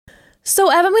So,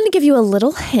 Ev, I'm going to give you a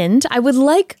little hint. I would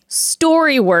like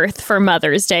Storyworth for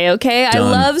Mother's Day, okay? Done. I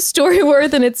love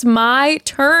Storyworth, and it's my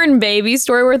turn, baby.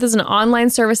 Storyworth is an online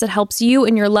service that helps you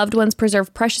and your loved ones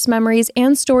preserve precious memories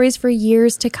and stories for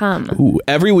years to come. Ooh,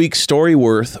 every week,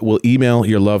 Storyworth will email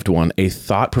your loved one a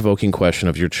thought-provoking question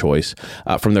of your choice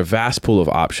from their vast pool of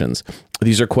options.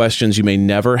 These are questions you may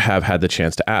never have had the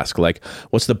chance to ask, like,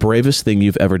 what's the bravest thing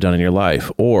you've ever done in your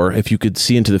life? Or if you could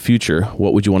see into the future,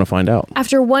 what would you want to find out?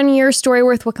 After 1 year,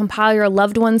 Storyworth will compile your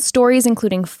loved one's stories,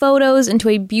 including photos, into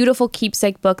a beautiful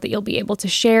keepsake book that you'll be able to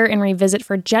share and revisit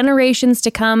for generations to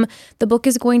come. The book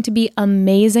is going to be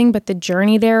amazing, but the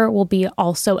journey there will be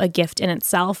also a gift in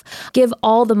itself. Give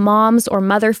all the moms or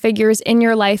mother figures in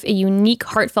your life a unique,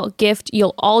 heartfelt gift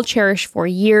you'll all cherish for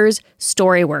years.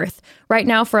 Storyworth. Right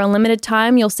now, for a limited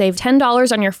time, you'll save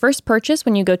 $10 on your first purchase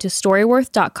when you go to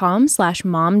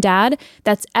storyworth.com/momdad.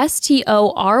 That's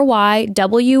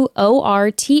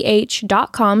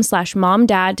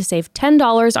STORYWORTH.com/momdad to save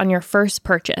 $10 on your first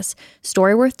purchase.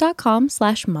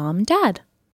 Storyworth.com/momdad.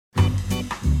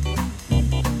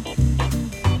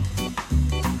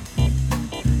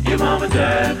 Your mom and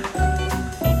dad.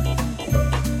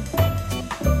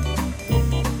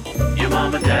 Your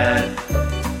mom and dad.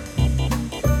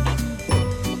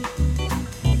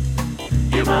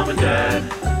 Your mom and dad.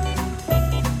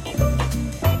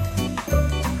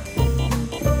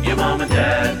 Your mom and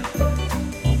dad.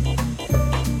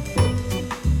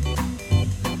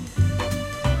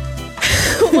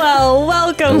 Well,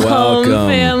 welcome home,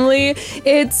 family.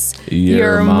 It's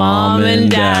your mom and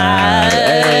dad.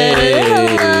 Hey.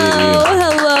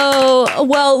 Hello.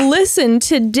 Well, listen,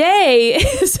 today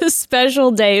is a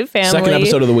special day, family. Second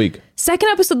episode of the week. Second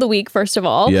episode of the week, first of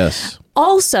all. Yes.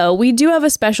 Also, we do have a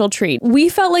special treat. We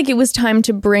felt like it was time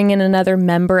to bring in another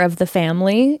member of the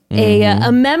family,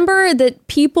 a member that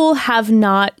people have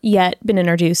not yet been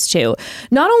introduced to.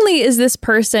 Not only is this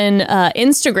person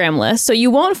Instagram-less, so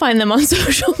you won't find them on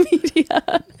social media.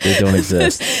 They don't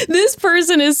exist. This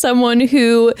person is someone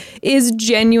who is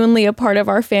genuinely a part of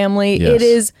our family. Yes. It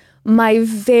is my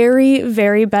very,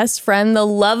 very best friend, the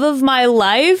love of my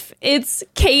life. It's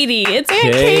Katie. It's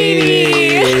Aunt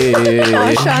Katie.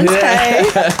 Oh, Shantae.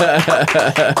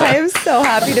 I am so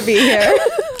happy to be here.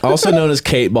 Also known as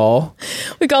Kate Ball.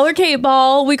 We call her Kate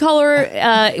Ball. We call her,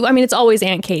 it's always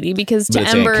Aunt Katie because to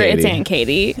Ember, it's Aunt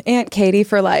Katie. Aunt Katie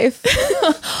for life.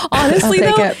 Honestly,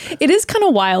 though, it is kind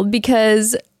of wild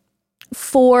because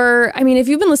if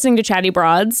you've been listening to Chatty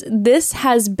Broads, this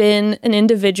has been an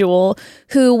individual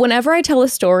who, whenever I tell a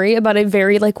story about a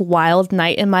very wild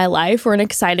night in my life or an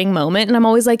exciting moment, and I'm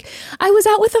always like, I was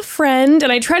out with a friend,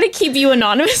 and I try to keep you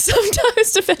anonymous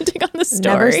sometimes depending on the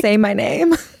story. Never say my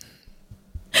name.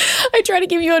 I try to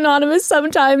keep you anonymous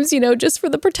sometimes, just for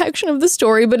the protection of the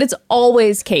story, but it's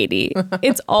always Katie.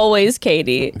 It's always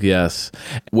Katie. Yes.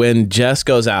 When Jess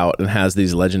goes out and has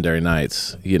these legendary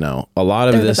nights, a lot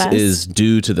of this is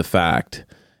due to the fact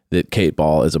that Kate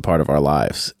Ball is a part of our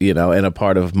lives, and a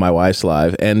part of my wife's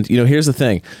life. And, here's the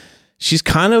thing. She's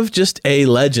kind of just a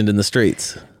legend in the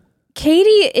streets.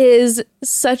 Katie is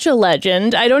such a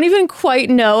legend. I don't even quite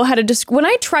know how to describe. When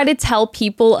I try to tell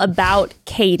people about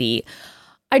Katie,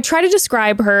 I try to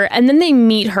describe her, and then they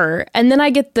meet her, and then I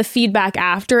get the feedback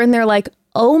after, and they're like,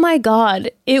 oh my God,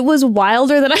 it was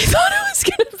wilder than I thought it was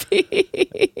going to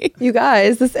be. You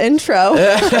guys, this intro,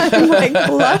 I'm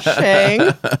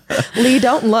blushing. Lee,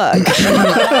 don't look.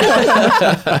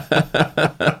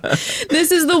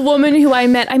 This is the woman who I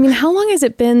met. How long has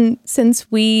it been since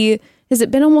has it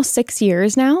been almost 6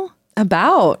 years now?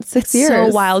 About 6 years. So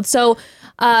wild. So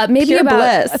maybe pure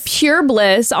about bliss. Pure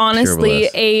bliss, honestly,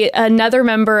 Pure bliss. Another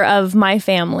member of my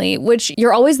family, which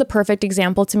you're always the perfect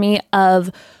example to me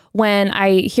of when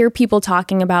I hear people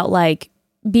talking about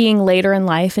being later in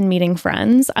life and meeting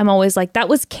friends. I'm always like, that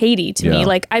was Katie to me.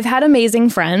 I've had amazing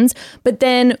friends, but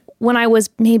then when I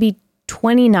was maybe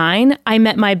 29, I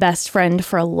met my best friend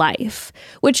for life,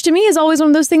 which to me is always one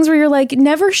of those things where you're like,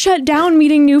 never shut down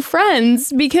meeting new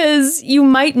friends because you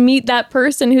might meet that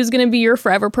person who's going to be your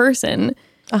forever person.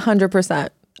 100%.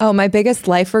 Oh, my biggest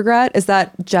life regret is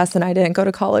that Jess and I didn't go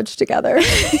to college together.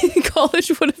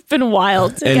 College would have been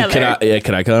wild together. And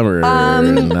can I come or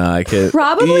no, I can't?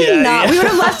 Probably not. We would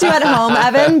have left you at home,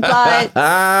 Evan, but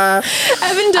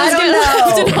Evan does get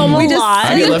left at home a lot.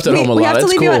 I get left at home a lot. We have to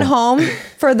leave you cool. at home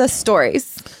for the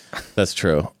stories. That's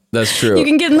true. That's true. You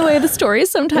can get in the way of the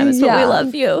stories sometimes, but we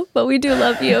love you. But we do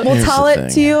love you. We'll tell it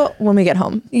to you when we get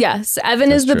home. Yes,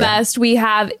 Evan is the best. We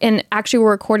have, and actually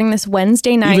we're recording this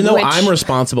Wednesday night. Even though I'm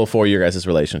responsible for your guys'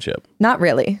 relationship. Not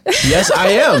really. Yes, I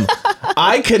am.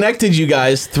 I connected you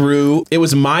guys through, it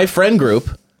was my friend group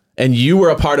And you were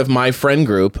a part of my friend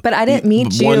group. But I didn't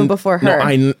meet you before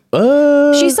her.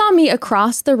 No, She saw me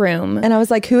across the room. And I was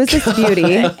like, who is this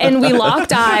beauty? And we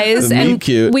locked eyes. The and mute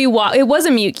cute. we it was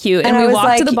a mute cute. And I we was walked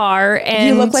like, to the bar. And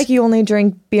you look like you only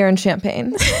drink beer and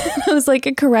champagne. I was like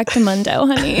a correctamundo,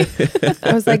 honey.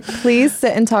 I was like, please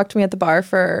sit and talk to me at the bar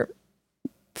for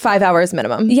 5 hours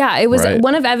minimum. Yeah, it was Right.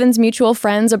 one of Evan's mutual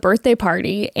friends, a birthday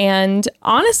party. And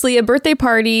honestly, a birthday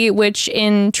party, which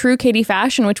in true Katie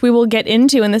fashion, which we will get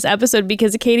into in this episode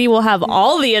because Katie will have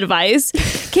all the advice.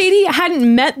 Katie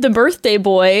hadn't met the birthday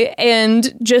boy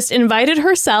and just invited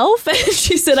herself.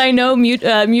 She said, I know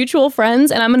mutual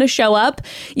friends and I'm going to show up,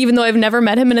 even though I've never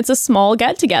met him. And it's a small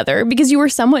get together because you were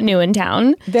somewhat new in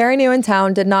town. Very new in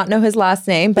town, did not know his last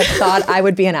name, but thought I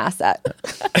would be an asset,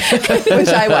 which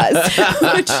I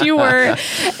was. Which you were.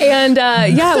 And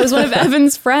yeah, it was one of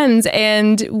Evan's friends.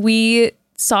 And we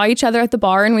saw each other at the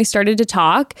bar and we started to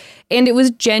talk. And it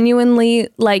was genuinely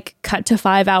like cut to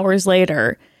 5 hours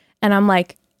later. And I'm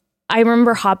like, I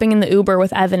remember hopping in the Uber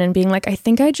with Evan and being like, I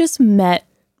think I just met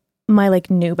my like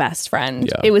new best friend.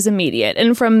 Yeah. It was immediate.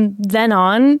 And from then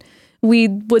on, we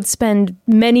would spend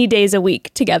many days a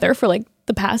week together for like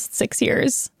the past 6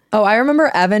 years. Oh, I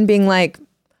remember Evan being like,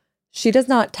 she does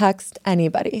not text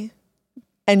anybody.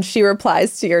 And she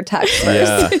replies to your text first.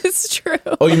 Yeah. It's true.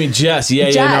 Oh, you mean Jess?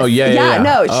 Yeah, Jess.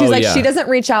 No, she's Oh, like, yeah. she doesn't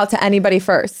reach out to anybody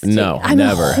first. No, I'm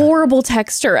never. a horrible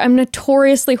texter. I'm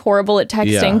notoriously horrible at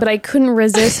texting, Yeah. but I couldn't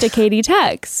resist a Katie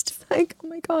text. Like, oh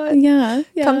my God. Yeah.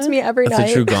 Come to me every That's night.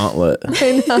 a true gauntlet.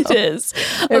 I know. It is.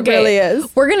 It really is.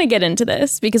 We're going to get into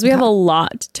this because we have a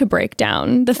lot to break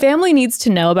down. The family needs to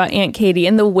know about Aunt Katie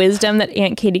and the wisdom that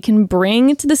Aunt Katie can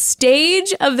bring to the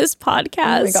stage of this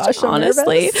podcast. Oh my gosh, I'm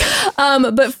honestly.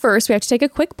 But first, we have to take a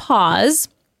quick pause.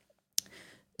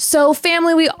 So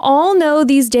family, we all know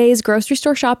these days grocery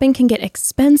store shopping can get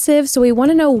expensive. So we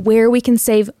want to know where we can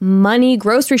save money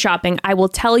grocery shopping. I will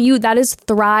tell you that is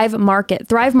Thrive Market.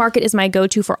 Thrive Market is my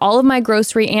go-to for all of my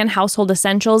grocery and household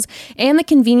essentials, and the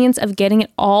convenience of getting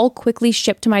it all quickly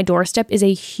shipped to my doorstep is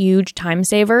a huge time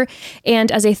saver.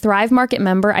 And as a Thrive Market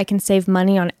member, I can save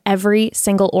money on every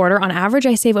single order. On average,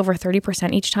 I save over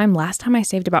 30% each time. Last time I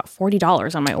saved about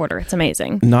 $40 on my order. It's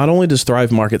amazing. Not only does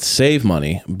Thrive Market save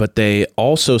money, but they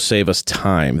also save us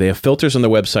time. They have filters on their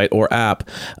website or app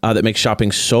that make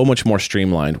shopping so much more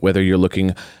streamlined. Whether you're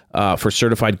looking for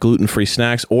certified gluten-free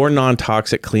snacks or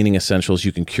non-toxic cleaning essentials,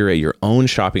 you can curate your own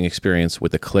shopping experience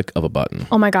with the click of a button.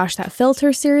 Oh my gosh, that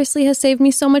filter seriously has saved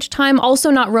me so much time. Also,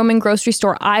 not roaming grocery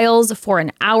store aisles for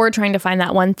an hour trying to find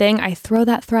that one thing. I throw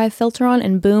that Thrive filter on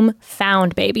and boom,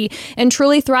 found, baby. And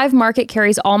truly, Thrive Market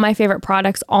carries all my favorite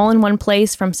products all in one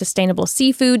place, from sustainable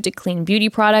seafood to clean beauty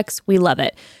products. We love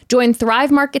it. Join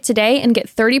Thrive Market today and get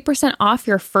 30% off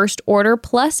your first order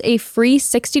plus a free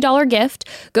 $60 gift.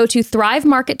 Go to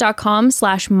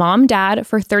thrivemarket.com/momdad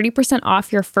for 30%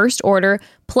 off your first order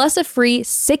plus a free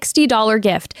 $60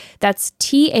 gift. That's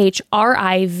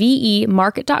THRIVE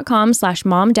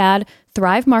market.com/momdad,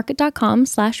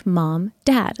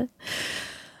 thrivemarket.com/momdad.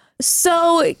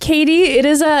 So, Katie, it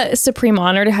is a supreme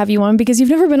honor to have you on because you've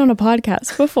never been on a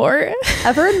podcast before.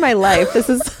 Ever in my life.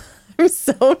 I'm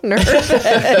so nervous.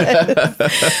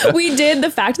 We did. The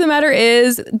fact of the matter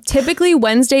is, typically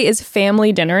Wednesday is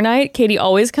family dinner night. Katie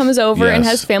always comes over and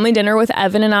Yes. has family dinner with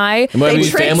Evan and I. And when we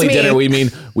mean tricked family me. dinner, we mean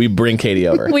we bring Katie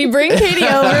over. We bring Katie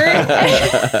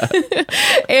over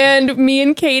and me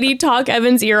and Katie talk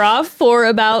Evan's ear off for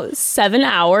about 7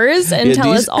 hours and Yeah,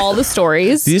 tell these- us all the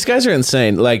stories. These guys are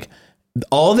insane. Like,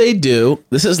 all they do,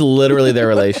 this is literally their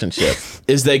relationship,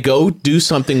 is they go do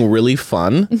something really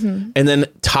fun and then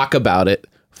talk about it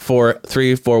for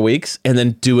 3 or 4 weeks and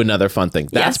then do another fun thing.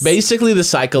 That's Yes. basically the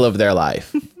cycle of their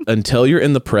life. Until you're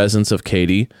in the presence of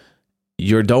Katie,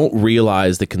 you don't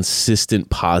realize the consistent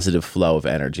positive flow of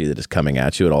energy that is coming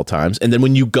at you at all times. And then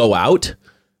when you go out,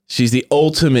 she's the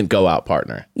ultimate go out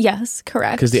partner Yes,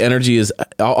 correct. because the energy is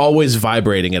always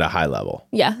vibrating at a high level.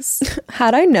 Yes.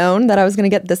 Had I known that I was going to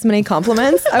get this many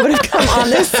compliments, I would have come on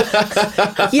this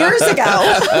years ago.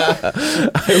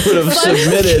 I would have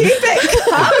submitted. Keep it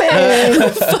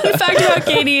coming. Fun fact about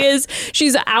Katie is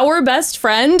she's our best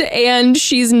friend and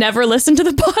she's never listened to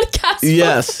the podcast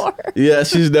Yes. before. Yeah,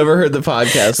 she's never heard the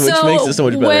podcast, which makes it so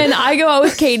much better. When I go out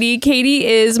with Katie, Katie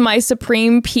is my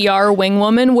supreme PR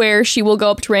wingwoman, where she will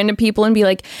go up to random people and be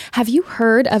like, have you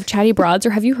heard of Chatty Broads, or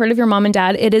have you heard of Your Mom and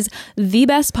Dad? It is the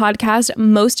best podcast,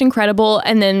 most incredible.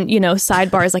 And then,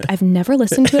 sidebars like, I've never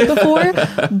listened to it before,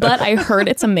 but I heard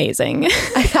it's amazing.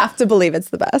 I have to believe it's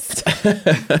the best.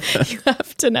 You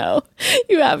have to know.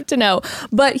 You have to know.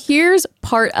 But here's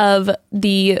part of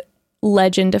the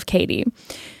legend of Katie.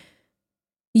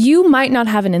 you might not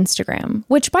have an Instagram,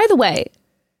 which, by the way,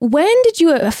 when did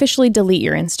you officially delete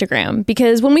your Instagram?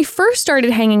 Because when we first started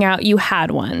hanging out, you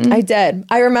had one. I did.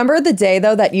 I remember the day,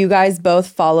 though, that you guys both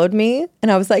followed me,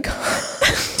 and I was like,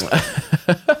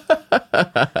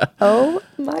 oh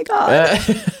my God.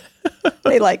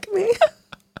 They like me.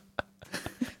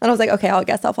 And I was like, okay, I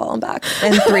guess I'll follow them back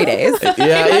in 3 days.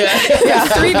 Yeah.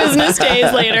 3 business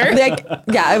days later. Like,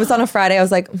 yeah, it was on a Friday. I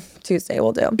was like, Tuesday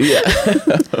will do. Yeah.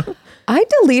 I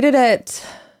deleted it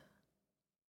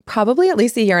probably at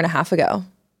least a year and a half ago,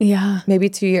 Yeah. maybe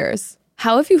 2 years.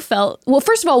 How have you felt? Well,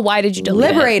 first of all, why did you delete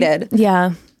it? Liberated.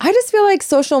 Yeah. I just feel like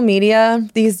social media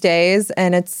these days,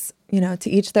 and it's, to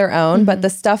each their own, but the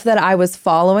stuff that I was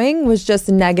following was just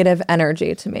negative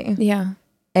energy to me. Yeah.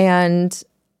 And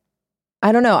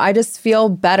I don't know, I just feel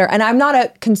better. And I'm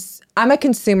not I'm a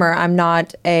consumer. I'm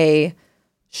not a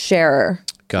sharer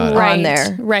Got it. on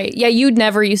there. Right. Yeah. You'd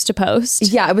never used to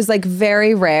post. Yeah, it was like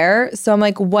very rare. So I'm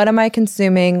like, what am I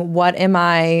consuming? What am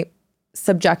I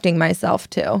subjecting myself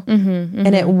to?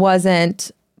 And it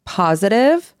wasn't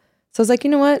positive. So I was like, you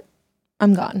know what?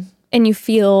 I'm gone. And you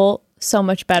feel so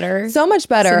much better. So much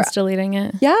better. Since deleting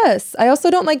it. Yes. I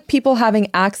also don't like people having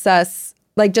access,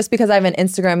 like just because I have an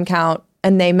Instagram account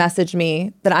and they message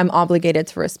me, that I'm obligated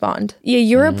to respond. Yeah.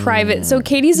 You're a private. So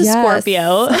Katie's a Yes.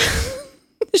 Scorpio.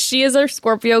 She is our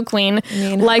Scorpio queen,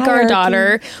 like our hierarchy.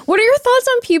 daughter. What are your thoughts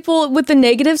on people with the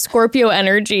negative Scorpio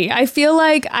energy? I feel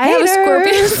like I have a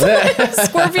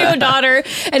Scorpio daughter,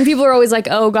 and people are always like,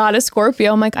 oh God, a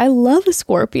Scorpio. I'm like, I love a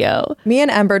Scorpio. Me and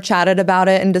Ember chatted about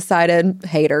it and decided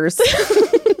haters.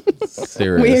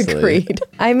 Seriously. We agreed.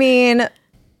 I mean,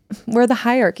 we're the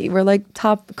hierarchy. We're like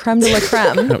top creme de la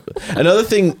creme. Another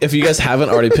thing, if you guys haven't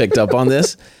already picked up on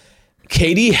this,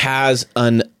 Katie has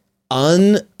an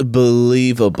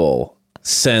unbelievable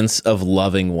sense of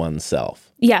loving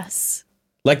oneself. Yes.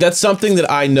 Like, that's something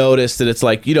that I noticed, that it's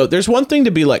like, there's one thing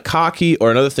to be like cocky,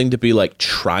 or another thing to be like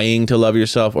trying to love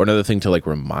yourself, or another thing to like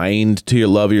remind to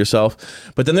love yourself.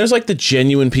 But then there's like the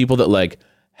genuine people that like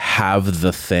have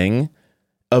the thing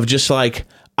of just like,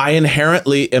 I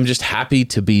inherently am just happy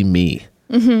to be me.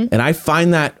 And I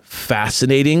find that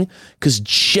fascinating, because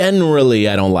generally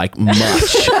I don't like much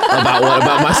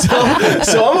about myself.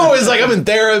 So I'm always like, I'm in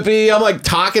therapy. I'm like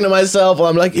talking to myself while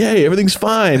I'm like, hey, everything's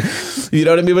fine. You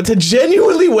know what I mean? But to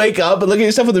genuinely wake up and look at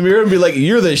yourself in the mirror and be like,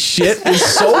 you're the shit, is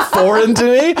so foreign to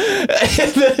me. And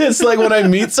then it's like, when I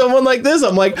meet someone like this,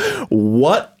 I'm like,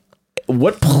 what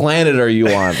planet are you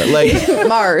on? Like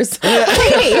Mars. Planet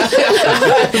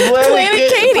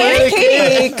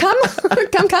Katie, come.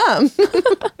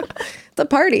 It's a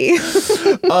party.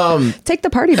 Take the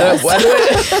party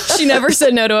bus. She never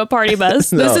said no to a party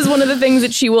bus. No. This is one of the things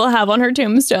that she will have on her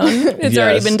tombstone. It's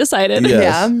already been decided. Yes.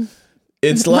 Yeah.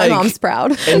 It's My like, mom's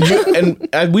proud.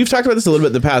 and we've talked about this a little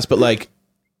bit in the past, but like,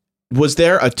 was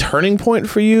there a turning point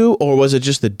for you, or was it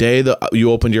just the day that you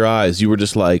opened your eyes, you were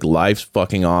just like, life's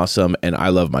fucking awesome and I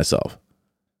love myself?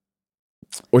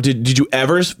 Or did you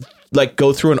ever like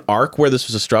go through an arc where this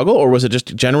was a struggle, or was it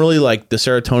just generally like the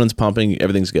serotonin's pumping,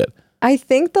 everything's good? I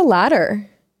think the latter.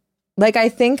 Like, I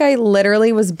think I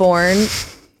literally was born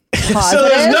positive. So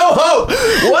there's no hope.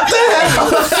 What the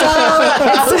hell?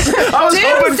 I was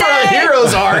hoping for a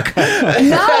hero's arc. No,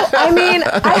 I mean,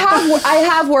 I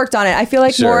have worked on it. I feel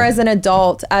like Sure. more as an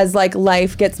adult, as like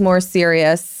life gets more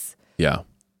serious. Yeah.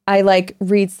 I like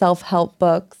read self-help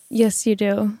books, Yes, you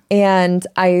do. and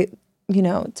I,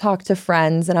 talk to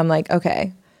friends, and I'm like,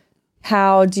 okay,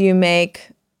 how do you make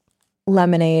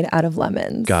lemonade out of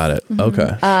lemons? Got it.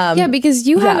 Okay. Yeah, because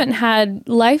you haven't had,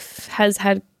 life has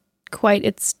had quite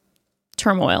its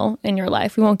turmoil in your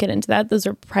life. We won't get into that. Those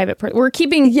are private. We're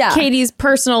keeping Katie's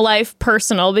personal life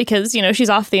personal because, she's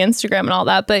off the Instagram and all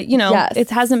that. But, Yes. it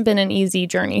hasn't been an easy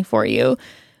journey for you.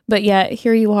 But yet,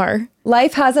 here you are.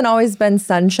 Life hasn't always been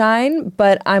sunshine,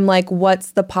 but I'm like,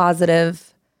 what's the positive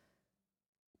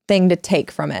thing to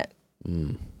take from it?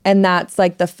 And that's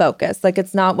like the focus. Like,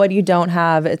 it's not what you don't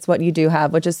have, it's what you do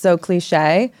have, which is so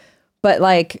cliche. But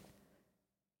like,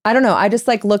 I don't know. I just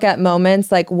like look at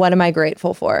moments like, what am I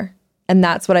grateful for? And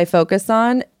that's what I focus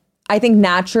on. I think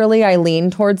naturally I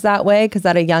lean towards that way because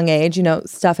at a young age,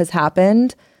 stuff has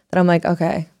happened that I'm like,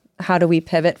 okay, how do we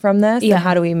pivot from this? Yeah. And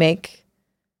how do we make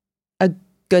a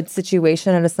good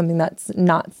situation out of something that's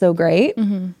not so great?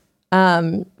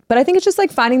 But I think it's just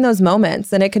like finding those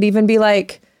moments. And it could even be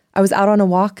like, I was out on a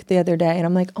walk the other day and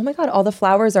I'm like, oh my God, all the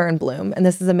flowers are in bloom and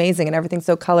this is amazing and everything's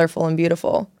so colorful and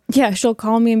beautiful. Yeah, she'll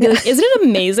call me and be like, isn't it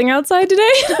amazing outside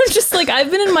today? And I'm just like,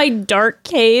 I've been in my dark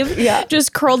cave,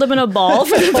 just curled up in a ball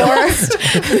for the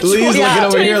past Lee's looking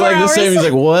over here like the same. He's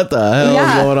like, what the hell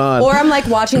is going on? Or I'm like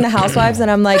watching The Housewives and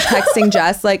I'm like texting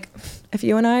Jess, like, if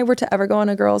you and I were to ever go on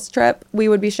a girls trip, we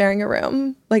would be sharing a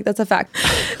room. Like, that's a fact.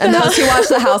 And those who watch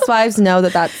The Housewives know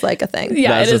that that's like a thing. Yeah,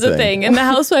 That's it is a a thing. And the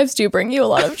housewives do bring you a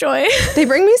lot of joy. They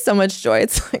bring me so much joy.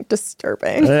 It's like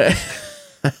disturbing.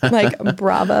 Like,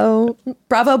 bravo.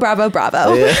 Bravo, bravo,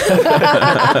 bravo.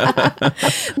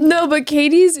 No, but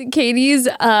Katie's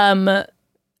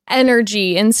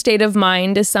energy and state of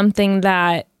mind is something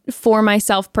that, for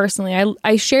myself personally,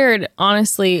 I shared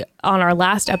honestly on our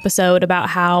last episode about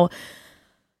how,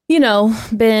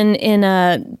 been in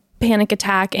a panic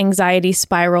attack, anxiety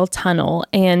spiral tunnel,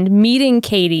 and meeting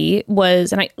Katie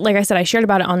was, and like I said, I shared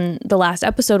about it on the last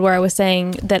episode where I was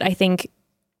saying that I think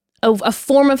a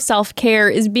form of self-care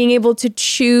is being able to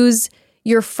choose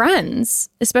your friends,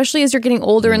 especially as you're getting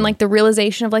older, and like the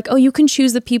realization of like, oh, you can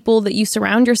choose the people that you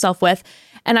surround yourself with.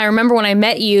 And I remember when I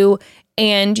met you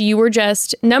and you were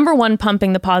just, number one,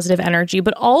 pumping the positive energy,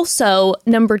 but also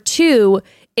number two,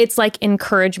 it's like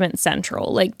encouragement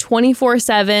central, like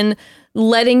 24/7,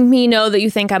 letting me know that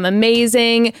you think I'm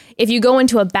amazing. If you go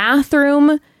into a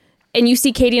bathroom and you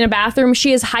see Katie in a bathroom,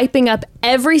 she is hyping up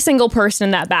every single person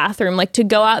in that bathroom, like to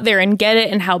go out there and get it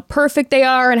and how perfect they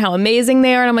are and how amazing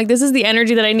they are. And I'm like, this is the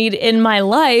energy that I need in my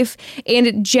life. And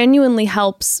it genuinely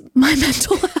helps my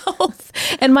mental health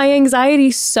and my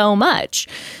anxiety so much.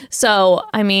 So,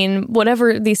 I mean,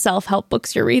 whatever these self-help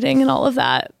books you're reading and all of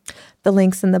that. The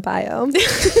link's in the bio.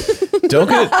 Don't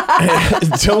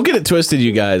get it twisted,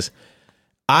 you guys.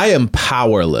 I am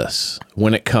powerless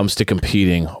when it comes to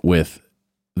competing with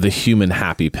the human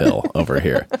happy pill over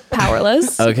here.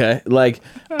 Powerless. Okay. Like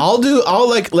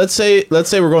let's say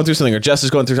we're going through something or Jess is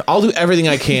going through, I'll do everything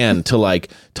I can to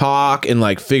like talk and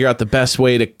like figure out the best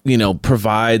way to,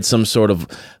 provide some sort of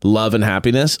love and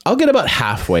happiness. I'll get about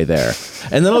halfway there.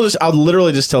 And then I'll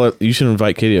literally just tell her, you should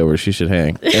invite Katie over. She should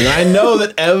hang. And I know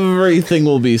that everything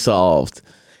will be solved.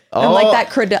 I'm like that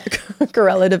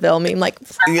Cruella DeVille meme, like,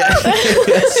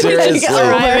 seriously.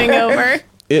 Arriving over.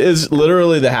 It is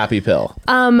literally the happy pill.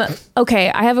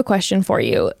 Okay, I have a question for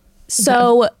you.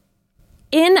 So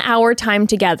in our time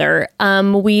together,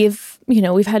 we've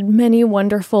had many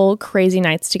wonderful, crazy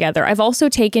nights together. I've also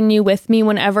taken you with me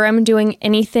whenever I'm doing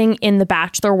anything in the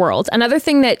Bachelor world. Another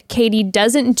thing that Katie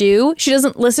doesn't do, she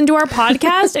doesn't listen to our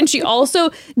podcast, and she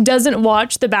also doesn't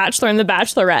watch The Bachelor and The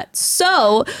Bachelorette.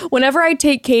 So whenever I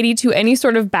take Katie to any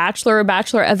sort of Bachelor or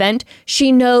Bachelor event,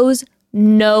 she knows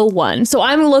no one. So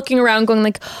I'm looking around going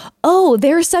like, oh,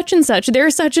 there's such and such,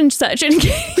 there's such and such. And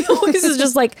Katie always is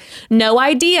just like, no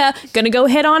idea, gonna go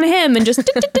hit on him and just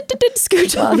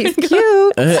scooch on. He's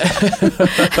cute.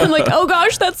 I'm like, oh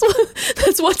gosh, that's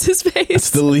what's his face. That's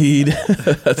the lead.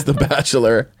 That's the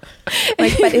Bachelor.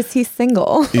 Like, but is he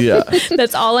single? Yeah.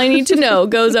 That's all I need to know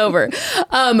goes over.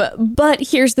 But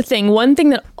here's the thing. One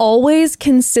thing that always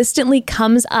consistently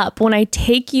comes up when I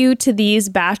take you to these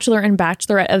Bachelor and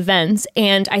Bachelorette events,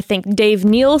 and I think Dave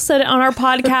Neal said it on our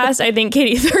podcast, I think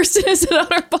Katie Thurston has said it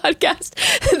on our podcast,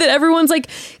 that everyone's like,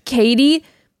 Katie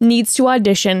needs to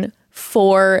audition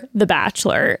for The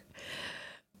Bachelor.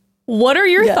 What are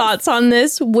your thoughts on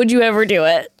this? Would you ever do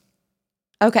it?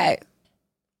 Okay.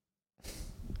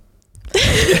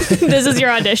 This is your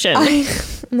audition.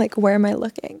 I'm like, where am I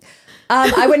looking?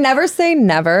 I would never say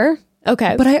never.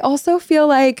 Okay. But I also feel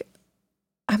like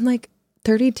I'm like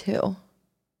 32.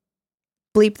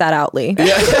 Bleep that out, Lee.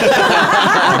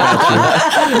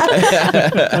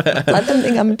 Let them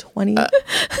think I'm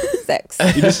 26.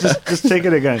 You just take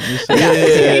it again.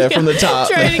 Yeah, from the top.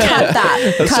 Try it again. Cut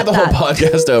that. Let's Cut start the whole that.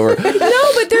 podcast over. No,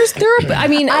 but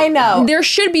I know there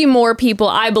should be more people,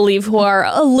 I believe, who are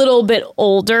a little bit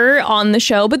older on the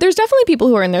show, but there's definitely people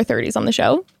who are in their 30s on the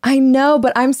show. I know,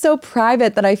 but I'm so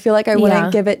private that I feel like I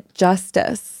wouldn't give it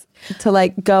justice to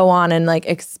like go on and like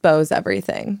expose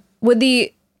everything.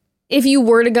 If you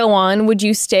were to go on, would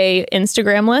you stay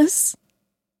Instagramless?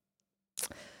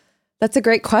 That's a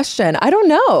great question. I don't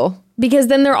know. Because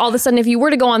then all of a sudden, if you were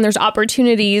to go on, there's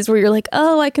opportunities where you're like,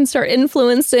 oh, I can start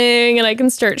influencing and I can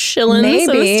start shilling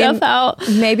some stuff out.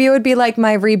 Maybe it would be like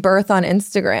my rebirth on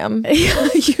Instagram.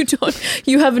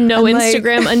 You have no I'm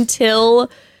Instagram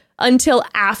until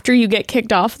after you get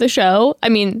kicked off the show. I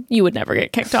mean, you would never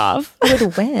get kicked off. I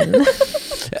would win.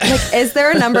 Like, is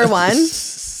there a number one?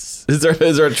 Is there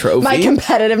a trophy? My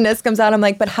competitiveness comes out. I'm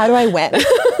like, but how do I win?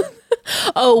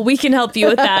 Oh, we can help you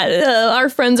with that. Our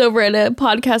friends over at a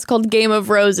podcast called Game of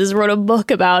Roses wrote a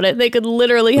book about it. They could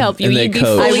literally help you. And they You'd be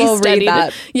coach. fully I will read studied.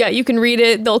 that. Yeah, you can read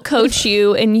it. They'll coach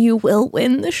you, and you will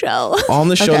win the show. On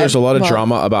the show, Okay, there's a lot of well-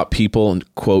 drama about people,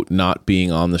 quote, not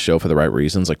being on the show for the right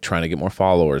reasons, like trying to get more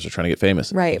followers or trying to get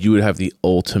famous. Right. You would have the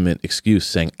ultimate excuse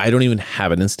saying, I don't even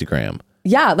have an Instagram.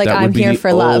 Yeah, like That I'm would be here the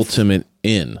for love. ultimate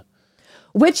in.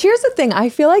 Which here's the thing, I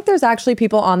feel like there's actually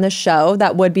people on this show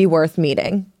that would be worth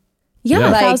meeting. Yeah, Yeah.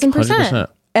 Like, 1,000%.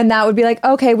 And that would be like,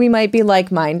 okay, we might be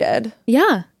like-minded.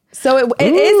 Yeah. So it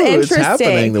is Ooh, interesting. It's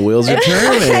happening. The wheels are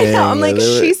turning. I know. I'm like,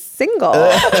 she's single.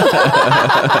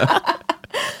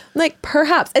 Like,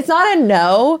 perhaps. It's not a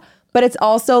no, but it's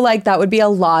also like that would be a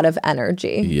lot of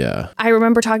energy. Yeah. I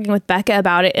remember talking with Becca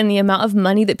about it and the amount of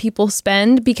money that people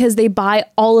spend because they buy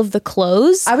all of the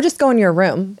clothes. I would just go in your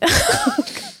room.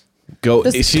 Go.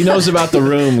 She knows about the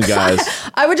room, guys.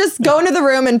 I would just go into the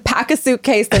room and pack a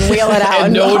suitcase and wheel it out And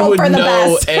and, no one hope would for the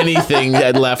know best. anything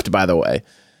had left, by the way.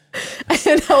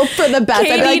 And hope for the best.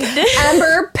 I'd be like, Katie-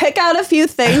 Amber, pick out a few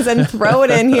things and throw it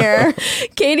in here.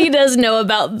 Katie does know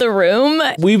about the room.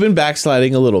 We've been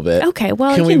backsliding a little bit. Okay,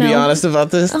 well, Can we you be know. honest about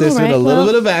this? There's been right, a little well,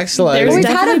 bit of backsliding. there's We've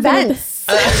had definitely been a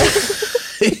events.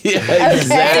 Yeah, exactly.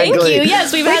 Thank you.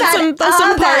 Yes, we've had some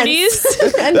events.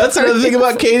 parties. And That's another thing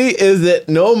about Katie is that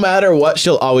no matter what,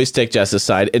 she'll always take Jess's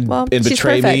side and, Well, and she's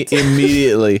betray perfect. me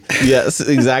immediately. Yes,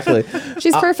 exactly.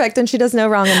 She's perfect and she does no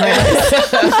wrong in my life.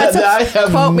 I have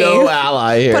quote no me.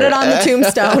 ally here. Put it on the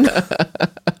tombstone.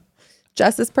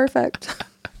 Jess is perfect.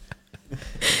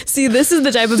 See, this is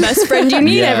the type of best friend you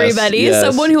need, Yes, everybody. yes.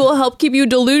 Someone who will help keep you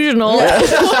delusional. when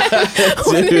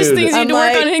there's Dude. things you need I'm to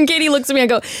work like- on. And Katie looks at me, I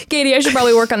go, Katie, I should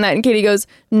probably work on that. And Katie goes,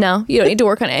 no, you don't need to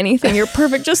work on anything. You're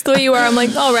perfect just the way you are. I'm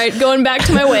like, all right, going back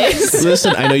to my ways.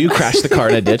 Listen, I know you crashed the car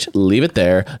in a ditch. Leave it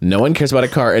there. No one cares about a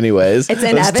car anyways. It's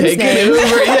in Let's Evan's take name. It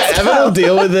over. Yeah, Evan will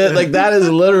deal with it. Like that is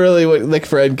literally what like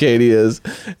friend Katie is.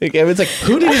 Like, Evan's like,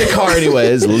 who needed a car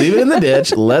anyways? Leave it in the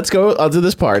ditch. Let's go onto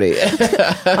this party.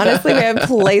 Honestly, we have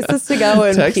places to go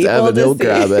and Text people Evan, to he'll see.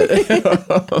 grab it.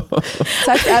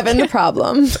 Text Evan the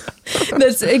problem.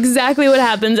 That's exactly what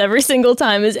happens every single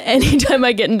time is anytime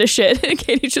I get into shit. And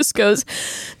Katie just goes,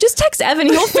 just text Evan.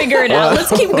 He'll figure it out. Let's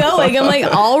keep going. I'm like,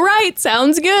 all right,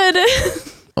 sounds good.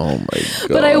 Oh my god.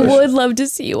 But I would love to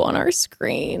see you on our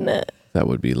screen. That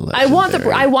would be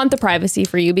legendary. I want the privacy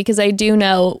for you because I do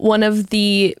know one of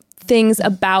the things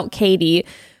about Katie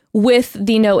with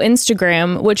the no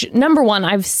Instagram, which number one,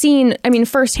 I've seen, I mean,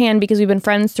 firsthand because we've been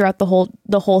friends throughout the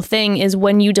whole thing is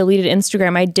when you deleted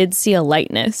Instagram, I did see a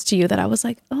lightness to you that I was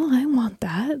like, oh, I want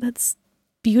that. That's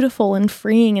beautiful and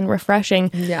freeing and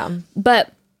refreshing. Yeah.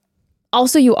 But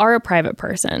also you are a private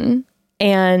person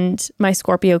and my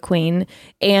Scorpio queen,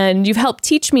 and you've helped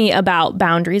teach me about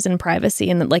boundaries and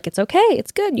privacy and that like, it's okay.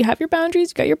 It's good. You have your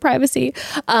boundaries, you got your privacy.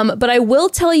 But I will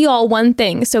tell you all one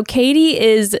thing. So Katie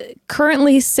is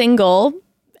currently single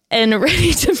and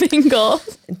ready to mingle.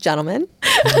 Gentlemen,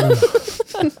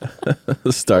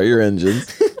 Start your engines.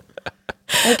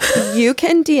 you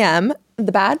can DM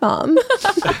the bad mom.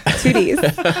 2 Ds.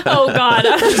 Oh God.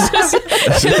 I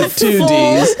was just 2 full-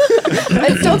 Ds.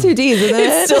 It's still 2 Ds, isn't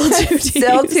it? It's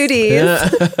still 2 Ds.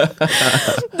 Still 2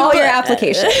 Ds. All your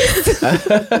applications.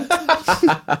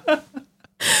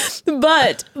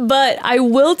 But I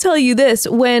will tell you this,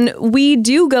 when we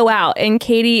do go out and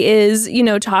Katie is,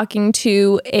 talking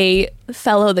to a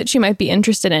fellow that she might be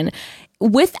interested in,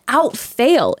 without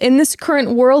fail, in this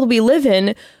current world we live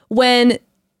in, when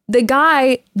the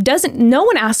guy no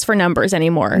one asks for numbers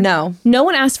anymore. No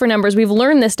one asks for numbers. We've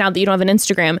learned this now that you don't have an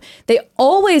Instagram. They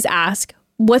always ask,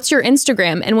 what's your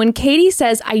Instagram? And when Katie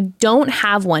says, I don't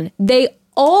have one, they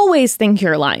always think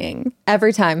you're lying.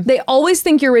 every time. They always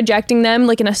think you're rejecting them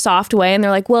like in a soft way. And they're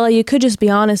like, well, you could just be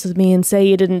honest with me and say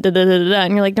you didn't.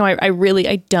 And you're like, no,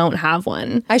 I don't have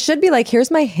one. I should be like, here's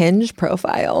my Hinge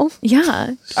profile.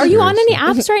 Yeah. Are you on any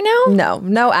apps right now?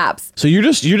 No apps. So you're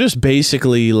just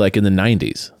basically like in the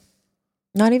 90s.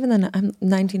 Not even I'm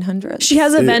 1900. She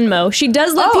has a Venmo. She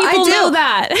does let Oh, I people do. know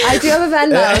that. I do have a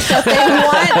Venmo. So if they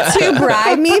want to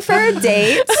bribe me for a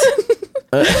date,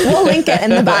 we'll link it in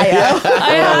the bio.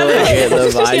 I have it.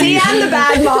 DM the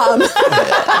bad mom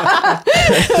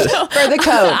for the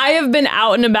code. I have been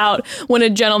out and about when a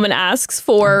gentleman asks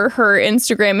for her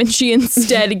Instagram and she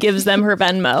instead gives them her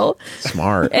Venmo.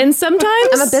 Smart. And sometimes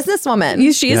I'm a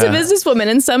businesswoman. she is a Yeah. businesswoman.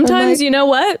 And sometimes, like, you know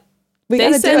what? We They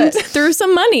gotta do send it. through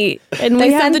some money and They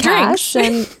we have send the cash,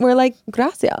 drinks. and we're like,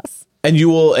 gracias. And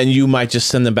you might just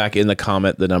send them back in the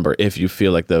comment the number if you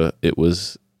feel like it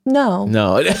was No.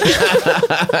 No.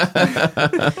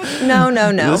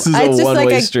 No. This is a it's just like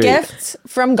one-way a street. gift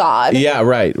from God. Yeah,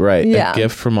 right. Yeah. A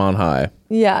gift from on high.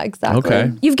 Yeah, exactly.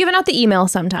 Okay. You've given out the email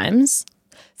sometimes.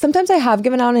 Sometimes I have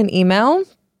given out an email.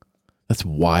 That's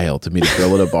wild to meet a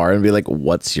girl at a bar and be like,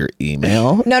 what's your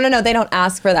email? No. They don't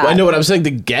ask for that. I know what I'm saying.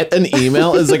 To get an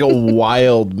email is like a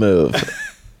wild move.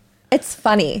 It's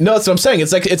funny. No, that's what I'm saying.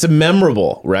 It's like, it's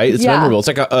memorable, right? It's Yeah. memorable. It's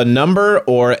like a number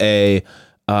or an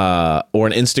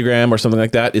Instagram or something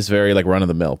like that is very like run of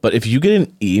the mill. But if you get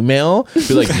an email,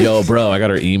 be like, yo, bro, I got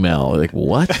her email. Like,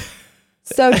 what?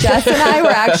 So Jess and I were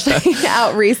actually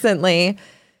out recently,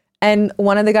 and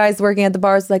one of the guys working at the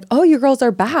bar is like, oh, you girls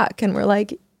are back. And we're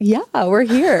like, yeah, we're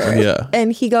here. Yeah.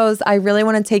 And he goes, I really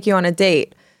want to take you on a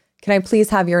date. Can I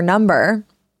please have your number?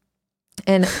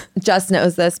 And Jess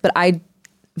knows this, but I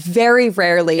very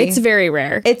rarely. It's very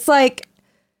rare. It's like,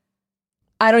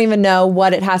 I don't even know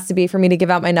what it has to be for me to give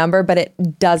out my number, but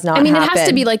it does not happen. it has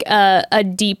to be like a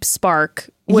deep spark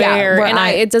where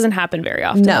it doesn't happen very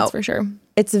often. No. That's for sure.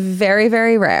 It's very,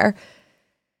 very rare.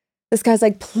 This guy's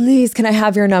like, please, can I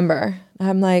have your number?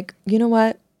 I'm like, you know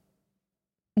what?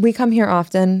 We come here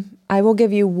often. I will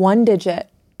give you 1 digit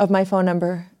of my phone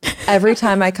number every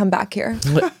time I come back here.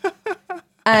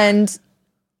 And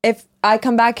if I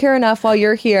come back here enough while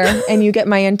you're here and you get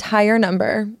my entire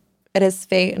number, it is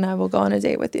fate and I will go on a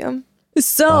date with you.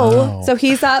 So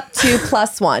he's up to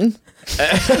 +1.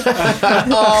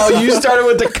 Oh, you started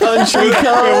with the country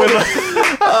code.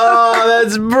 Oh,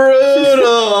 that's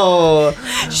brutal.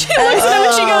 She looks at him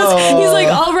and she goes, he's like,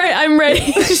 all right, I'm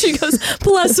ready. She goes,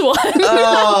 +1.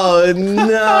 Oh,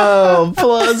 no.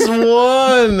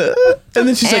 +1. And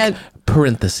then she's And- like,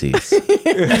 parentheses. We'll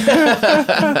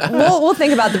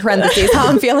think about the parentheses, how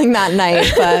I'm feeling that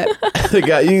night. But You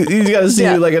got to see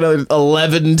me like another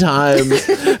 11 times.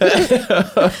 and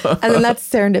then that's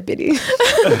serendipity.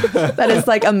 That is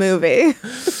like a movie.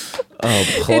 Oh,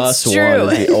 plus It's true.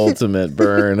 1 is the ultimate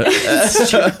burn.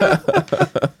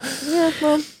 Yeah,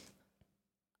 well,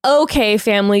 Okay,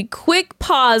 family, quick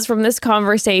pause from this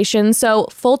conversation. So,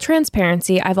 full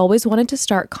transparency, I've always wanted to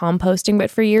start composting,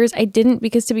 but for years I didn't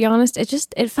because, to be honest,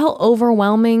 it felt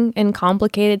overwhelming and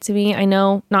complicated to me. I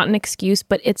know, not an excuse,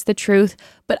 but it's the truth.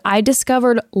 But I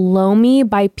discovered Lomi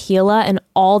by Pila, and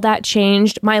all that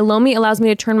changed. My Lomi allows me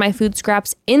to turn my food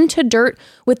scraps into dirt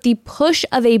with the push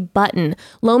of a button.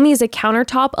 Lomi is a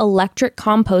countertop electric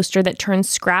composter that turns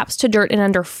scraps to dirt in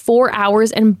under 4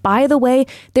 hours. And by the way,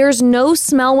 there's no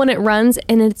smell when it runs,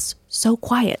 and it's so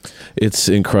quiet. It's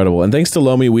incredible. And thanks to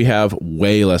Lomi, we have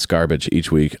way less garbage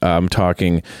each week. I'm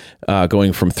talking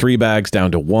going from 3 bags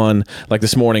down to 1. Like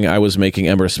this morning, I was making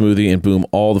Ember a smoothie and boom,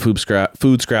 all the food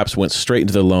scraps went straight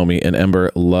into the Lomi, and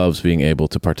Ember loves being able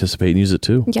to participate and use it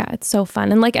too. Yeah, it's so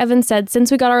fun. And like Evan said, since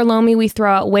we got our Lomi, we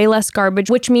throw out way less garbage,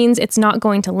 which means it's not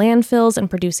going to landfills and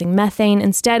producing methane.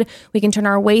 Instead, we can turn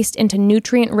our waste into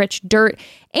nutrient-rich dirt.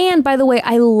 And by the way,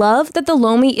 I love that the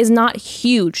Lomi is not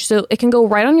huge, so it can go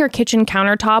right on your kitchen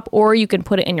countertop, or you can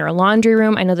put it in your laundry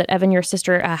room. I know that Evan, your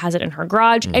sister, has it in her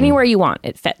garage. Anywhere you want,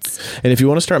 it fits. And if you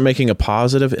want to start making a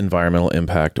positive environmental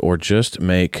impact or just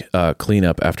make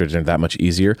cleanup after dinner that much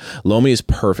easier, Lomi is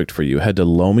perfect for you. Head to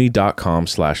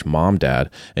lomi.com/momdad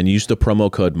and use the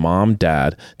promo code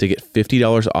MOMDAD to get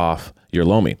 $50 off your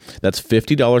Lomi. That's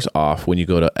 $50 off when you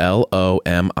go to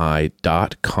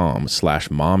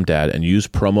lomi.com/momdad and use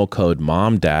promo code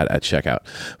MOMDAD at checkout.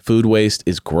 Food waste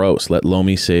is gross. Let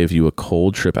Lomi save you a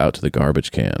cold trip out to the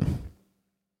garbage can.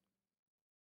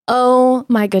 Oh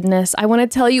my goodness. I want to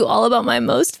tell you all about my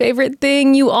most favorite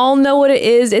thing. You all know what it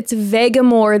is. It's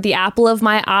Vegamour, the apple of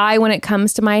my eye when it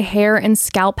comes to my hair and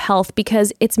scalp health,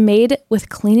 because it's made with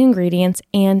clean ingredients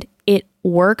and it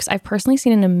works. I've personally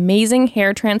seen an amazing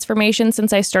hair transformation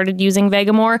since I started using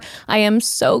Vegamour. I am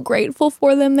so grateful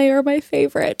for them. They are my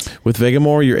favorite. With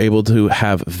Vegamour, you're able to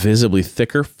have visibly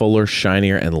thicker, fuller,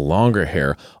 shinier, and longer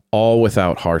hair, all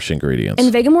without harsh ingredients.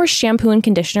 And Vegamour's shampoo and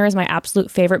conditioner is my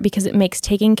absolute favorite because it makes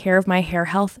taking care of my hair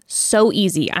health so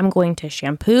easy. I'm going to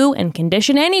shampoo and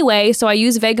condition anyway, so I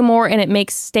use Vegamour and it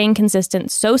makes staying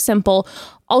consistent so simple.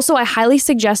 Also, I highly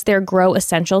suggest their Grow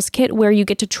Essentials kit, where you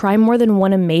get to try more than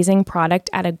one amazing product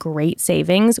at a great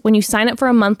savings. When you sign up for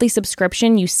a monthly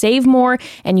subscription, you save more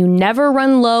and you never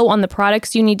run low on the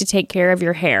products you need to take care of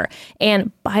your hair.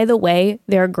 And by the way,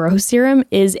 their Grow Serum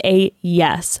is a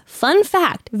yes. Fun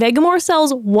fact, Vegamour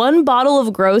sells 1 bottle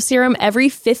of Grow Serum every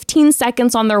 15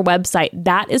 seconds on their website.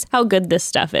 That is how good this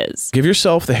stuff is. Give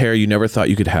yourself the hair you never thought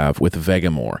you could have with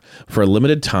Vegamour. For a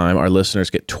limited time, our listeners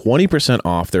get 20%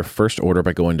 off their first order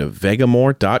by going to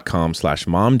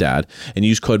vegamour.com/momdad and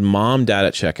use code MOMDAD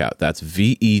at checkout. That's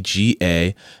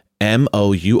VEGAMOUR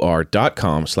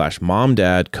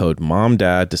mour.com/momdad, code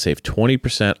momdad to save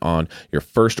 20% on your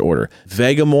first order.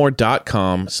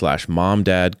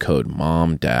 Vegamore.com/momdad, code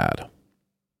momdad.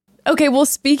 Okay, well,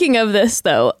 speaking of this,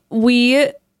 though,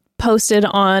 we posted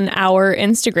on our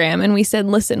Instagram and we said,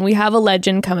 listen, we have a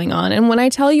legend coming on. And when I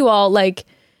tell you all, like,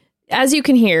 as you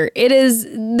can hear,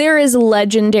 there is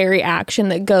legendary action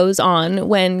that goes on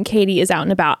when Katie is out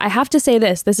and about. I have to say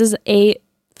this is a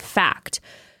fact.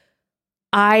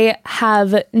 I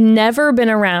have never been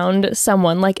around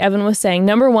someone, like Evan was saying,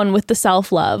 number one, with the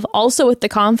self-love, also with the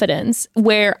confidence,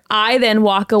 where I then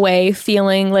walk away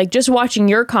feeling like, just watching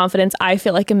your confidence, I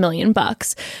feel like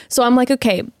 $1,000,000. So I'm like,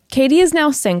 okay, Katie is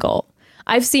now single.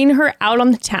 I've seen her out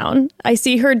on the town. I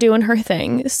see her doing her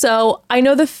thing. So I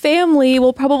know the family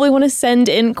will probably want to send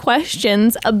in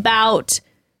questions about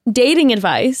dating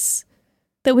advice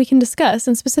that we can discuss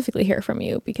and specifically hear from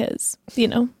you because, you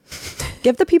know.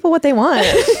 Give the people what they want.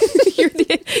 You're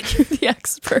the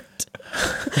expert.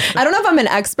 I don't know if I'm an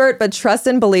expert, but trust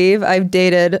and believe I've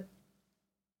dated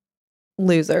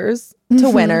losers to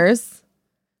winners.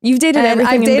 You've dated and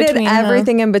everything I've dated in between.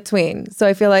 everything in between. So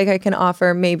I feel like I can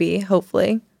offer maybe,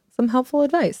 hopefully, some helpful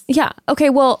advice. Yeah.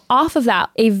 Okay. Well, off of that,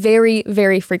 a very,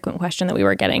 very frequent question that we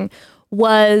were getting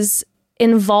was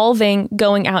involving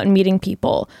going out and meeting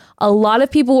people. A lot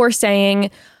of people were saying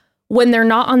when they're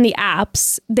not on the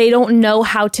apps, they don't know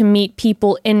how to meet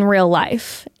people in real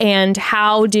life and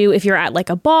if you're at like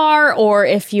a bar or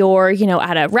if you're,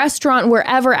 at a restaurant,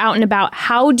 wherever out and about,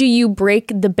 how do you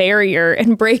break the barrier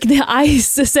and break the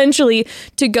ice essentially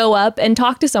to go up and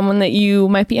talk to someone that you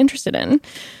might be interested in?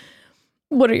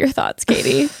 What are your thoughts,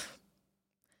 Katie?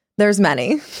 There's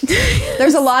many.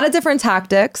 There's a lot of different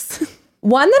tactics.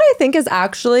 One that I think is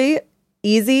actually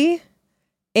easy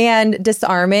and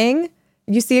disarming.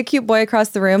 You see a cute boy across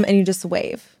the room and you just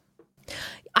wave.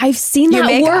 I've seen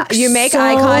that work. You make so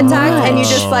eye contact much. and you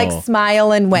just like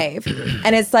smile and wave.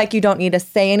 And it's like you don't need to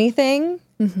say anything.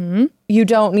 Mm-hmm. You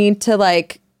don't need to be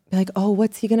like, oh,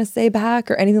 what's he going to say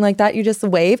back or anything like that. You just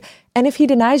wave. And if he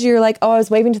denies you, you're like, oh, I was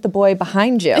waving to the boy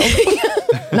behind you.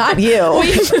 Not you.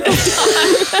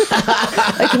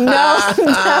 Like, no,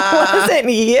 that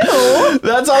wasn't you.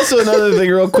 That's also another thing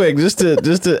real quick, just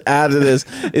to add to this,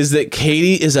 is that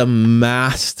Katie is a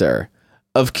master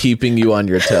of keeping you on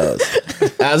your toes.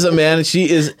 As a man, she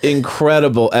is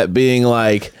incredible at being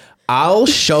like, I'll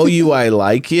show you I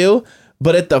like you,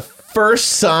 but at the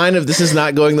first sign of this is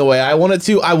not going the way I want it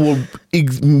to, I will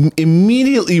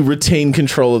immediately retain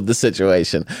control of the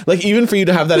situation. Like, even for you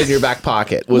to have that in your back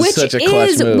pocket was such a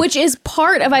clutch move. Which is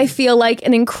part of, I feel like,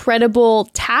 an incredible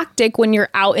tactic when you're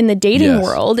out in the dating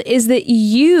world, is that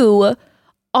you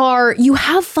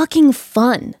have fucking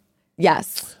fun.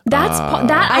 Yes. That's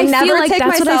I feel never like take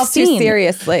that's what I've myself too seen.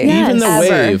 seriously. Yes. Even the Ever.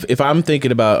 wave, if I'm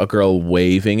thinking about a girl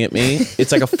waving at me,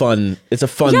 it's like it's a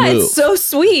fun Yeah, move. it's so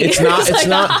sweet. It's not, like,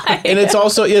 hi. And it's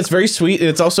also, it's very sweet. And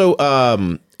it's also,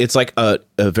 it's like a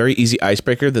very easy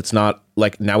icebreaker that's not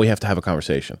like, now we have to have a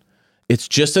conversation. It's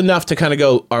just enough to kind of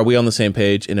go, are we on the same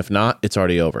page? And if not, it's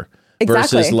already over.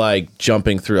 Exactly. Versus like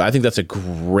jumping through. I think that's a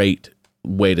great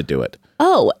way to do it.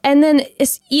 Oh, and then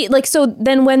it's like, so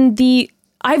then when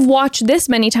I've watched this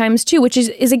many times too, which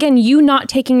is again, you not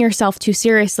taking yourself too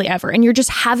seriously ever. And you're just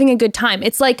having a good time.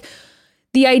 It's like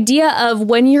the idea of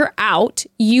when you're out,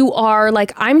 you are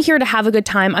like, I'm here to have a good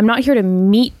time. I'm not here to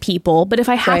meet people. But if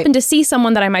I happen to see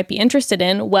someone that I might be interested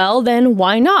in, well, then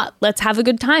why not? Let's have a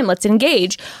good time. Let's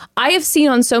engage. I have seen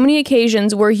on so many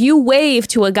occasions where you wave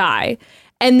to a guy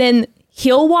and then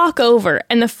he'll walk over.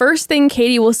 And the first thing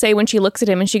Katie will say when she looks at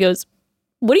him and she goes,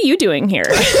 what are you doing here?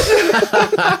 This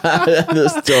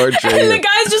torture. And the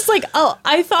guy's just like, oh,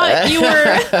 I thought you were.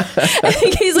 I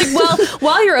think he's like, well,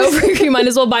 while you're over here, you might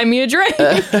as well buy me a drink.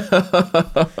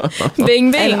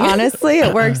 Bing, bing. And honestly,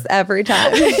 it works every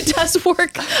time. It does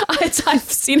work. I've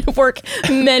seen it work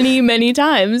many, many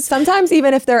times. Sometimes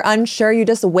even if they're unsure, you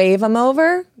just wave them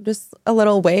over. Just a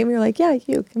little wave. You're like, yeah,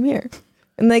 you come here.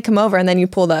 And they come over and then you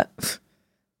pull that.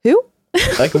 Who?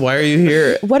 Like, why are you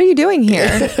here? What are you doing here?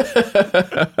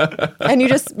 And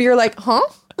you're like, huh?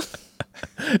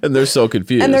 And they're so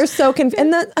confused. And they're so confused.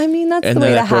 And that's And the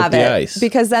way then to it broke have the it. ice.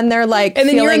 Because then they're like, And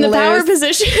then you're in the feeling power loose.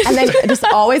 position. And then just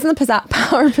always in the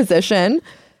power position.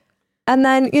 And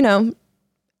then,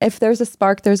 if there's a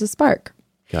spark, there's a spark.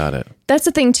 Got it. That's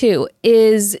the thing too,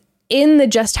 is in the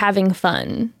just having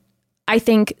fun, I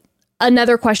think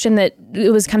another question that it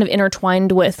was kind of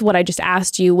intertwined with what I just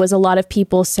asked you was a lot of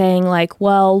people saying like,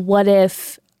 well, what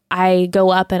if I go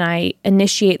up and I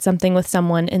initiate something with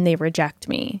someone and they reject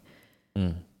me?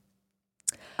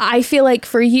 I feel like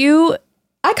for you,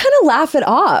 I I kind of laugh it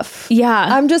off.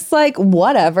 Yeah. I'm just like,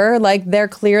 whatever. Like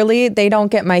they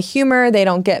don't get my humor. They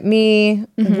don't get me.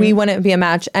 We wouldn't be a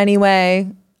match anyway.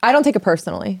 I don't take it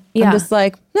personally. Yeah. I'm just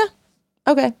like, yeah,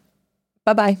 okay.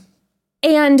 Bye-bye.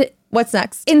 And What's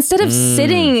next? instead of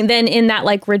sitting then in that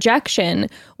like rejection,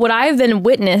 what I've then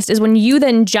witnessed is when you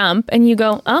then jump and you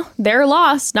go, oh, they're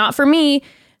lost, not for me,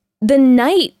 the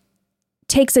night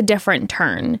takes a different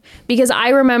turn. Because I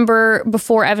remember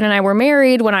before Evan and I were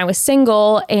married, when I was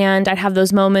single and I'd have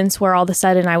those moments where all of a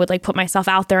sudden I would like put myself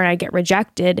out there and I'd get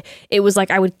rejected. It was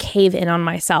like I would cave in on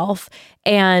myself.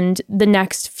 And the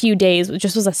next few days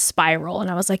just was a spiral. And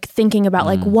I was like thinking about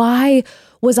like, why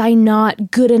was I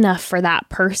not good enough for that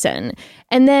person?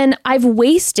 And then I've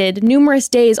wasted numerous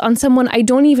days on someone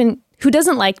who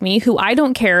doesn't like me, who I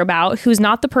don't care about, who's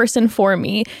not the person for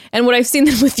me. And what I've seen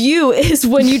with you is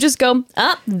when you just go,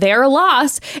 they're a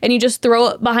loss, and you just throw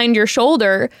it behind your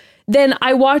shoulder, then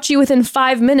I watch you within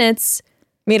 5 minutes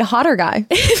Meet a hotter guy.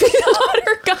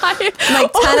 hotter guy.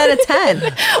 Like 10 out of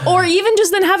 10. Or even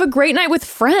just then have a great night with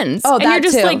friends. Oh, and that you're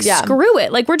just too, like, yeah. screw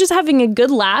it. Like we're just having a good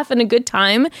laugh and a good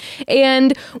time.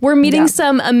 And we're meeting Yeah.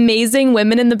 some amazing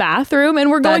women in the bathroom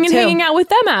and we're going and too. hanging out with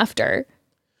them after.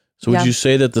 So would Yeah. you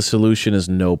say that the solution is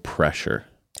no pressure?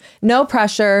 No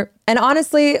pressure. And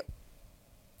honestly,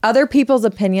 other people's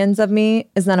opinions of me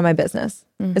is none of my business.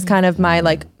 Is kind of my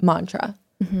like mantra.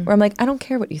 Where I'm like, I don't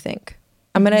care what you think.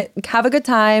 I'm going to have a good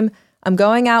time. I'm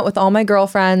going out with all my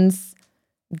girlfriends.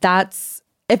 If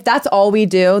that's all we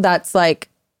do, that's like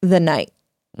the night.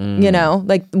 You know,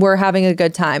 like we're having a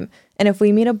good time. And if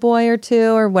we meet a boy or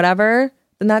two or whatever,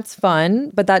 then that's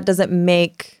fun, but that doesn't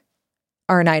make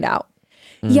our night out.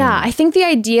 Yeah, I think the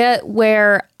idea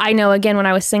where I know, again, when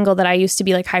I was single that I used to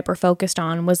be like hyper focused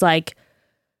on was like,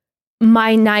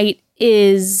 my night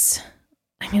is,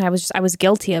 I was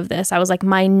guilty of this. I was like,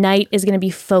 my night is going to be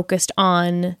focused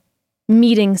on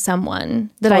meeting someone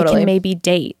that I Totally. can maybe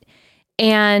date.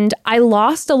 And I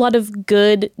lost a lot of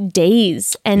good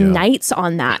days and nights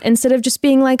on that instead of just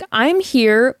being like, I'm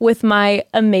here with my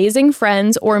amazing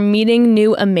friends or meeting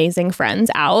new amazing friends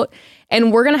out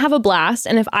and we're going to have a blast.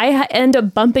 And if I end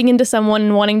up bumping into someone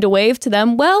and wanting to wave to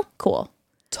them, well, cool.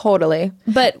 Totally.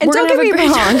 But And we're don't going to get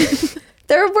have a me great wrong. time.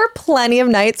 There were plenty of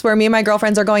nights where me and my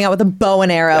girlfriends are going out with a bow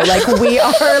and arrow. Like we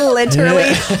are literally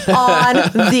on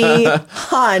the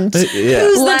hunt. Yeah.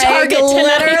 Who's the target tonight?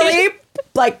 literally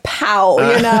like pow,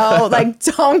 you know, like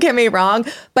don't get me wrong.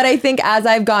 But I think as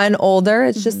I've gotten older,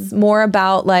 it's just more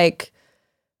about like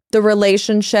the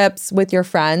relationships with your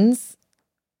friends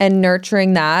and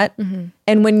nurturing that.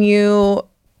 And when you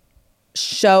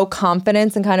show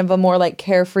confidence and kind of a more like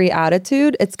carefree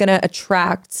attitude, it's going to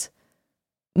attract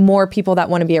more people that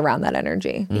want to be around that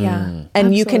energy. Yeah.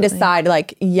 And you can absolutely. decide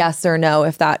like yes or no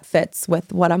if that fits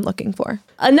with what I'm looking for.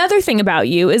 Another thing about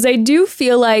you is I do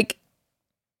feel like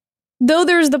though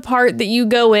there's the part that you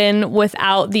go in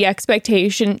without the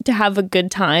expectation to have a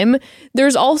good time,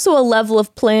 there's also a level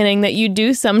of planning that you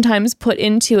do sometimes put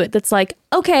into it that's like,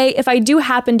 okay, if I do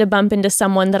happen to bump into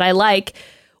someone that I like,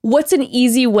 what's an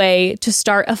easy way to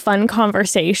start a fun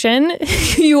conversation?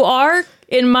 You are,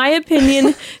 in my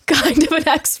opinion, kind of an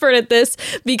expert at this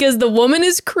because the woman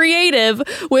is creative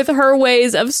with her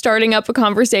ways of starting up a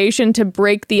conversation to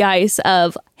break the ice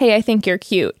of, hey, I think you're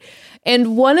cute.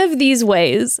 And one of these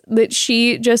ways that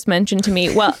she just mentioned to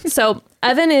me, well, so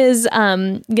Evan is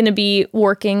going to be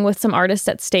working with some artists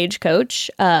at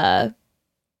Stagecoach in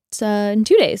 2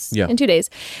 days. Yeah. In 2 days.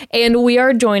 And we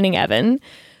are joining Evan.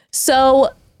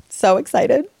 So So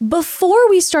excited. before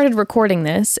we started recording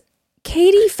this,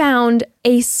 Katie found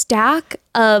a stack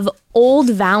of old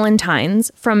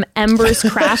Valentines from Ember's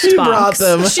Craft She Box. brought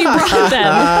them. She brought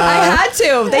them. I had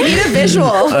to. They need a visual.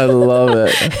 I love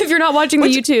it. If you're not watching the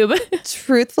YouTube.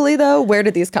 Truthfully though, where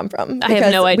did these come from? I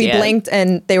have no idea. We blinked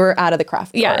and they were out of the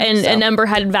craft Yeah, drawer, and, so. and Ember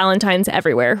had Valentines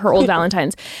everywhere, her old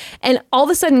Valentines. And all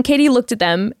of a sudden, Katie looked at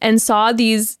them and saw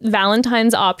these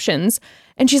Valentines options.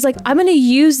 And she's like, I'm going to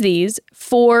use these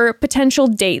for potential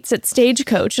dates at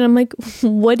Stagecoach. And I'm like,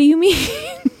 what do you mean?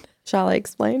 Shall I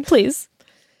explain? Please.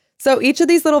 So each of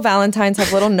these little Valentines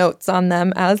have little notes on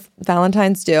them, as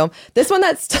Valentines do. This one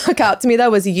that stuck out to me,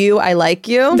 though, was you, I like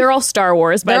you. They're all Star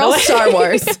Wars, by They're the all way. Star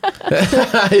Wars, which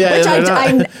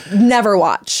I never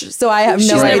watch. So I have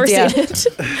She's no never idea. seen it.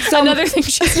 Another thing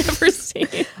she's never seen.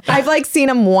 I've like seen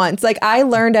them once. Like I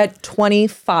learned at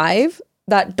 25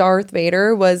 that Darth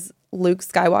Vader was Luke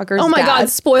Skywalker's Oh my dad. God,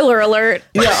 spoiler alert.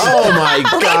 Yeah. Oh my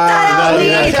god.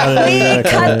 Lee,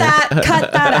 cut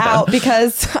that out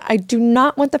because I do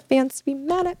not want the fans to be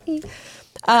mad at me.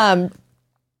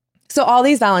 So all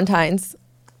these Valentines.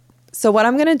 So what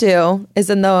I'm gonna do is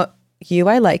in the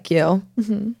I like you.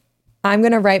 I'm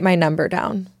going to write my number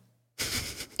down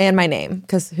and my name,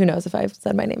 because who knows if I've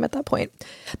said my name at that point.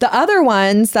 The other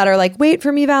ones that are like, wait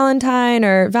for me, Valentine,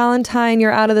 or Valentine,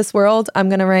 you're out of this world, I'm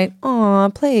going to write, aw,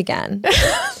 play again.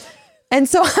 And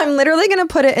so I'm literally going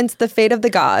to put it into the fate of the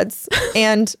gods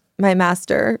and my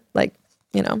master, like,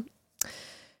 you know,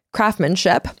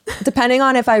 craftsmanship, depending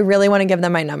on if I really want to give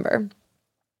them my number.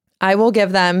 I will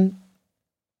give them,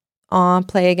 aw,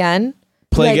 play again.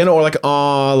 Play again, or like,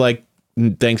 aw, like,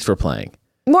 thanks for playing.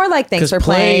 More like thanks for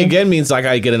playing playing. again means like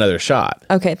I get another shot.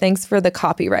 Okay, thanks for the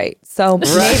copyright. So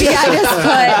maybe I just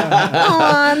put,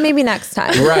 aw, maybe next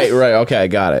time. Right. Okay, I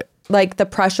got it. Like the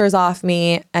pressure's off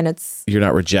me and it's... You're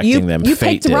not rejecting them. You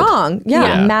Fate picked did. wrong. Yeah,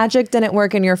 Yeah. magic didn't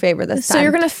work in your favor this time. So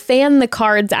you're going to fan the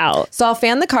cards out. So I'll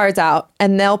fan the cards out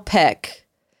and they'll pick.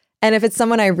 And if it's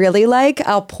someone I really like,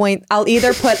 I'll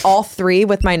either put all three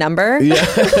with my number.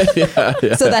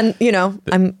 Yeah. So then, you know,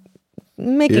 I'm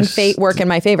making fate work in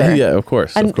my favor. Yeah, of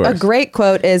course. And a great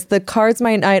quote is, the cards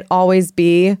might always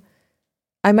be,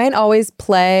 I might always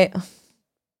play...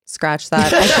 Scratch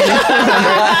that. I can't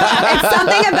remember. It's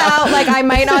something about like I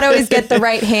might not always get the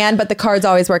right hand, but the cards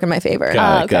always work in my favor.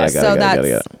 Got it. So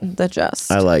that's the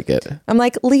gist. I like it. I'm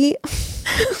like, Lee,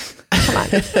 come on.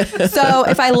 So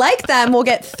if I like them, we'll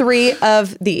get 3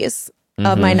 of these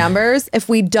of my numbers. If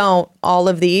we don't, all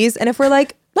of these. And if we're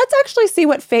like, let's actually see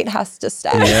what fate has to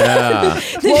say. Yeah.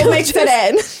 We'll mix it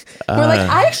in. We're like,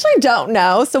 I actually don't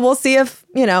know. So we'll see if,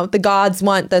 you know, the gods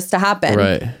want this to happen.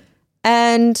 Right.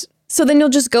 And So then you'll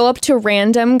just go up to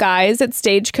random guys at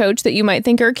Stagecoach that you might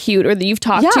think are cute or that you've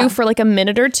talked Yeah. to for like a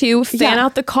minute or two, fan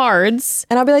out the cards.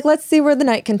 I'll be like, let's see where the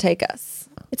night can take us.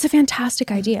 It's a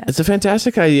fantastic idea. It's a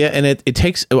fantastic idea. And it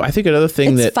takes, I think another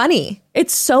thing It's that, funny.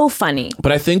 It's so funny.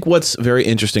 but I think what's very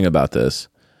interesting about this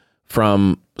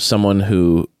from someone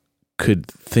who could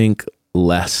think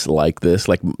less like this,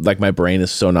 like my brain is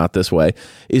so not this way,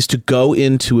 is to go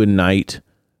into a night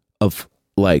of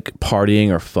like partying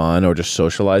or fun or just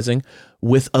socializing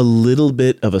with a little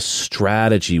bit of a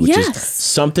strategy, which is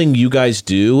something you guys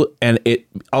do, and it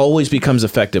always becomes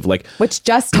effective. Like, Which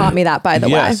just taught me that, by the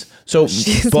way. so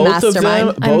She's both of them,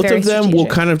 mastermind. I'm very will strategic.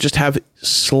 kind of just have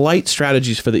slight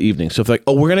strategies for the evening. So if like,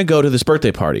 oh, we're going to go to this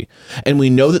birthday party and we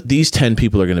know that these 10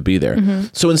 people are going to be there.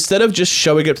 So instead of just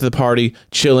showing up to the party,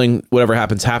 chilling, whatever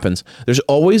happens, there's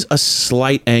always a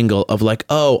slight angle of like,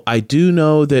 oh, I do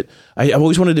know that I've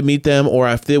always wanted to meet them, or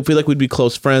I feel like we'd be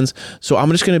close friends. So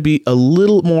I'm just going to be a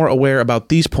little more aware about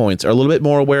these points, or a little bit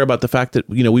more aware about the fact that,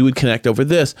 you know, we would connect over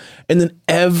this. And then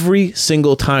every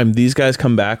single time these guys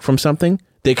come back from something,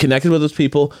 they connected with those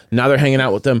people. Now they're hanging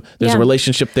out with them. There's a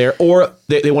relationship there, or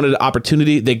they wanted an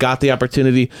opportunity. They got the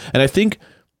opportunity. And I think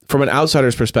from an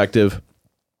outsider's perspective,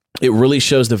 it really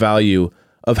shows the value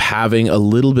of having a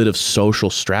little bit of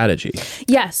social strategy.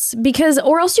 Yes, because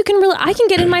or else I can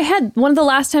get in my head. One of the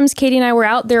last times Katie and I were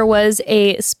out, there was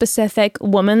a specific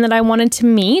woman that I wanted to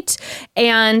meet,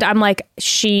 and I'm like,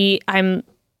 I'm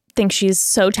think she's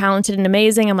so talented and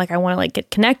amazing. I'm like, I want to like get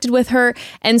connected with her.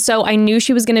 And so I knew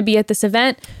she was going to be at this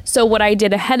event. So what I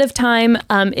did ahead of time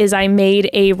is I made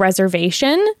a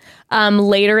reservation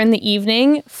later in the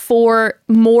evening for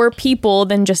more people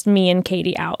than just me and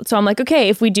Katie out. So I'm like, okay,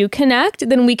 if we do connect,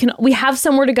 then we have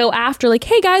somewhere to go after. Like,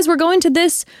 hey guys, we're going to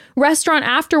this restaurant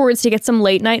afterwards to get some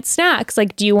late night snacks.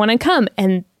 Like, do you want to come?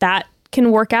 And that can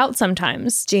work out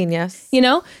sometimes. Genius. You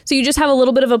know? So you just have a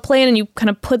little bit of a plan and you kind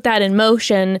of put that in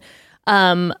motion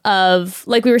of,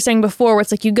 like we were saying before, where it's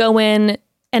like you go in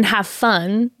and have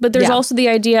fun, but there's also the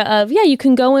idea of, you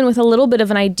can go in with a little bit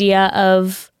of an idea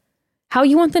of how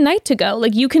you want the night to go.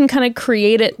 Like you can kind of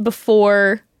create it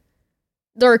before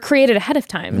or create it ahead of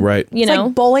time. Right. You It's know?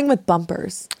 like bowling with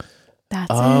bumpers. That's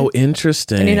Oh,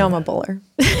 interesting. And you know I'm a bowler.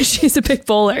 it. She's a big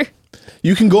bowler.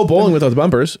 You can go bowling without the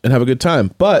bumpers and have a good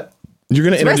time, but you're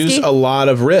going to introduce risky. a lot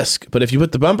of risk. But if you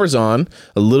put the bumpers on,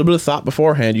 a little bit of thought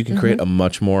beforehand, you can create a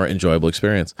much more enjoyable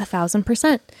experience.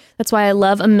 1,000%. That's why I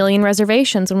love a million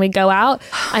reservations. When we go out,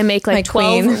 I make like My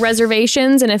 12 queen.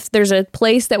 reservations. And if there's a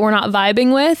place that we're not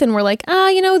vibing with and we're like,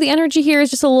 the energy here is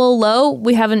just a little low,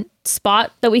 we have a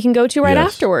spot that we can go to right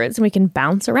Yes. afterwards and we can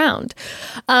bounce around.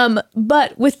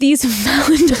 But with these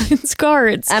Valentine's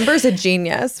cards, Ember's a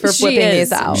genius for she whipping is.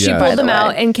 these out. She Yeah. pulled them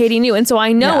out and Katie knew. And so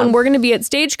I know, Yeah. and we're going to be at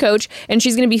Stagecoach and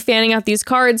she's going to be fanning out these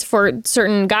cards for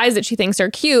certain guys that she thinks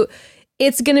are cute.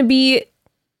 It's going to be,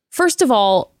 first of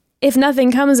all, if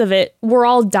nothing comes of it, we're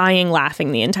all dying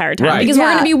laughing the entire time. Right. Because we're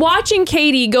Yeah. going to be watching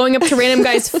Katie going up to random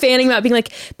guys, fanning them out, being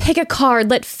like, pick a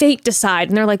card, let fate decide.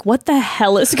 And they're like, what the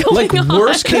hell is going Like on?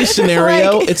 worst case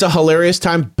scenario, Like- it's a hilarious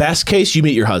time. Best case, you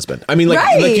meet your husband. I mean, like,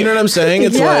 Right. like you know what I'm saying?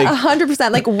 It's yeah, like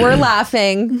 100%. Like we're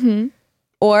laughing,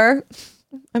 or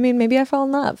I mean, maybe I fall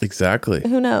in love. exactly.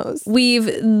 Who knows?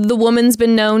 The woman's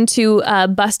been known to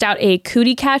bust out a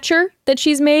cootie catcher that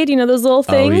she's made, you know, those little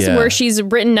things yeah. where she's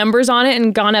written numbers on it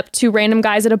and gone up to random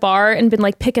guys at a bar and been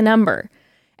like, pick a number.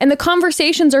 And the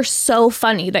conversations are so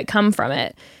funny that come from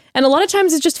it. And a lot of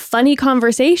times it's just funny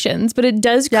conversations, but it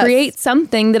does Yes. create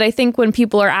something that I think when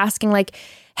people are asking like,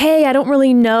 hey, I don't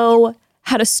really know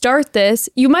how to start this,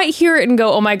 you might hear it and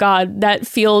go, oh my God, that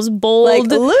feels bold. Like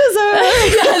loser.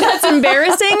 That's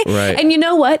embarrassing. Right. And you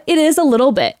know what? It is a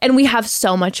little bit. And we have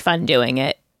so much fun doing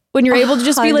it. When you're able to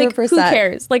just be like, who 100%.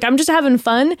 cares? Like, I'm just having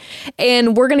fun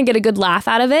and we're going to get a good laugh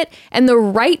out of it. And the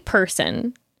right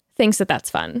person thinks that that's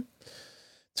fun.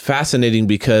 It's fascinating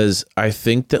because I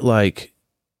think that, like,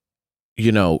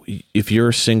 you know, if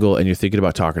you're single and you're thinking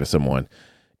about talking to someone,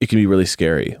 it can be really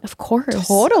scary. Of course.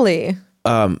 Totally.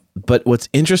 But what's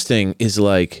interesting is,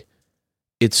 like,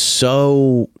 it's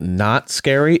so not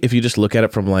scary if you just look at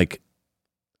it from, like,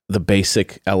 the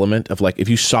basic element of, like, if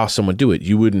you saw someone do it,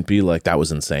 you wouldn't be like, that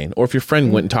was insane. Or if your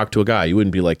friend went and talked to a guy, you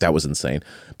wouldn't be like, that was insane.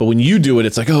 But when you do it,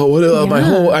 it's like, oh, what, my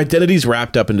whole identity's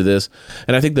wrapped up into this.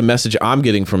 And I think the message I'm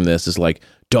getting from this is, like,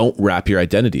 don't wrap your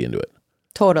identity into it.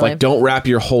 Totally. Like, don't wrap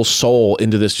your whole soul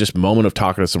into this just moment of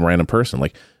talking to some random person.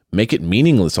 Like, make it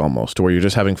meaningless almost, to where you're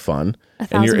just having fun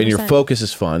and your 1,000%. focus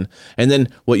is fun. And then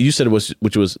what you said was,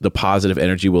 which was the positive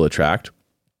energy will attract.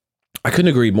 I couldn't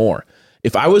agree more.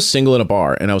 If I was single in a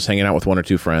bar and I was hanging out with one or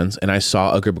two friends and I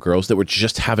saw a group of girls that were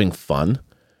just having fun,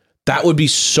 that would be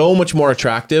so much more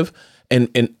attractive and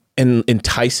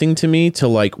enticing to me to,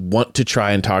 like, want to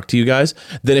try and talk to you guys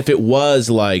than if it was,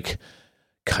 like,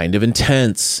 kind of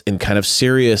intense and kind of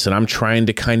serious and I'm trying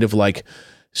to kind of, like,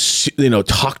 you know,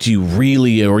 talk to you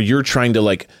really, or you're trying to,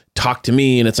 like, talk to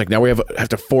me and it's like, now we have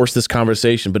to force this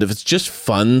conversation. But if it's just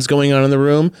fun's going on in the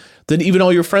room, then even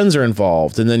all your friends are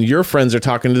involved and then your friends are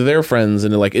talking to their friends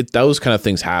and, like, those kind of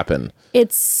things happen.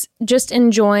 It's just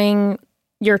enjoying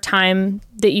your time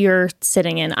that you're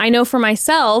sitting in. I know for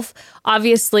myself,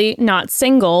 obviously not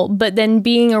single, but then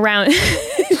being around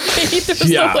Katie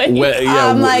throws away.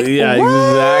 I'm like, yeah,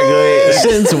 what?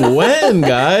 exactly. Since when,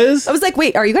 guys? I was like,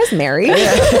 wait, are you guys married? Is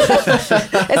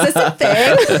this a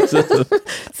thing?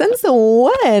 Since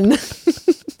when?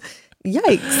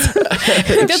 Yikes.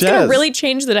 That's going to really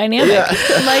change the dynamic.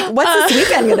 I'm like, what's this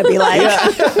weekend going to be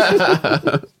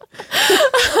like?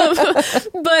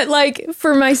 But, like,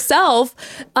 for myself,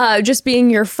 just being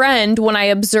your friend, when I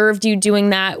observed you doing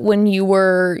that when you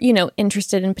were, you know,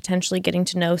 interested in potentially getting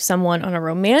to know someone on a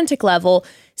romantic level,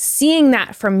 seeing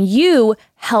that from you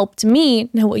helped me.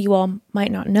 Now, what you all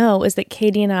might not know is that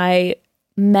Katie and I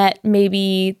met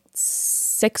maybe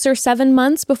 6 or 7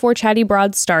 months before Chatty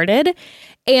Broad started.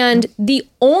 And the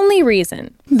only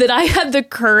reason that I had the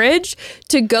courage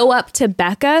to go up to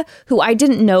Becca, who I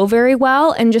didn't know very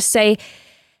well, and just say,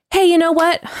 hey, you know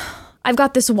what? I've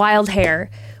got this wild hair.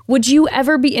 Would you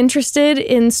ever be interested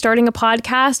in starting a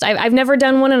podcast? I've never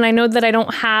done one, and I know that I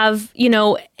don't have, you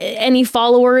know, any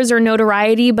followers or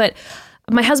notoriety, but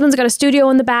my husband's got a studio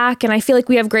in the back, and I feel like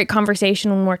we have great conversation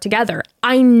when we're together.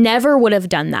 I never would have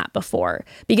done that before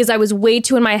because I was way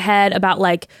too in my head about,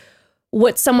 like,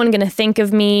 what's someone going to think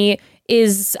of me?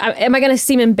 Am I going to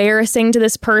seem embarrassing to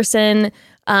this person?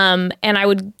 And I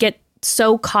would get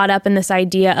so caught up in this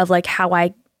idea of, like, how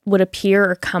I would appear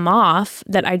or come off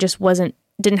that I just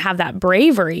didn't have that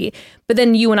bravery. But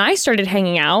then you and I started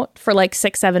hanging out for like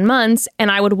 6-7 months,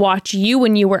 and I would watch you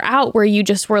when you were out where you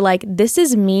just were like, this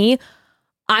is me.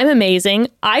 I'm amazing.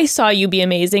 I saw you be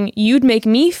amazing. You'd make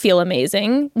me feel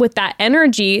amazing with that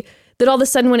energy that all of a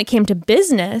sudden when it came to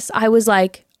business, I was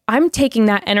like, I'm taking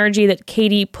that energy that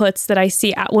Katie puts that I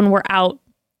see when we're out,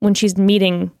 when she's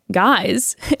meeting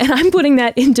guys, and I'm putting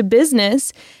that into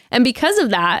business. And because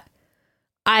of that,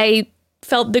 I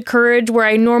felt the courage where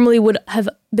I normally would have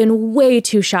been way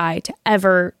too shy to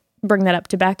ever bring that up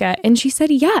to Becca. And she said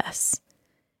yes.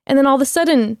 And then all of a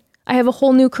sudden, I have a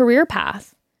whole new career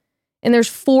path. And there's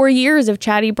 4 years of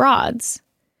Chatty Broads.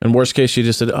 And worst case, she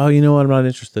just said, oh, you know what? I'm not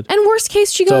interested. And worst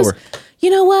case, she goes, over.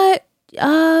 you know what?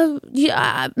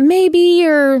 Yeah, maybe,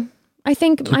 or I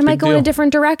think I might go in a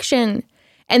different direction.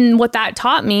 And what that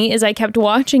taught me is I kept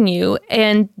watching you.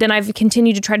 And then I've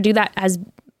continued to try to do that as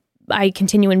I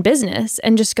continue in business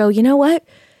and just go, you know what?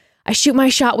 I shoot my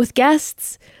shot with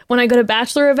guests. when I go to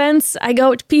bachelor events, I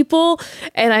go up to people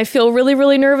and I feel really,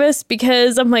 really nervous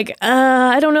because I'm like,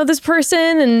 I don't know this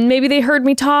person and maybe they heard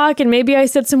me talk and maybe I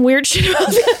said some weird shit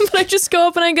about them. But I just go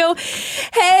up and I go,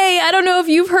 hey, I don't know if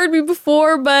you've heard me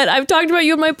before, but I've talked about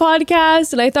you on my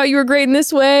podcast and I thought you were great in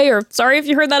this way, or sorry if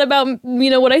you heard that about,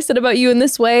 what I said about you in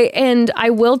this way. And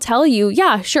I will tell you,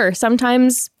 yeah, sure,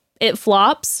 sometimes it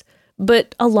flops,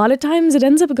 but a lot of times it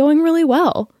ends up going really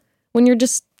well when you're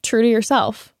just true to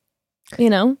yourself,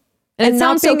 And it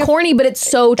sounds so corny, but it's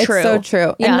so true. It's so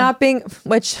true. Yeah. And not being,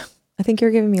 which I think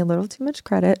you're giving me a little too much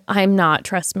credit. I'm not,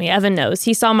 trust me. Evan knows.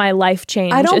 He saw my life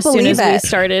change I don't as soon believe as we it.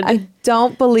 started. I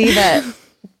don't believe it,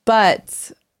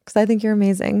 but because I think you're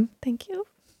amazing Thank you.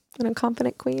 and a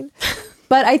confident queen.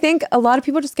 But I think a lot of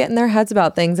people just get in their heads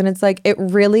about things. And it's like, it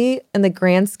really, in the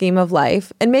grand scheme of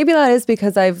life, and maybe that is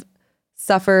because I've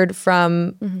suffered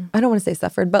from, I don't want to say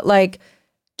suffered, but like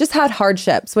just had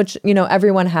hardships, which,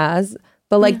 everyone has.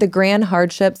 But like the grand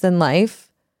hardships in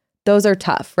life, those are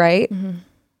tough, right?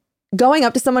 Going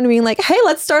up to someone and being like, hey,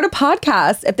 let's start a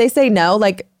podcast. If they say no,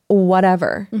 like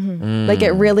whatever. Like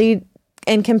it really,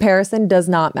 in comparison, does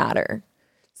not matter.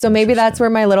 So maybe that's where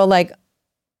my little like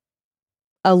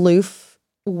aloof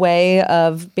way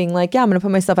of being like, yeah, I'm going to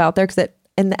put myself out there because it,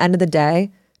 in the end of the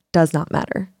day, does not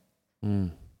matter.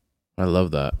 I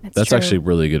love that. That's That's true. actually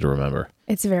really good to remember.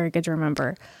 It's very good to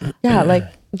remember. Yeah, like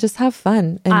just have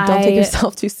fun and don't take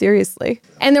yourself too seriously.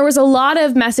 And there was a lot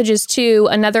of messages too.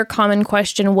 Another common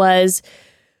question was,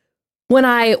 when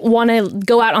I want to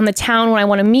go out on the town, when I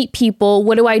want to meet people,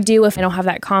 what do I do if I don't have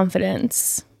that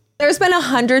confidence? There's been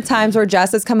 100 times where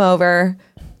Jess has come over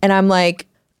and I'm like,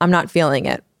 I'm not feeling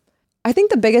it. I think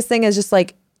the biggest thing is just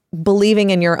like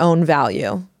believing in your own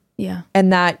value Yeah.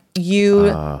 and that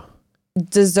you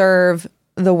deserve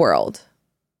the world.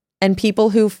 And people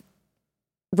who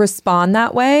respond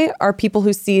that way are people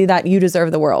who see that you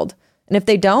deserve the world. And if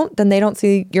they don't, then they don't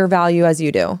see your value as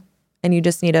you do. And you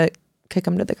just need to kick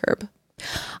them to the curb.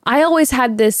 I always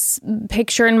had this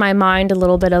picture in my mind a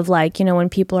little bit of like, when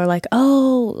people are like,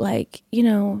 oh, like,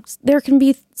 there can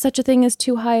be such a thing as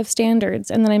too high of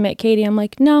standards. And then I met Katie. I'm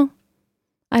like, no,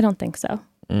 I don't think so.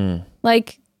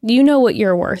 Like, you know what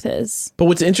your worth is. But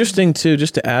what's interesting too,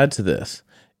 just to add to this,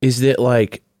 is that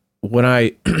like when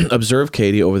I observe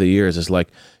Katie over the years, is like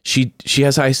she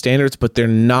has high standards, but they're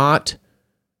not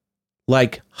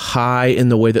like high in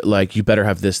the way that like you better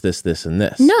have this, and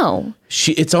this. No.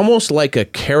 It's almost like a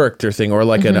character thing or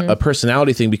like a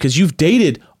personality thing, because you've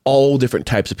dated all different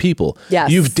types of people. Yes.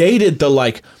 You've dated the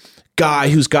like guy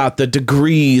who's got the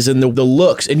degrees and the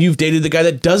looks, and you've dated the guy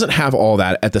that doesn't have all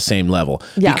that at the same level.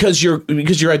 Yeah. Because you're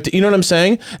at, you know what I'm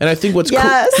saying? And I think what's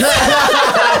Yes.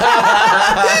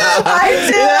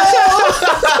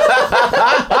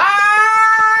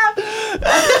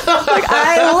 Like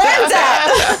I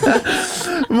lived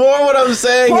it. more what I'm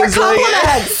saying More is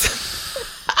compliments.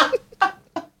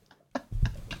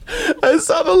 I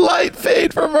saw the light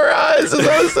fade from her eyes as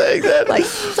I was saying that. Like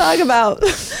talk about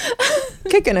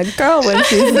kicking a girl when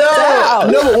she's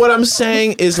down. No, but what I'm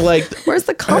saying is like Where's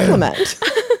the compliment?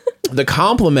 the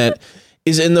compliment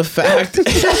is in the fact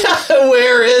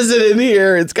where is it in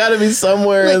here? It's got to be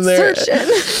somewhere in there.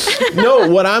 Searching. No,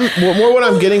 what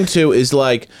I'm getting to is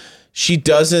like she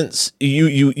doesn't.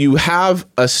 You have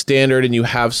a standard and you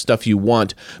have stuff you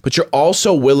want, but you're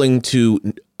also willing to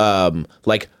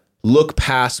like look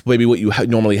past maybe what you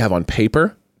normally have on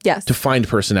paper. Yes. To find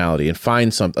personality and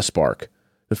find a spark.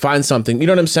 To find something, you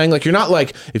know what I'm saying? Like you're not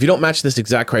like, if you don't match this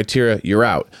exact criteria, you're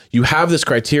out. You have this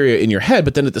criteria in your head,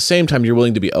 but then at the same time, you're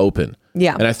willing to be open.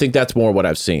 Yeah. And I think that's more what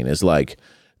I've seen is like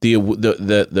you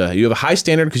have a high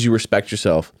standard because you respect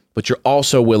yourself, but you're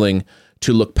also willing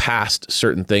to look past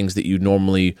certain things that you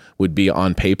normally would be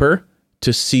on paper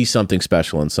to see something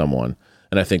special in someone.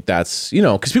 And I think that's,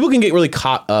 because people can get really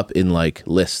caught up in like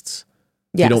lists.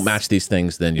 If Yes. you don't match these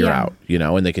things, then you're Yeah. out,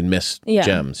 and they can miss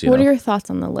gems. What are your thoughts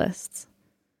on the lists?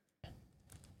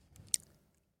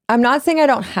 I'm not saying I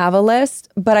don't have a list,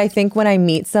 but I think when I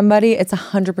meet somebody, it's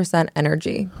 100%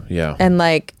 energy. Yeah. And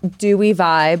like, do we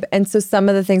vibe? And so some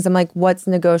of the things I'm like, what's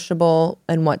negotiable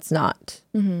and what's not?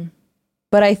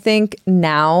 But I think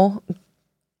now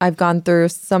I've gone through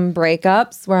some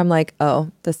breakups where I'm like,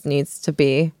 oh, this needs to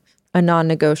be a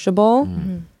non-negotiable.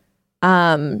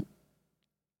 I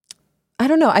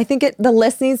don't know. I think the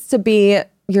list needs to be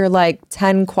your like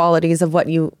 10 qualities of what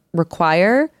you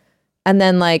require. And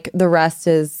then like the rest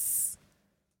is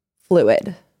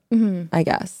fluid, I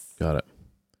guess. Got it.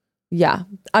 Yeah.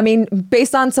 I mean,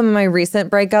 based on some of my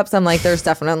recent breakups, I'm like, there's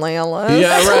definitely a list.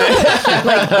 Yeah, right.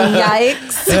 Like,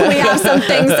 yikes. We have some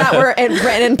things that were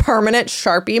written in permanent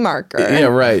Sharpie marker. Yeah,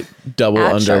 right. Double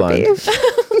At underlined.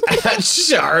 Sharpie. At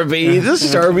Sharpie.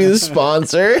 This Sharpie the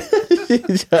sponsor.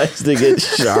 Just to get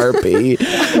Sharpie.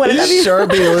 What did Is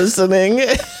Sharpie listening? I'm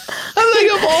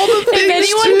like, of all the things If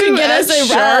anyone to could get us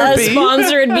a Sharpie.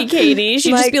 sponsor, it'd be Katie.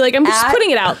 She'd just be like, I'm just at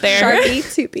putting it out there.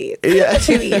 Sharpie 2 B's. Yeah.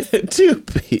 2 E's.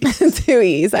 2P. 2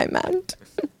 E's, I meant.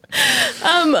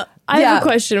 I have Yeah. a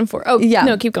question for. Oh, Yeah.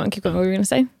 no, keep going. What were you gonna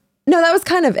say? No, that was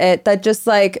kind of it. That just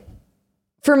like,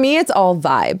 for me, it's all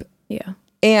vibe Yeah.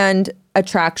 and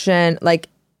attraction. Like,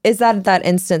 is that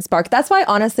instant spark? That's why,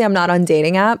 honestly, I'm not on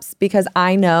dating apps, because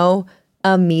I know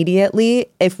immediately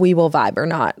if we will vibe or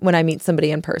not when I meet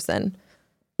somebody in person.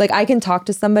 Like, I can talk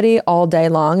to somebody all day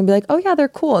long and be like, oh yeah, they're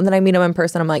cool. And then I meet them in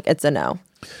person. I'm like, it's a no.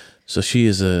 So she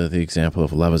is the example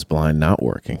of Love is Blind not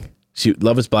working.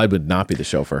 Love is Blind would not be the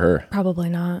show for her, Probably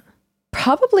not.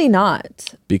 Probably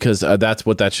not. because that's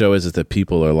what that show is that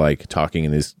people are like talking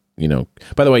in these,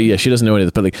 by the way, yeah, she doesn't know any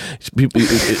of this, but like people,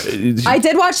 I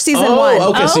did watch season Oh, 1.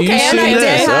 okay, so you've And seen I this.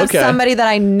 did have Okay. somebody that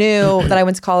I knew that I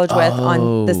went to college with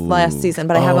on this last season,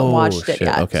 but I haven't watched it shit.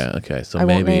 yet. Okay. So I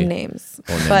maybe won't name names.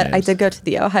 Won't name But I names. did go to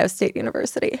the Ohio State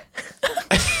University.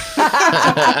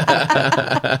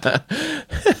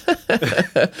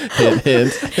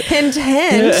 hint. Hint,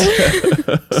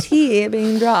 hint. Tea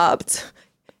being dropped.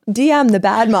 DM the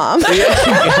bad mom. That's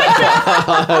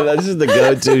just the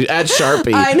go-to at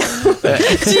Sharpie. I know.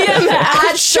 GM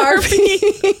At Sharpie.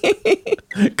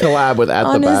 Collab with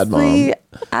at the bad mom. Honestly,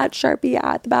 at Sharpie,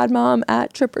 at the bad mom,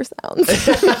 at Tripper Sounds.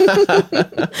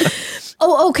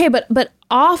 Oh, okay, but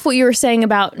off what you were saying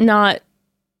about not.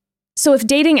 So if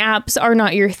dating apps are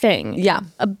not your thing, Yeah.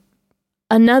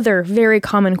 another very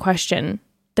common question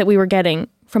that we were getting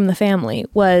from the family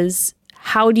was,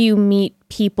 how do you meet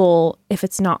people if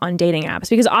it's not on dating apps?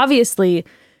 Because obviously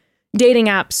dating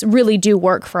apps really do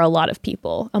work for a lot of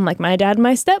people. I'm like, my dad and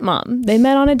my stepmom, they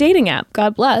met on a dating app.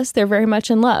 God bless. They're very much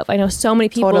in love. I know so many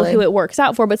people Totally. who it works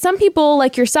out for, but some people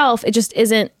like yourself, it just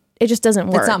doesn't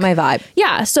work. It's not my vibe.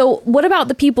 Yeah. So what about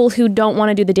the people who don't want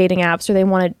to do the dating apps, or they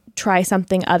want to try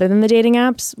something other than the dating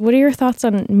apps? What are your thoughts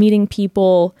on meeting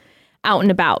people out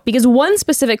and about? Because one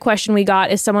specific question we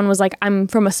got is someone was like, I'm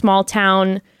from a small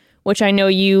town, which I know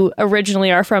you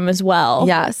originally are from as well.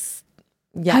 Yes.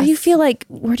 Yes. How do you feel like,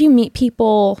 where do you meet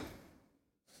people?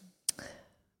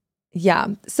 Yeah.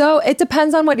 So it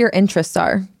depends on what your interests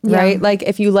are, Yeah. right? Like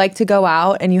if you like to go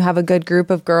out and you have a good group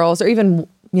of girls, or even,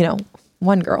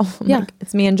 one girl. I'm Yeah. like,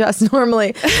 it's me and Jess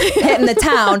normally hitting the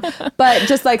town. But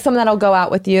just like someone that'll go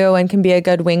out with you and can be a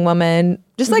good wing woman.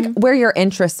 Just like where your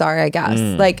interests are, I guess.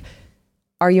 Like,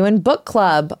 are you in book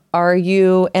club? Are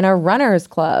you in a runner's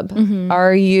club?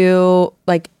 Are you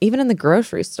like even in the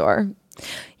grocery store?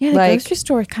 Yeah, the Like- grocery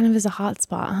store kind of is a hot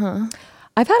spot, huh?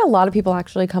 I've had a lot of people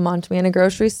actually come on to me in a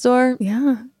grocery store.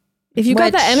 Yeah. If you got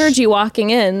Which- that energy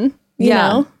walking in, you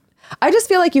know. I just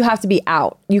feel like you have to be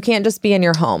out. You can't just be in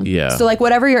your home. Yeah. So like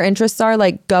whatever your interests are,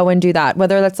 like go and do that.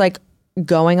 Whether that's like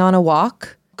going on a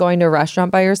walk, going to a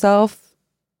restaurant by yourself.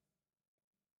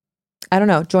 I don't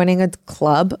know, joining a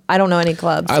club. I don't know any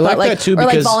clubs. I like but that too, or like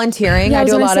because- volunteering. Yeah, I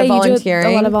was do a gonna lot say, of you do volunteering.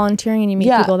 a lot of volunteering, and you meet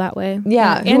Yeah. people that way.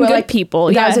 Yeah. and who are, good like, people.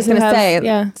 Yeah, Yeah, I was just who gonna have- say.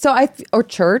 Yeah, So or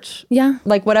church. yeah.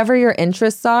 Like whatever your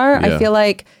interests are, Yeah. I feel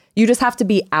like you just have to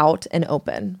be out and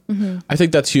open. I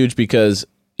think that's huge, because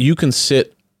you can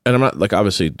sit, and I'm not like,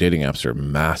 obviously dating apps are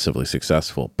massively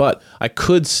successful, but I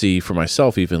could see for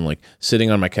myself even like sitting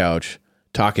on my couch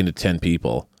talking to 10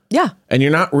 people, Yeah. and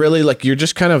you're not really like, you're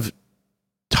just kind of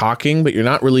talking, but you're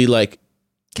not really like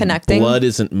Connecting. blood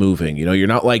isn't moving. You're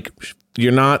not like,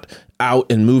 you're not out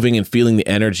and moving and feeling the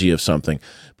energy of something.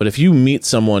 But if you meet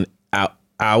someone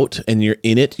out and you're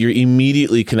in it, you're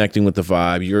immediately connecting with the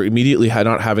vibe. You're immediately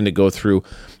not having to go through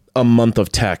a month of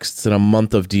texts and a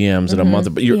month of DMs and a month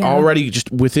of, but you're Yeah. already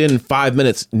just within 5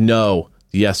 minutes, no,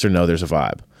 yes or no, there's a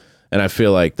vibe. And I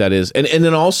feel like that is, and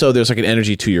then also there's like an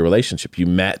energy to your relationship. You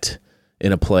met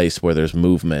in a place where there's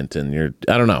movement, and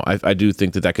I don't know. I do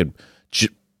think that could,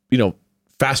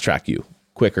 fast track you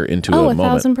quicker into Oh, a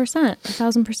moment. 1,000%.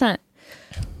 1,000%.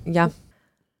 Yeah.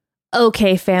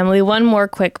 Okay, family, one more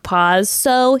quick pause.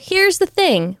 So here's the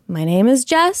thing. My name is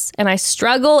Jess, and I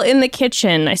struggle in the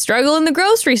kitchen. I struggle in the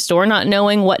grocery store not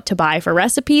knowing what to buy for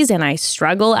recipes, and I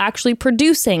struggle actually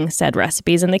producing said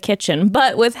recipes in the kitchen.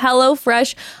 But with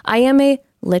HelloFresh, I am a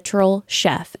literal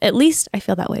chef. At least I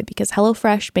feel that way because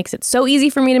HelloFresh makes it so easy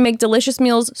for me to make delicious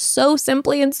meals so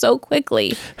simply and so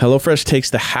quickly. HelloFresh takes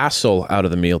the hassle out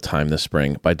of the mealtime this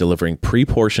spring by delivering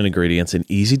pre-portioned ingredients and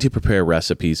easy-to-prepare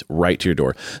recipes right to your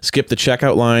door. Skip the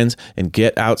checkout lines and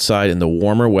get outside in the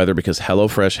warmer weather because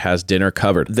HelloFresh has dinner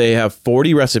covered. They have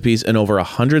 40 recipes and over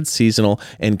 100 seasonal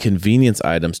and convenience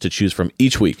items to choose from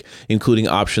each week, including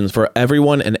options for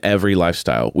everyone and every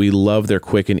lifestyle. We love their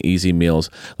quick and easy meals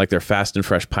like their fast and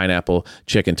fresh pineapple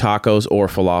chicken tacos or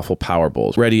falafel power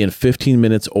bowls, ready in 15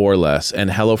 minutes or less. And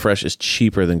HelloFresh is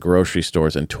cheaper than grocery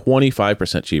stores and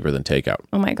 25% cheaper than takeout.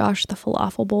 Oh my gosh, the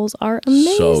falafel bowls are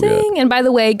amazing. So good. And by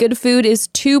the way, good food is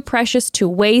too precious to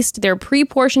waste. Their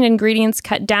pre-portioned ingredients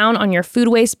cut down on your food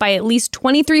waste by at least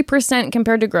 23%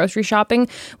 compared to grocery shopping,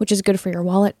 which is good for your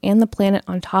wallet and the planet.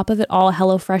 On top of it all,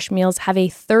 HelloFresh meals have a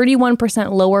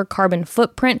 31% lower carbon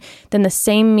footprint than the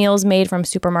same meals made from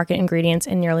supermarket ingredients,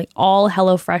 and nearly all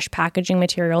HelloFresh packaging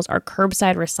materials are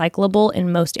curbside recyclable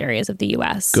in most areas of the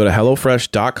U.S. Go to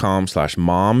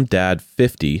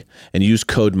HelloFresh.com/MomDad50 and use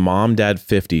code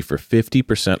MomDad50 for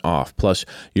 50% off. Plus,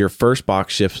 your first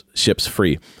box ships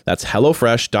free. That's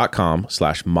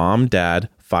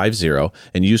HelloFresh.com/MomDad50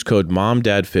 and use code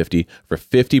MomDad50 for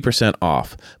 50%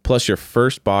 off. Plus, your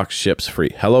first box ships free.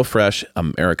 HelloFresh,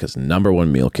 America's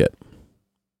 #1 meal kit.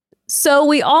 So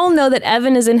we all know that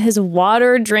Evan is in his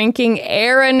water drinking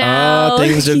era now. Oh,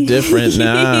 things are different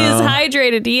now. He is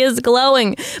hydrated. He is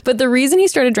glowing. But the reason he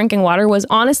started drinking water was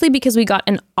honestly because we got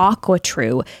an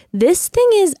AquaTrue. This thing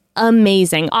is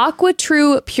amazing.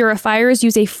 AquaTrue purifiers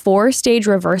use a 4-stage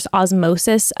reverse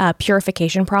osmosis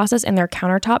purification process, and their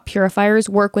countertop purifiers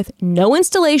work with no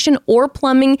installation or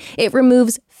plumbing. It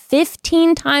removes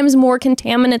 15 times more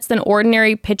contaminants than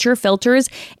ordinary pitcher filters.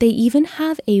 They even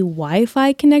have a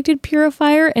Wi-Fi connected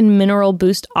purifier and mineral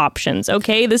boost options.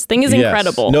 Okay, this thing is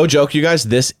incredible. No joke, you guys.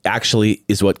 This actually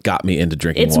is what got me into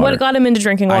drinking It's water. what got him into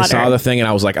drinking water. I saw the thing and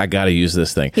I was like, I got to use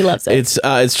this thing. He loves it.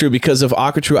 It's true. Because of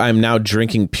AquaTrue, I am now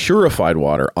drinking purified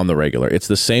water on the regular. It's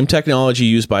the same technology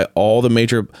used by all the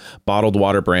major bottled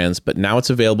water brands, but now it's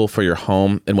available for your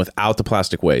home and without the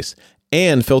plastic waste.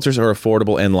 And filters are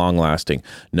affordable and long-lasting.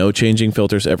 No changing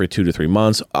filters every 2 to 3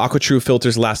 months. AquaTrue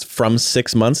filters last from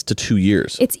 6 months to 2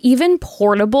 years. It's even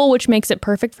portable, which makes it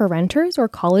perfect for renters or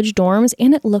college dorms,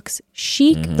 and it looks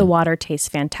chic. The water tastes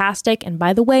fantastic. And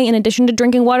by the way, in addition to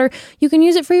drinking water, you can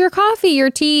use it for your coffee, your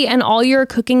tea, and all your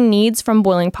cooking needs, from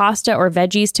boiling pasta or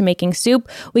veggies to making soup.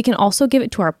 We can also give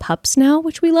it to our pups now,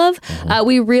 which we love.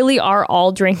 We really are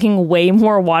all drinking way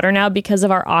more water now because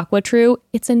of our AquaTrue.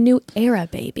 It's a new era,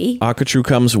 baby. AquaTrue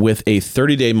comes with a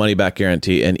 30-day money-back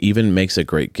guarantee and even makes a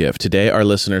great gift. Today, our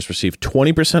listeners receive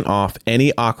 20% off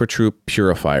any AquaTrue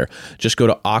purifier. Just go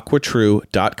to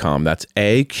aquatrue.com. That's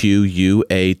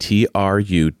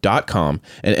AQUATRU.com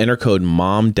and enter code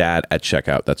MOMDAD at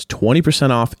checkout. That's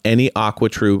 20% off any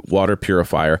AquaTrue water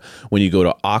purifier when you go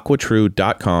to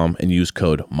aquatrue.com and use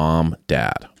code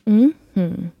MOMDAD.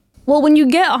 Well, when you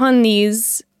get on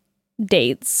these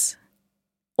dates,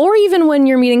 or even when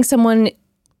you're meeting someone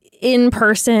in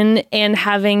person and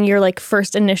having your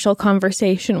first initial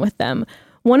conversation with them,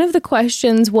 one of the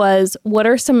questions was, what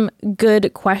are some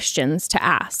good questions to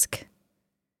ask?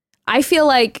 I feel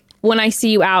like when I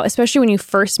see you out, especially when you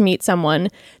first meet someone,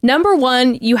 number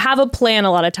one, you have a plan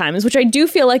a lot of times, which I do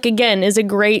feel like, again, is a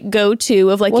great go-to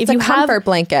of if it's you a have comfort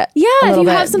blanket. Yeah, if you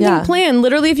bit. have something planned,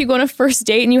 literally if you go on a first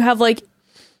date and you have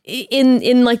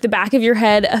in the back of your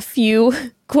head a few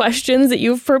questions that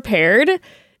you've prepared,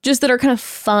 just that are kind of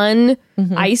fun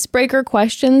icebreaker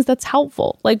questions, that's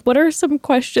helpful. What are some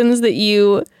questions that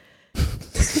you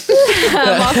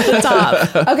have off the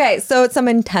top? Okay, so some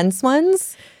intense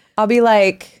ones. I'll be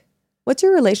like, what's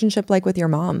your relationship like with your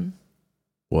mom?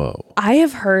 Whoa. I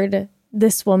have heard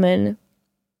this woman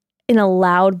in a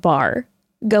loud bar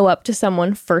go up to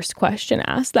someone, first question,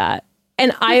 ask that.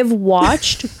 And I have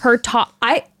watched her talk.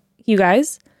 You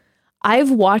guys,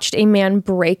 I've watched a man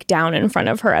break down in front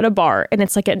of her at a bar, and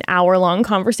it's an hour-long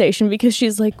conversation because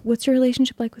she's like, what's your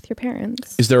relationship like with your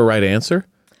parents? Is there a right answer?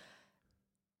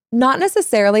 Not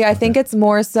necessarily. I think it's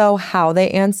more so how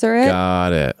they answer it.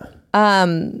 Got it.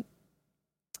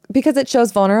 Because it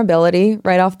shows vulnerability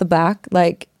right off the back.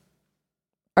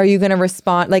 Are you going to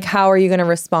respond? How are you going to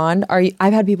respond?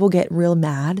 I've had people get real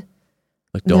mad.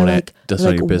 That's not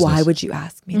your business. Why would you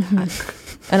ask me that?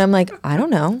 And I'm like, I don't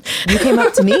know. You came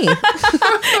up to me.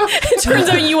 It turns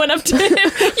out you went up to him.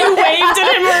 You waved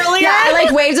at him earlier. Yeah, I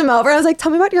waved him over. I was like,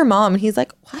 tell me about your mom. And he's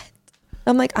like, what?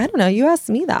 I'm like, I don't know. You asked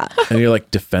me that. And you're like,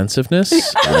 defensiveness,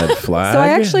 red flag. So I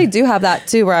actually do have that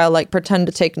too, where I like pretend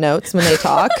to take notes when they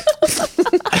talk.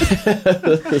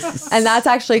 And that's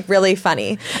actually really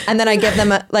funny. And then I give them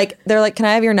they're like, can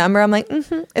I have your number? I'm like,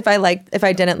 if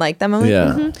I didn't like them, I'm like,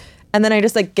 Yeah. And then I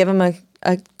just like give them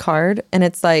a card, and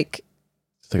it's like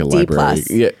It's like a D library.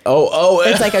 plus. Yeah. Oh.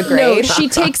 it's like a No, grade. she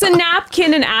takes a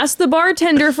napkin and asks the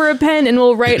bartender for a pen and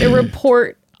will write a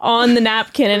report on the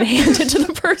napkin and hand it to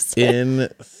the person. Insane.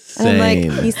 And I'm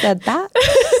like, he said that.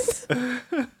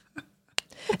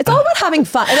 It's all about having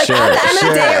fun. Like Sure, at the end of sure.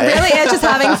 the day, it really is just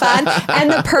having fun.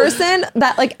 And the person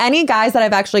that like any guys that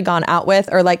I've actually gone out with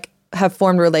or like have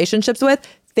formed relationships with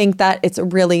think that it's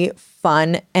really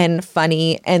fun and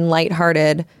funny and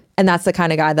lighthearted. And that's the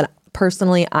kind of guy that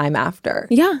personally I'm after.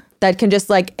 Yeah. That can just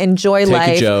like enjoy Take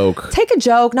life. a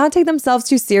joke. Not take themselves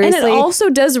too And seriously. it also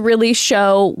does really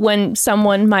show when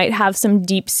someone might have some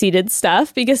deep-seated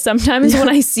stuff, because sometimes when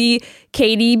I see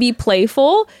Katie be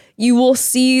playful, you will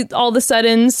see all of a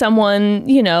sudden someone,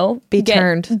 Be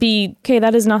turned. okay,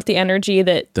 that is not the energy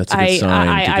that That's a good sign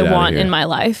to I get outta want here. in my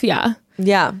life. Yeah.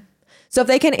 Yeah. So if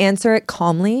they can answer it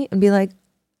calmly and be like,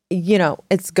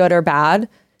 it's good or bad,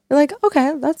 you're like,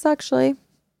 okay, that's actually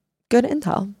good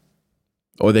intel.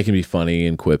 Or they can be funny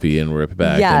and quippy and rip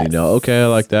back. Yes. And okay, I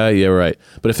like that. Yeah, right.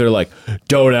 But if they're like,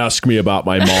 don't ask me about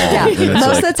my mom. Yeah. then it's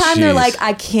Most like, of the time they're geez. like,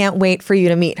 I can't wait for you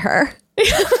to meet her.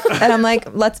 And I'm like,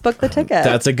 let's book the ticket.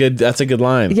 That's a good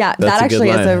line. Yeah, That's that a good actually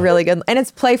is line. a really good, and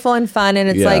it's playful and fun, and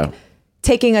it's Yeah. like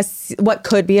taking what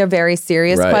could be a very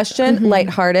serious Right. question,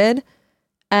 lighthearted,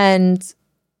 and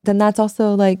then that's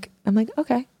also like, I'm like,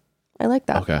 okay, I like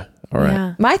that. Okay. All right.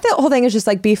 Yeah. My whole thing is just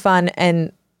like be fun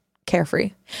and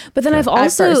carefree. But then I've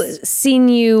also first. seen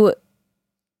you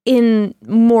in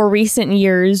more recent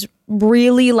years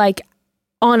really like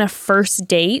on a first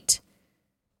date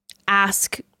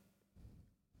ask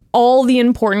all the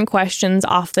important questions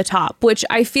off the top, which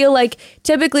I feel like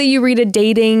typically you read a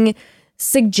dating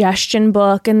suggestion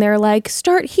book and they're like,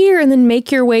 start here and then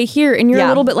make your way here. And you're a Yeah.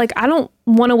 little bit like, I don't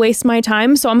want to waste my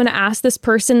time. So I'm going to ask this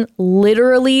person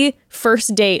literally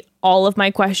first date all of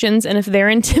my questions. And if they're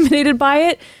intimidated by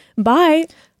it, bye.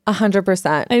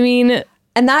 100%. I mean,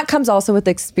 And that comes also with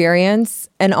experience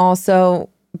and also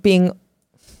being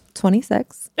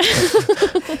 26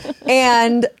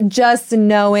 and just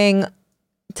knowing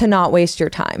to not waste your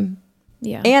time.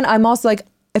 yeah. And I'm also like,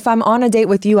 if I'm on a date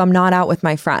with you, I'm not out with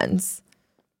my friends.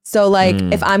 So like,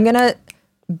 if I'm going to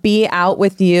be out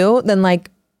with you, then like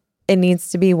it needs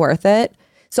to be worth it.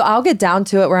 So I'll get down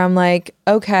to it where I'm like,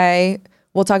 okay,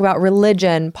 we'll talk about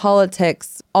religion,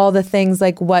 politics, all the things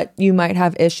like what you might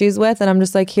have issues with. And I'm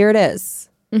just like, here it is.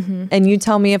 And you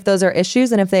tell me if those are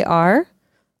issues. And if they are,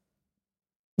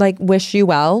 like, wish you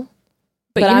well.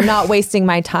 But I'm not wasting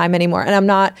my time anymore. And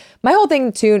my whole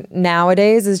thing too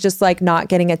nowadays is just like not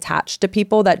getting attached to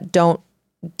people that don't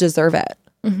deserve it.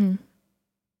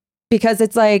 Because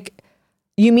it's like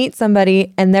you meet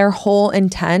somebody and their whole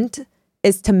intent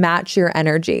is to match your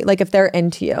energy. Like if they're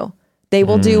into you, they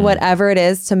will do whatever it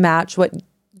is to match what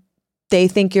they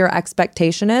think your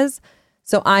expectation is.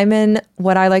 So I'm in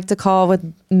what I like to call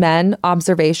with men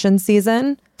observation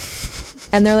season.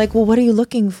 And they're like, well, what are you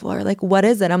looking for? Like, what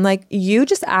is it? I'm like, you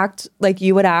just act like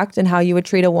you would act and how you would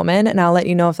treat a woman. And I'll let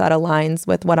you know if that aligns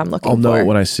with what I'm looking I'll for. know it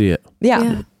when I see it.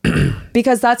 Yeah.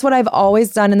 Because that's what I've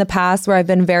always done in the past where I've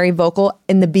been very vocal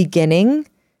in the beginning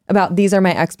about these are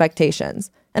my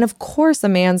expectations. And of course, a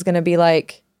man's going to be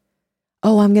like,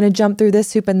 oh, I'm going to jump through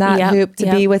this hoop and that Yep, hoop to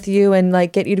yep. be with you and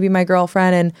like get you to be my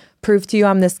girlfriend and prove to you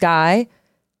I'm this guy.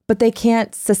 But they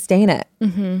can't sustain it.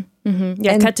 Yeah,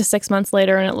 And- cut to 6 months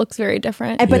later and it looks very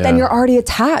different. But then Yeah. you're already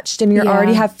attached and you Yeah.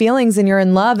 already have feelings and you're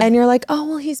in love and you're like, oh,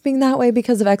 well, he's being that way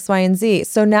because of X, Y, and Z.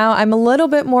 So now I'm a little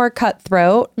bit more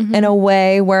cutthroat in a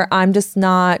way where I'm just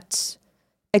not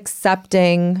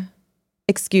accepting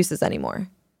excuses anymore.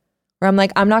 Where I'm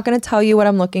like, I'm not going to tell you what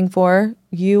I'm looking for.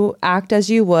 You act as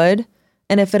you would.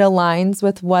 And if it aligns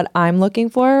with what I'm looking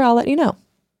for, I'll let you know.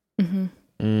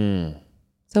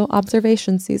 So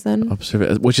observation season.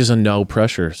 Which is a no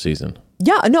pressure season.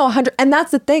 Yeah, no, 100. And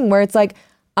that's the thing where it's like,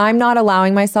 I'm not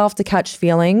allowing myself to catch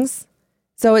feelings.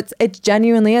 So it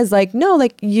genuinely is like, no,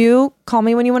 like you call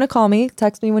me when you want to call me,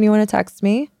 text me when you want to text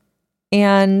me.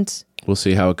 And We'll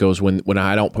see how it goes when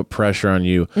I don't put pressure on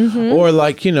you. Mm-hmm. Or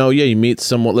like, you meet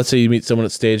someone, let's say you meet someone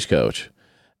at Stagecoach.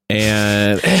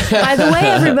 And By the way,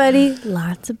 everybody,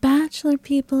 lots of bachelor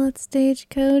people at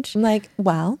Stagecoach. I'm like,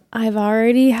 well, I've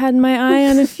already had my eye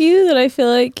on a few that I feel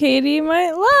like Katie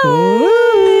might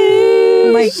like.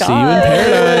 Oh my See you in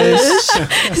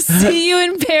paradise. See you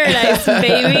in paradise,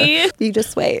 baby. You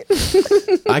just wait.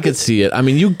 I could see it. I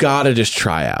mean, you gotta just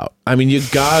try out. I mean, you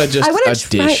gotta just I wanna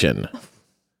audition.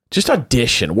 Just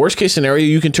audition. Worst case scenario,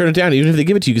 you can turn it down. Even if they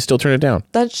give it to you, you can still turn it down.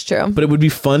 That's true. But it would be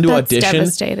fun to That's audition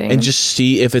devastating. and just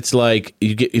see if it's like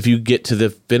if you get to the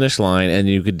finish line and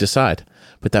you could decide.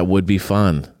 But that would be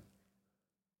fun.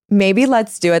 Maybe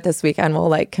let's do it this weekend. Will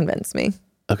like convince me.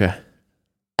 Okay.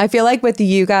 I feel like with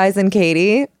you guys and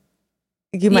Katie,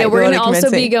 you might We're going gonna to also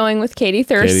be going with Katie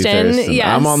Thurston. Katie Thurston. Yes.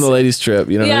 I'm on the ladies' trip.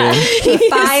 You know what I mean?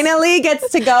 Finally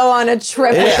gets to go on a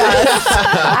trip with us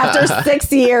after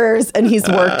 6 years, and he's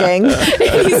working.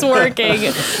 He's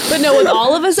working. But no, with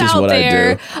all of us This is out what I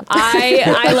there, do.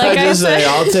 I like I I just say, said,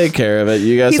 I'll take care of it.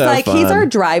 You guys He's have like, fun. he's our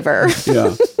driver.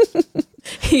 Yeah.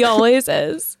 he always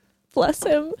is. Bless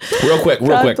him. Real quick.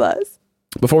 God bless.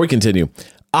 Before we continue,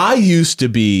 I used to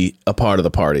be a part of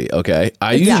the party, okay?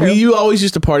 You always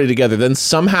used to party together. Then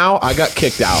somehow I got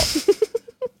kicked out.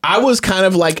 I was kind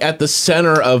of like at the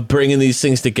center of bringing these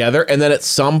things together. And then at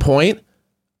some point,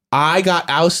 I got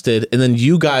ousted. And then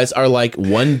you guys are like,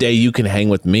 one day you can hang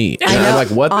with me. And I'm like,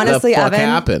 what Honestly, the fuck Evan,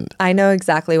 happened? I know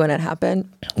exactly when it happened.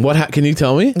 Can you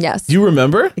tell me? Yes. You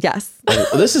remember? Yes.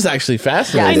 This is actually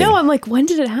fascinating. I know. I'm like, when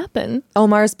did it happen?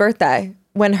 Omar's birthday.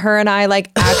 When her and I like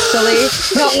actually,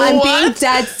 no, I'm being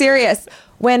dead serious.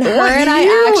 When her and I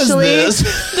year was actually, this?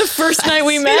 The first night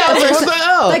we Yeah, met. what the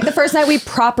hell? like the first night we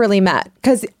properly met,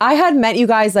 because I had met you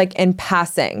guys like in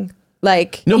passing.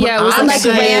 Like, No, but Yeah, it was I'm like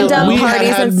saying random we parties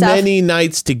had and stuff. many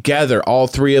nights together, all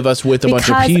three of us with a bunch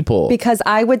of people. Because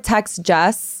I would text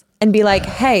Jess and be like,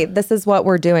 hey, this is what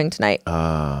we're doing tonight.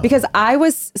 Because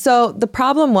so the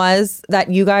problem was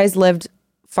that you guys lived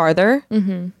farther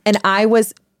and I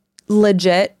was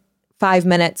legit 5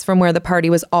 minutes from where the party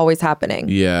was always happening.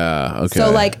 Yeah. Okay.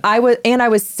 So like I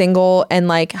was single and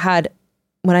like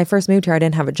when I first moved here, I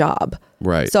didn't have a job.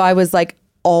 Right. So I was like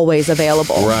always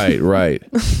available. Right.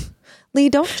 Lee,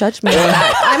 don't judge me on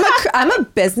that. I'm a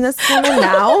businesswoman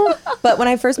now, but when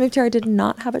I first moved here, I did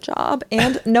not have a job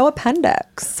and no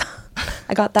appendix.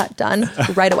 I got that done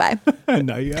right away. And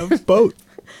now you have both.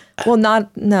 Well,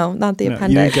 not the No, you didn't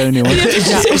appendix. get anyone.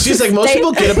 She's like, most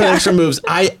people get appendix removes.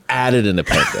 I added an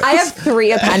appendix. I have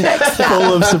 3 appendix now.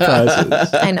 Full of surprises.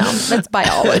 I know. That's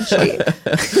biology.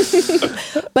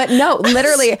 But no,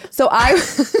 literally. So I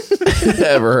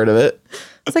Ever heard of it?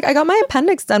 was like, I got my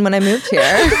appendix done when I moved here.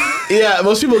 Yeah,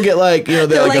 most people get like, they're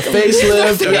like a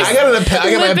facelift. Yeah, I got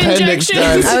my Lip appendix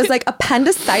injections. done. I was like,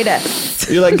 appendicitis.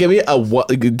 You're like, give me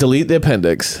delete the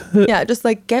appendix. Yeah, just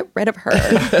like get rid of her.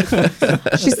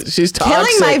 She's toxic.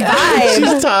 Killing my vibe.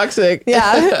 She's toxic.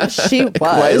 Yeah, she was.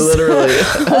 Quite literally.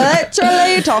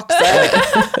 Literally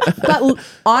toxic. But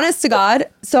honest to God,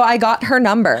 so I got her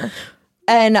number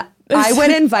and I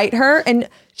would invite her and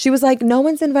she was like, no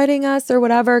one's inviting us or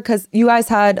whatever because you guys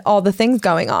had all the things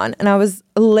going on. And I was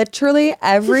literally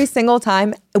every single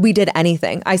time we did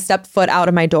anything, I stepped foot out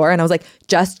of my door and I was like,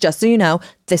 just so you know,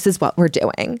 this is what we're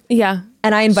doing. Yeah.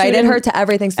 And I invited her to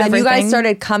everything. So then you guys Everything.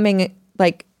 started coming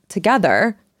like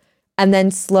together. And then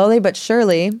slowly but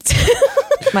surely,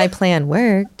 my plan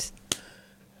worked.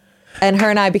 And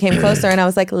her and I became closer. And I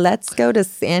was like, let's go to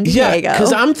San Yeah, Diego.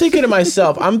 because I'm thinking to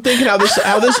myself, how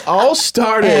this all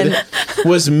started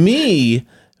was me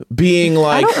being I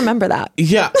like, don't remember that.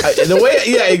 exactly. The way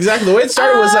it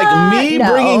started was like me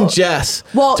no. bringing Jess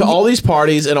Well, to all these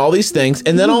parties and all these things,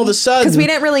 and then all of a sudden, Because we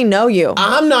didn't really know you.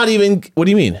 I'm not even. What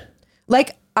do you mean?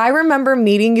 Like, I remember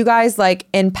meeting you guys like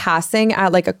in passing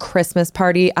at like a Christmas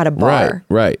party at a bar.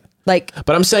 Right. Like,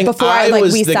 But I'm saying before I like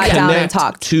was we the sat down and connect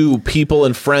talked. to people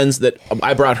and friends that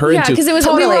I brought her Yeah, into. because it was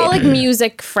we Totally. were all like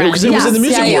music friends. Because it was in the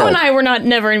music So you world. and I were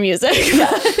never in music.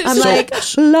 I'm like,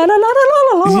 la la la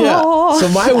la la la. Yeah. So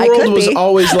my I world could was be.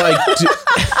 always like,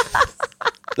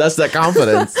 that's that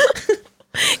confidence.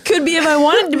 Could be if I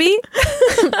wanted to be.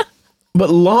 But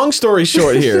long story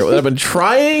short here, what I've been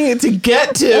trying to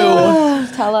get to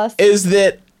Tell us. is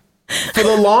that for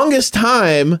the longest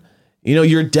time,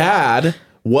 your dad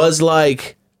was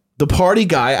like the party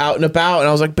guy out and about. And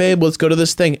I was like, babe, let's go to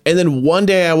this thing. And then one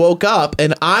day I woke up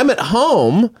and I'm at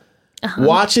home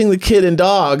watching the kid and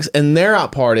dogs and they're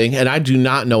out partying and I do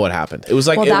not know what happened. It was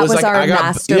like, Well, that was our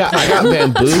master I got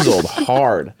bamboozled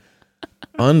hard.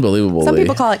 Unbelievable. Some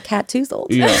people call it cat-toozled.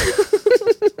 Yeah.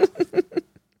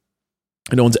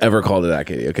 No one's ever called it that,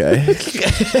 Katie, okay?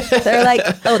 They're like,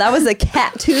 oh, that was a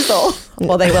cat-toozle.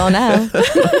 Well, they will now.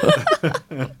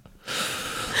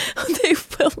 They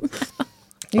will.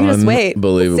 You just wait.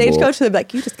 Unbelievable. Stagecoach, they'll be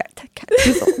like, you just got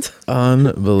canceled.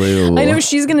 Unbelievable. I know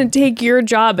she's going to take your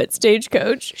job at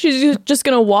Stagecoach. She's just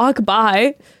going to walk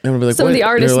by And we'll be like, some of the "Wait."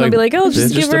 artists They're and they'll be like, oh,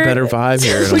 "There's just give her a better vibe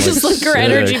here." And I'm We just like her "Sick."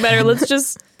 energy better. Let's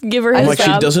just give her I'm his like, she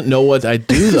job. doesn't know what I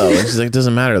do though. And she's like, it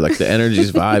doesn't matter. Like the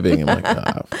energy's vibing. I'm like,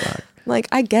 oh, fuck. Like,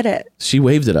 I get it. She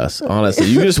waved at us, honestly.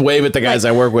 You can just wave at the guys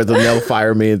I work with and they'll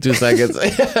fire me in 2 seconds.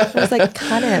 I was like,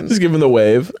 cut him. Just give him the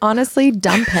wave. Honestly,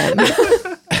 dump him.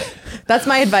 That's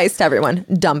my advice to everyone.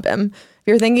 Dump him. If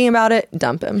you're thinking about it,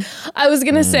 dump him. I was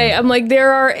going to say, I'm like,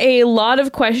 there are a lot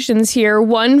of questions here.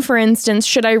 One, for instance,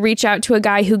 should I reach out to a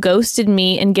guy who ghosted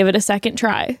me and give it a second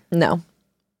try? No.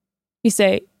 You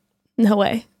say, no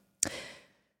way.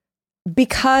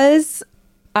 Because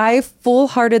I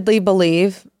full-heartedly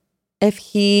believe if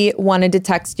he wanted to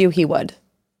text you, he would.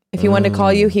 If he wanted to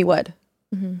call you, he would.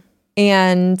 Mm-hmm.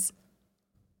 And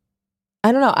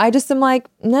I don't know. I just am like,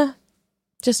 nah,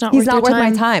 Just not he's worth not your worth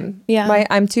time. my time. Yeah.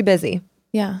 I'm too busy.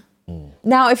 Yeah.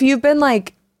 Now, if you've been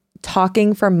like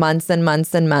talking for months and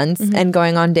months and months and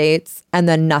going on dates and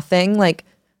then nothing, like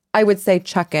I would say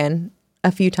check in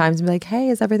a few times and be like, hey,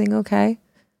 is everything okay?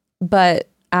 But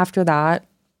after that,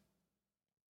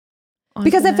 On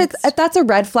because to if next. that's a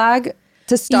red flag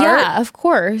to start, Yeah, of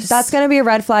course. that's going to be a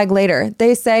red flag later.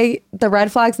 They say the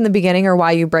red flags in the beginning are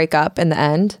why you break up in the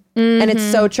end. And it's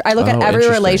so true. I look at Oh, every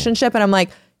interesting. relationship and I'm like,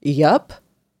 yup.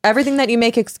 Everything that you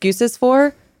make excuses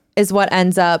for is what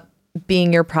ends up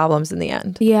being your problems in the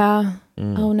end. Yeah.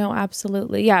 Oh, no,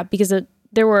 absolutely. Yeah, because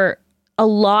there were a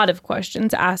lot of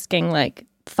questions asking, like,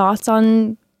 thoughts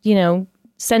on,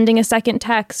 sending a second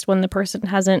text when the person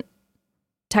hasn't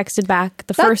texted back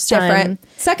the first time.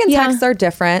 Second Yeah. texts are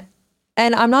different.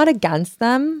 And I'm not against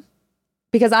them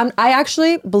because I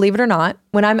actually, believe it or not,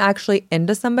 when I'm actually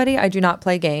into somebody, I do not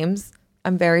play games.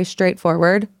 I'm very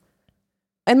straightforward.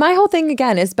 And my whole thing,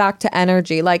 again, is back to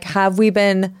energy. Like, have we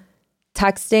been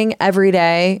texting every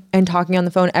day and talking on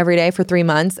the phone every day for 3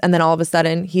 months and then all of a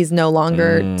sudden he's no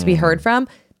longer to be heard from?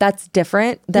 That's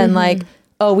different than like,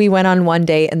 oh, we went on one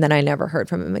date and then I never heard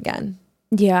from him again.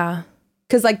 Yeah.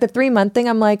 Because like the 3-month thing,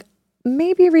 I'm like,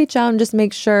 maybe reach out and just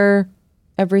make sure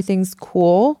everything's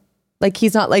cool. Like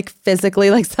he's not like physically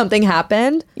like something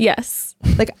happened. Yes.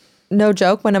 Like no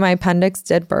joke, when my appendix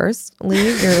did burst,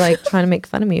 Lee, you're like trying to make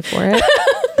fun of me for it.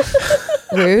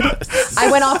 Rude. I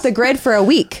went off the grid for a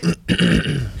week.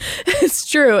 It's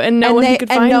true. And no one could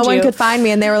find you. one could find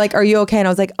me. And they were like, are you okay? And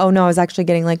I was like, oh no, I was actually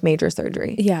getting like major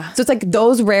surgery. Yeah. So it's like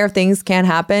those rare things can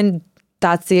happen.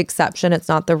 That's the exception. It's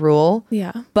not the rule.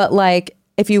 Yeah. But like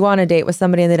if you go on a date with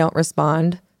somebody and they don't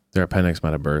respond, Their appendix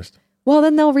might have burst. well,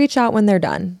 then they'll reach out when they're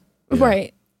done,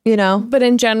 Right. you know? But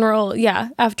in general, yeah,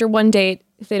 after one date,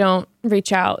 if they don't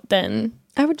reach out, then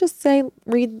I would just say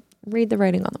read the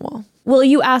writing on the wall. will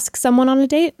you ask someone on a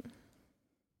date?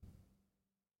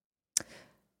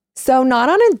 So not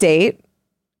on a date,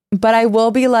 but I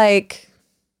will be like,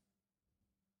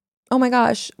 oh my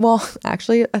gosh. Well,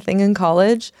 actually a thing in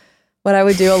college, what I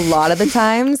would do a lot of the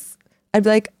times, I'd be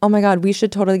like, oh my God, we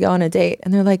should totally go on a date.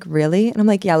 And they're like, really? And I'm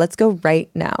like, yeah, let's go right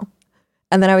now.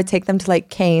 And then I would take them to like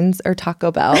Cane's or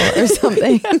Taco Bell or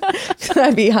something.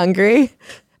 I'd be hungry.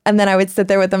 And then I would sit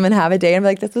there with them and have a date and be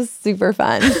like, this was super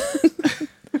fun.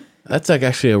 That's like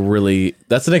actually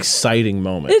that's an exciting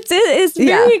moment. It's very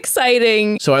Yeah.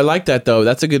 exciting. So I like that though.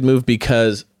 That's a good move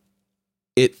because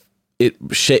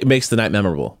it makes the night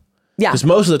memorable. Yeah. Because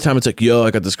most of the time it's like, yo,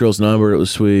 I got this girl's number. It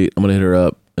was sweet. I'm gonna hit her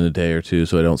up in a day or two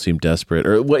so I don't seem desperate.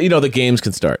 Or what, the games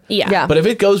can start. Yeah. Yeah. But if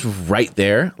it goes right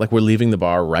there, like we're leaving the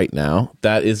bar right now,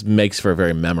 that makes for a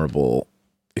very memorable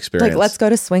experience. Like, let's go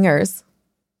to Swingers.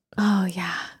 Oh,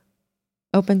 yeah.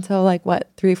 Open till like what,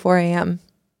 3, 4 a.m.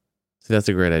 See, that's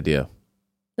a great idea.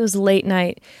 It was late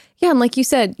night. Yeah. And like you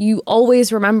said, you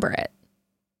always remember it.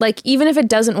 Like, even if it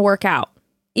doesn't work out,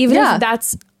 even Yeah. if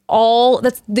that's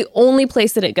the only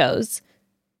place that it goes,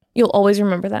 you'll always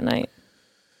remember that night.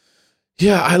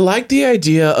 Yeah, I like the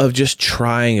idea of just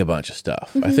trying a bunch of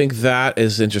stuff. I think that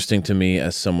is interesting to me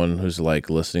as someone who's like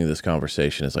listening to this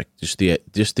conversation. Is like just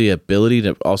the ability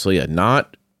to also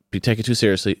not be taken too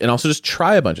seriously, and also just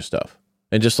try a bunch of stuff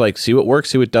and just like see what works,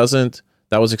 see what doesn't.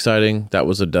 That was exciting. That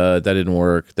was a dud. That didn't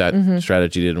work. That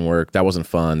strategy didn't work. That wasn't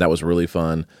fun. That was really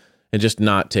fun. And just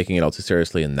not taking it all too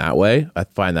seriously in that way. I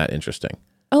find that interesting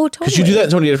Oh, totally. because you do that in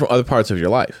so many different other parts of your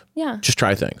life. Yeah. Just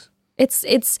try things.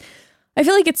 I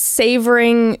feel like it's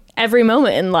savoring every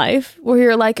moment in life where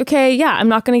you're like, okay, yeah, I'm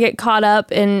not going to get caught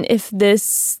up in if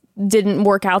this didn't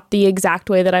work out the exact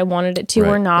way that I wanted it to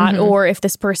or Right. not, or if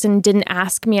this person didn't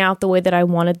ask me out the way that I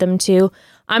wanted them to.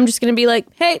 I'm just going to be like,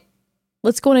 hey,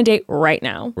 let's go on a date right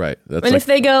now. Right. That's And if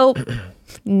they go,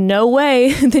 no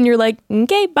way, then you're like,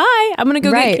 okay, bye. I'm going to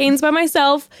go Right. get Cane's by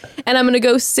myself and I'm going to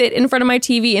go sit in front of my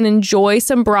TV and enjoy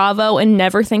some Bravo and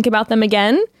never think about them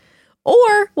again.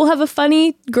 Or we'll have a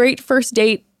funny, great first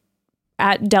date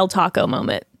at Del Taco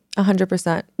moment.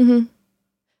 100%.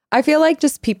 I feel like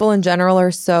just people in general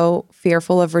are so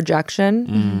fearful of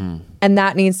rejection, and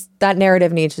that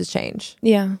narrative needs to change.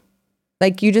 Yeah.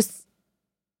 Like you just,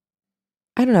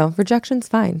 I don't know, rejection's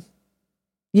fine.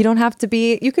 You don't have to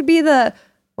be, you could be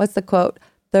what's the quote?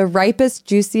 The ripest,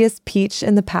 juiciest peach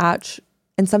in the patch.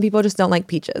 And some people just don't like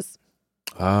peaches.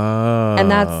 And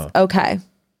that's okay.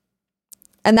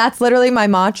 And that's literally my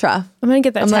mantra, I'm going to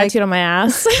get that I'm like- tattooed on my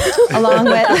ass. along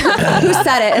with who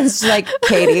said it. And it's just like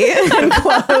Katie in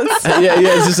quotes. yeah, it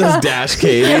just says Dash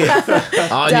Katie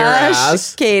on your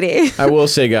ass. Katie. I will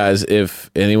say, guys, if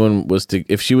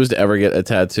she was to ever get a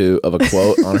tattoo of a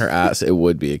quote on her ass, it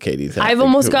would be a Katie tattoo. I've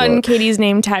almost gotten Katie's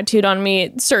name tattooed on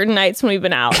me certain nights when we've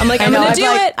been out. I'm like, I'm know, going I'd to do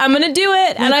like- it. I'm going to do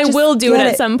it. And I just will do it get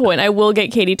at it. some point. I will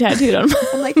get Katie tattooed on my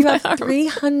I'm like, you have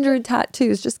 300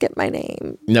 tattoos. Just get my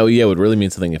name. No, yeah, it would really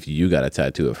mean something if you got a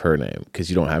tattoo of her name because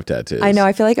you don't have tattoos. I know.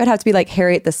 I feel like I'd have to be like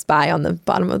Harriet the Spy on the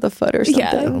bottom of the foot or something.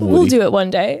 Yeah, we'll do it one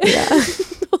day. Yeah.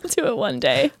 We'll do it one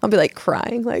day. I'll be like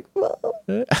crying, like,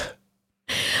 whoa.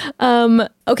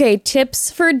 Okay,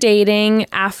 tips for dating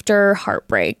after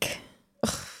heartbreak.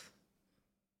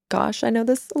 Gosh, I know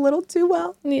this a little too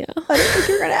well. Yeah. I didn't think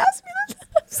you were going to ask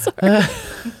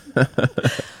me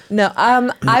this. No,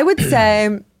 I would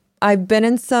say I've been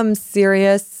in some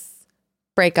serious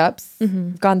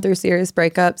breakups, gone through serious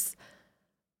breakups.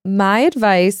 My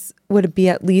advice would be,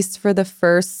 at least for the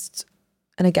first,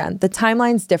 and again, the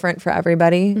timeline's different for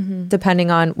everybody,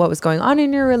 depending on what was going on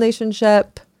in your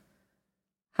relationship,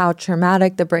 how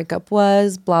traumatic the breakup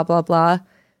was, blah, blah, blah.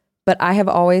 But I have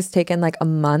always taken like a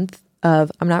month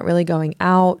of, I'm not really going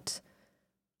out.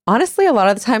 Honestly, a lot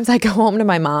of the times I go home to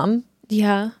my mom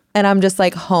Yeah. and I'm just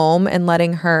like home and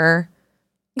letting her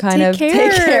kind Take of take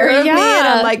care, care of me. And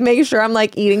yeah. I'm like making sure I'm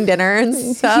like eating dinner and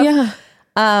stuff. Yeah.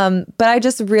 But I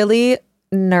just really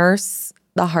nurse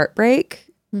the heartbreak.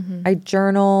 I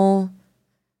journal.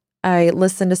 I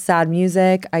listen to sad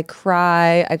music. I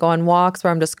cry. I go on walks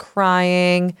where I'm just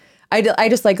crying. I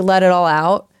just like let it all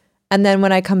out. And then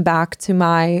when I come back to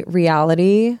my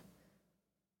reality,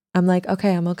 I'm like,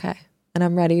 okay, I'm okay. And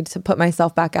I'm ready to put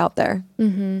myself back out there.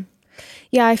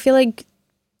 Yeah, I feel like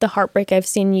the heartbreak I've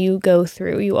seen you go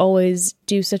through, you always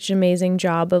do such an amazing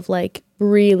job of like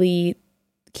really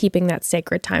keeping that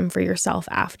sacred time for yourself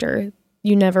after.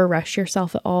 You never rush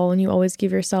yourself at all, and you always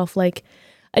give yourself like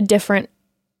a different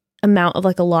amount of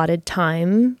like allotted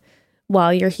time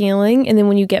while you're healing. And then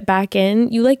when you get back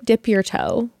in, you like dip your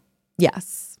toe.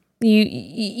 Yes.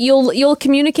 You'll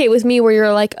communicate with me where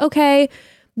you're like, okay,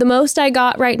 the most I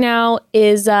got right now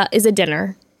is a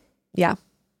dinner. Yeah.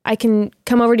 I can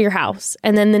come over to your house.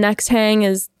 And then the next hang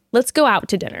is, let's go out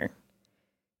to dinner.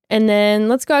 And then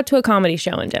let's go out to a comedy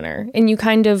show and dinner. And you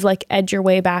kind of like edge your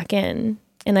way back in.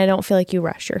 And I don't feel like you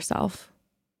rush yourself.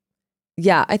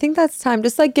 Yeah, I think that's time.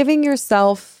 Just like giving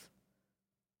yourself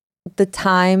the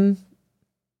time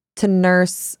to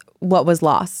nurse what was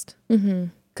lost.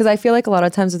 Because I feel like a lot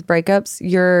of times with breakups,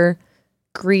 you're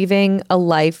grieving a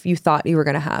life you thought you were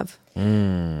going to have.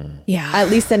 Yeah. At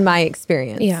least in my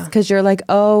experience. Yeah. Because you're like,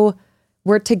 oh,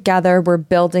 we're together. We're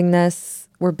building this.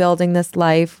 We're building this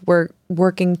life. We're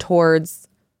working towards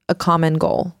a common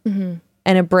goal. And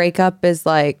a breakup is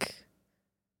like,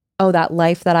 oh, that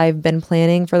life that I've been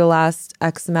planning for the last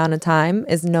X amount of time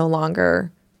is no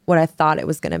longer what I thought it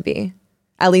was going to be,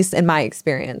 at least in my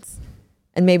experience.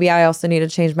 And maybe I also need to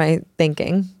change my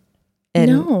thinking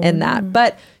in that.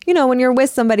 But, you know, when you're with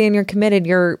somebody and you're committed,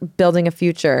 you're building a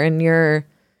future, and you're,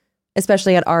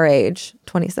 especially at our age,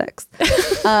 26,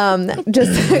 just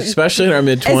especially in our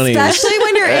mid-20s. especially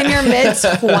when you're in your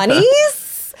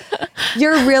mid-20s,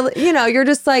 you're really, you know, you're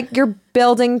just like, you're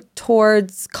building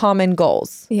towards common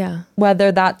goals. Yeah.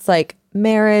 Whether that's like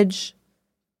marriage,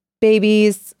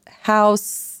 babies,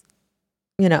 house,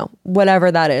 you know,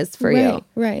 whatever that is for you.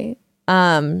 Right.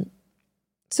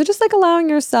 So just like allowing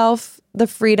yourself the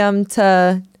freedom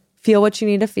to feel what you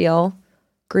need to feel.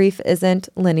 Grief isn't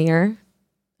linear.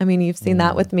 I mean, you've seen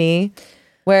that with me,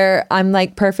 where I'm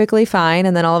like perfectly fine,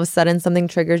 and then all of a sudden something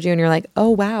triggers you and you're like, oh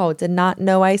wow, did not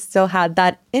know I still had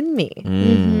that in me.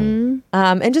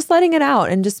 And just letting it out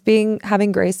and just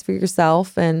having grace for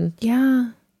yourself, and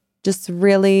Yeah. just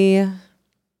really, I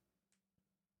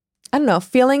don't know,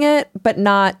 feeling it, but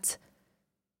not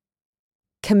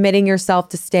committing yourself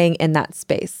to staying in that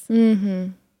space.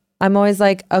 I'm always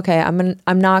like, okay,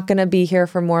 I'm not going to be here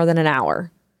for more than an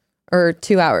hour, or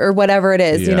 2 hours or whatever it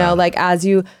is, you Yeah. know, like as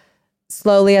you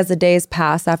slowly, as the days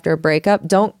pass after a breakup,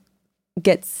 don't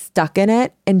get stuck in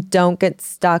it and don't get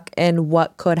stuck in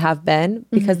what could have been,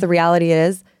 because the reality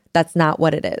is that's not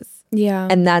what it is. Yeah.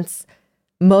 And that's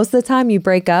most of the time you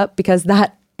break up because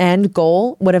that end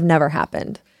goal would have never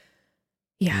happened.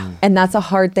 yeah. And that's a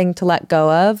hard thing to let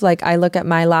go of. Like I look at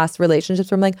my last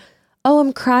relationships where I'm like, oh,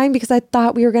 I'm crying because I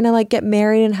thought we were going to like get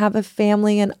married and have a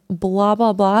family and blah,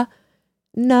 blah, blah.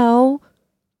 No,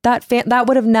 that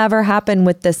would have never happened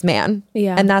with this man.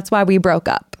 Yeah. And that's why we broke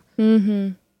up.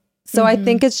 Mm-hmm. So I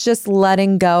think it's just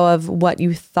letting go of what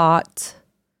you thought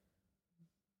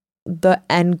the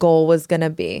end goal was going to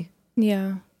be.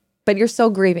 Yeah. But you're still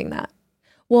grieving that.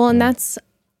 Well, and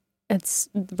it's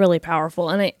really powerful.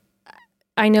 And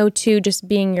I know too, just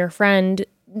being your friend,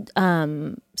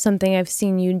 something I've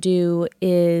seen you do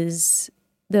is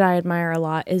that I admire a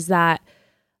lot is that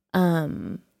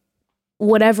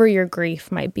whatever your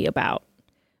grief might be about,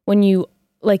 when you,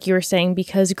 like you were saying,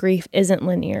 because grief isn't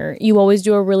linear, you always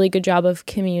do a really good job of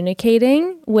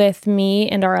communicating with me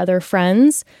and our other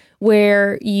friends,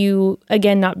 where you,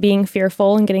 again, not being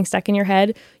fearful and getting stuck in your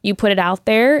head, you put it out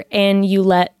there and you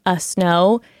let us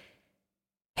know,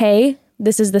 hey,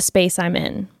 this is the space I'm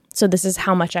in. So this is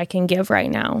how much I can give right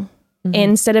now.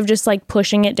 Instead of just like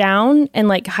pushing it down and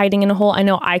like hiding in a hole, I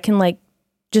know I can like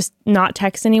just not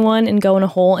text anyone and go in a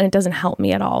hole, and it doesn't help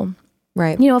me at all.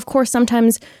 Right. You know, of course,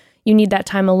 sometimes you need that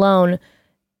time alone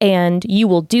and you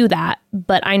will do that.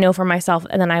 But I know for myself,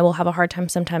 and then I will have a hard time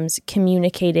sometimes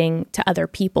communicating to other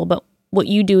people. But what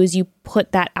you do is you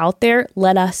put that out there,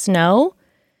 let us know,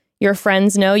 your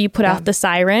friends know, you put out the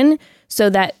siren so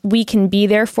that we can be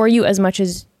there for you as much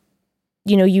as,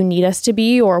 you know, you need us to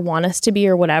be or want us to be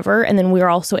or whatever. And then we're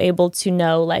also able to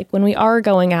know, like, when we are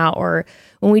going out or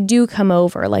when we do come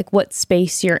over, like what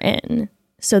space you're in.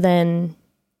 So then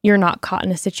you're not caught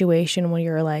in a situation where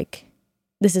you're like,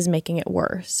 this is making it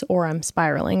worse, or I'm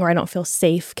spiraling, or I don't feel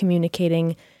safe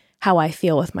communicating how I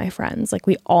feel with my friends. Like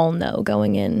we all know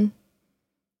going in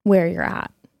where you're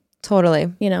at,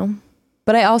 Totally. you know?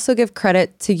 But I also give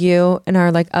credit to you and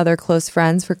our like other close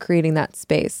friends for creating that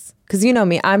space. Because you know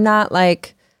me, I'm not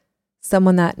like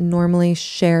someone that normally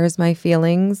shares my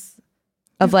feelings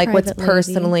of You're a like what's private lady,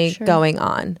 personally sure. going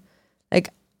on. Like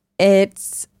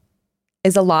it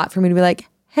is a lot for me to be like,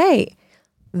 hey,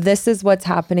 this is what's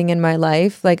happening in my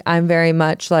life. Like I'm very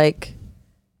much like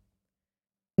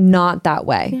not that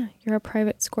way. Yeah, you're a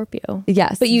private Scorpio.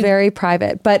 Yes, But you- very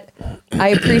private. But I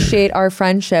appreciate our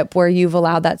friendship where you've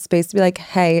allowed that space to be like,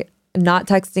 hey, not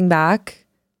texting back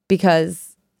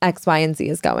because X, Y, and Z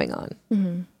is going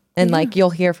on. And like, you'll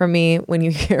hear from me when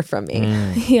you hear from me.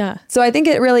 Yeah. So I think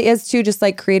it really is too, just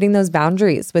like creating those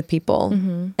boundaries with people,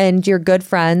 and your good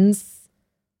friends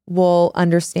will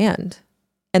understand.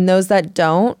 And those that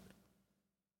don't,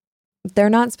 they're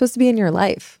not supposed to be in your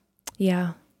life.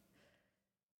 Yeah.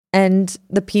 And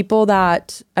the people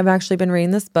that I've actually been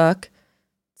reading this book.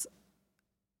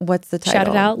 What's the title? Shout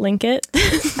it out, link it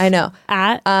I know.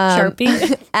 at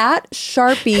Sharpie. At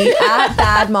Sharpie, at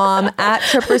Bad Mom, at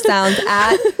Tripper Sounds,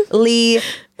 at Lee,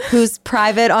 who's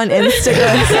private on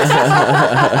Instagram.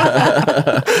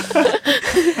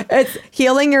 It's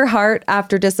Healing Your Heart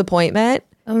After Disappointment.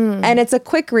 And it's a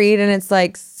quick read, and it's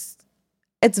like,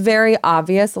 it's very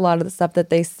obvious, a lot of the stuff that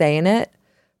they say in it.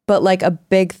 But like a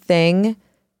big thing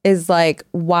is like,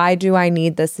 why do I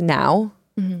need this now?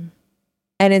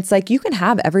 And it's like, you can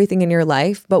have everything in your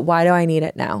life, but why do I need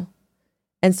it now?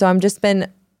 And so I'm just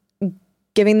been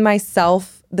giving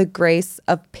myself the grace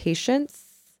of patience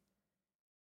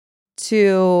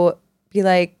to be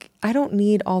like, I don't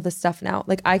need all this stuff now.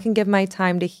 Like I can give my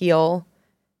time to heal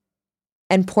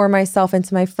and pour myself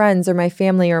into my friends or my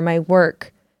family or my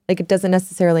work. Like it doesn't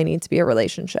necessarily need to be a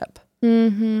relationship.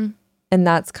 Mm-hmm. And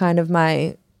that's kind of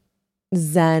my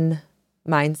Zen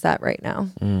mindset right now.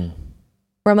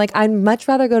 Where I'm like, I'd much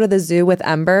rather go to the zoo with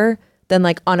Ember than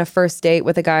like on a first date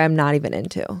with a guy I'm not even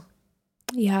into,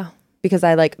 Yeah. because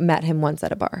I like met him once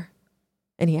at a bar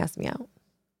and he asked me out.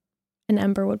 And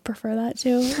Ember would prefer that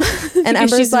too. And Because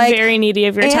Ember's she's like, very needy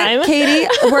of your Aunt time. Katie,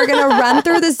 we're going to run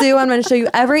through the zoo. I'm going to show you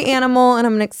every animal and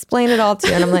I'm going to explain it all to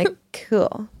you. And I'm like,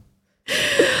 cool.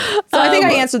 So I think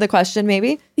I answered the question,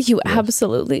 maybe. You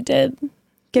absolutely did.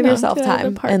 Give No, yourself get out of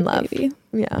time the park, and love. baby.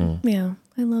 Yeah. Yeah.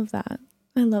 I love that.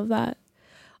 I love that.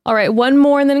 All right. One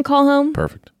more and then call home.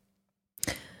 Perfect.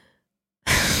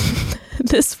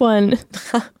 This one.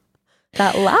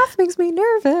 That laugh makes me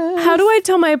nervous. How do I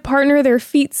tell my partner their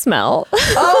feet smell?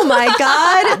 Oh my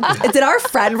God. Did our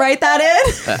friend write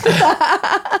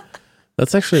that in?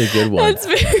 That's actually a good one. That's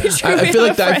very true. I feel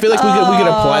like we could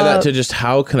apply that to just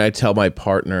how can I tell my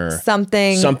partner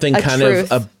Something a kind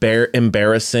truth. of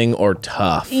embarrassing or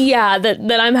tough. Yeah,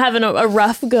 that I'm having a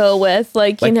rough go with,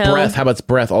 like you know, breath. How about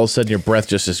breath? All of a sudden, your breath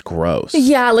just is gross.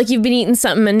 Yeah, like you've been eating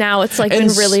something and now it's like And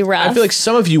been really rough. I feel like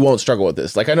some of you won't struggle with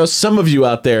this. Like I know some of you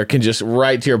out there can just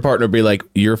write to your partner and be like,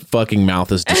 "Your fucking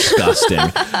mouth is disgusting."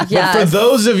 But for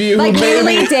those of you like who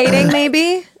newly dating,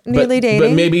 maybe newly dating,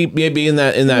 but maybe in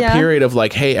that Yeah. period of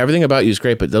like, hey, everything about you is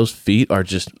great, but those feet are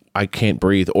just I can't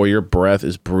breathe, or your breath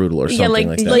is brutal, or something yeah,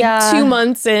 like that. Yeah. 2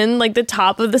 months in, like the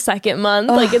top of the second month,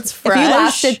 like it's fresh. If you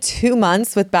lasted 2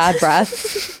 months with bad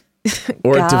breath,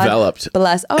 or it God developed.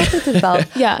 bless. Oh, if it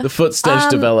developed. Yeah. The foot stench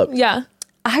developed. Yeah.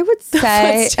 I would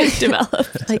say, Footstick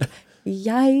developed. like,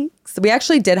 yikes. We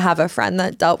actually did have a friend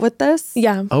that dealt with this.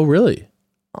 Yeah, Oh, really?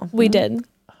 we did.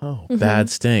 Oh, bad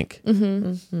stink.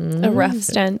 A rough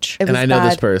stench. It was And I know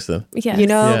this bad. person. Yes. You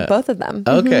know, Yeah. both of them.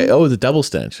 Okay. Oh, the double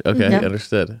stench. Okay, Yep.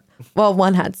 understood. Well,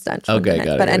 one had stench. one Okay, didn't.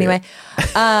 got it, But got it. anyway,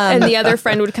 And the other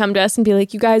friend would come to us and be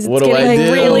like, "You guys, it's What do getting I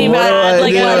do? really What do bad. I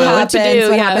Like, do? I don't know what to do."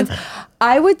 What Yeah. happens?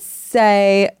 I would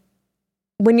say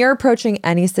when you're approaching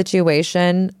any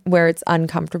situation where it's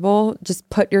uncomfortable, just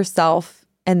put yourself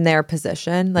in their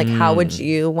position. Like, how would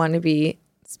you want to be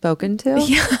spoken to?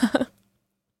 Yeah.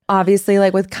 Obviously,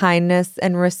 like with kindness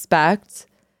and respect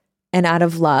and out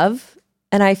of love.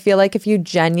 And I feel like if you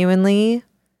genuinely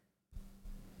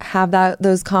have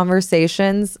those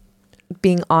conversations,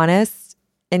 being honest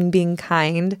and being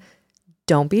kind,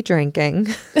 don't be drinking.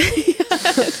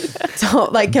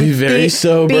 Don't like Be very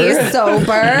sober. Be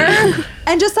sober.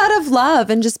 And just out of love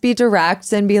and just be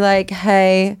direct and be like,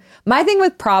 hey, my thing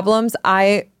with problems,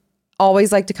 I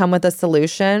always like to come with a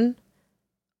solution.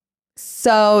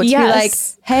 So to be like,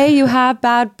 Yes. hey, you have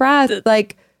bad breath.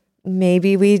 Like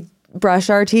maybe we brush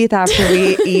our teeth after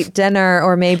we eat dinner,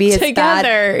 or maybe it's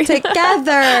Together. bad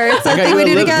together. It's I got something you we a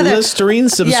do together. Listerine Yeah,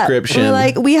 subscription. we're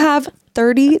like, we have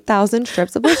 30,000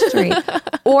 strips of Listerine.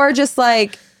 Or just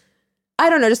like, I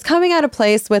don't know, just coming at a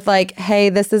place with like, hey,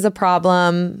 this is a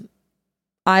problem.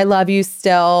 I love you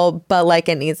still, but like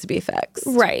it needs to be fixed.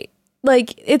 Right.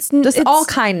 Like it's All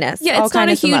kindness. Yeah, all it's not a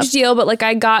kindness and love. huge deal, but like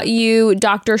I got you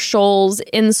Dr. Scholl's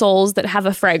insoles that have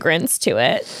a fragrance to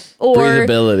it. Or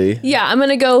breathability. yeah, I'm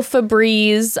gonna go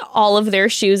Febreze all of their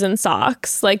shoes and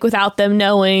socks, like without them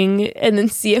knowing, and then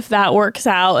see if that works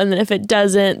out. And then if it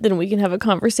doesn't, then we can have a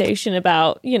conversation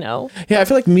about, you know. Yeah, I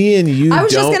feel like me and you. I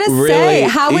was just don't going to really, say,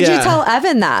 how would you yeah. tell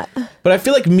Evan that? But I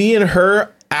feel like me and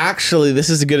her, actually, this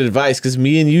is a good advice because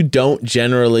me and you don't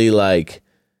generally like.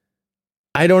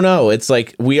 I don't know. It's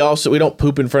like we don't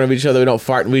poop in front of each other. We don't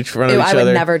fart in front of Ew, each I other.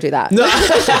 would never do that. No.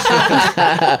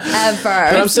 Ever.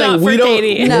 But I'm saying not we for don't.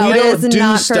 Katie. No, we it don't is do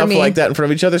not for stuff me. like that in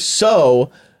front of each other.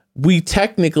 So we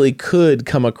technically could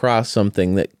come across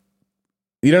something that,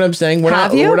 you know what I'm saying?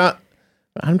 Have you? We're not.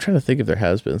 I'm trying to think if there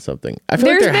has been something. I feel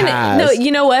There's like there been has. no,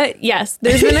 you know what? Yes,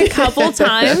 there's been a couple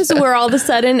times where all of a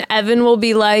sudden Evan will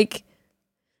be like,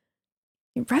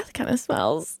 "Your breath kind of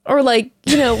smells," or like,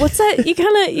 you know, what's that? You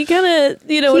kind of,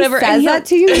 you know, whatever. He says And he'll- that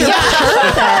to you? You're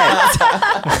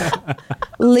perfect.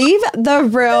 Leave the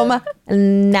room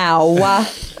now.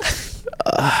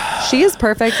 She is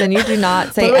perfect, and you do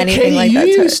not say By the way, anything Katie, like you that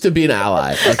to her. used to be an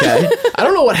ally, okay? I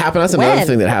don't know what happened. That's another When?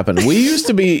 thing that happened. We used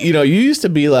to be, you used to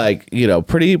be like,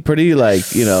 pretty like,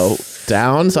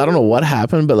 down. So I don't know what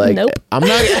happened, but like, Nope. I'm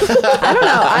not. I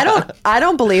don't know. I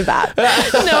don't believe that.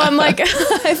 No, I'm like,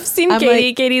 I've seen I'm Katie.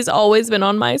 like- Katie's always been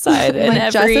on my side, and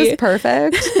Like, Jess every is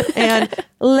perfect and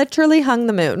literally hung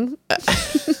the moon.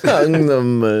 Hung the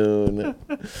moon.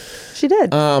 She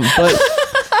did. But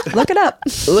Look it up.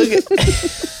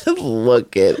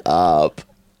 look it up.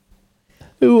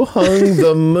 Who hung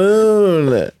the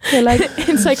moon? You're like,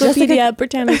 Encyclopedia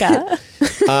Britannica.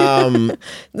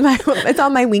 it's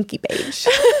on my Winky page.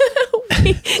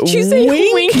 Did you say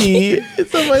winky?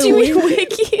 It's on my Do you mean Winky.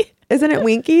 wiki? Isn't it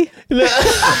Winky?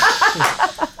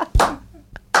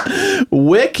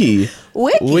 Wiki.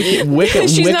 Wiki.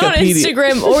 She's not on Wikipedia.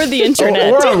 Instagram or the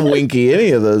internet. Or on Winky,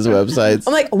 any of those websites.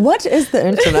 I'm like, what is the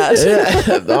internet?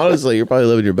 Yeah, honestly, you're probably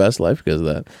living your best life because of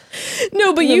that.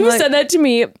 No, but I'm you've like- said that to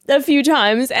me a few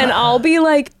times, and I'll be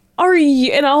like, "Are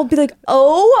you?" And I'll be like,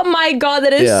 "Oh my god,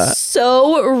 that is Yeah.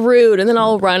 so rude." And then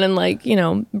I'll run and like, you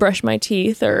know, brush my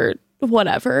teeth or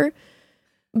whatever.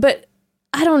 But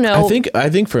I don't know. I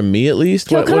think for me at least,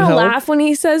 he'll what kind would of help, laugh when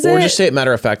he says or it. just say it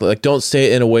matter of fact. Like, don't say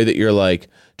it in a way that you're like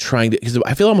trying to. Because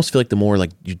I almost feel like the more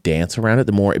like you dance around it,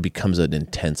 the more it becomes an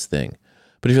intense thing.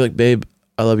 But if you're like, "Babe,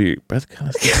 I love you," your breath kind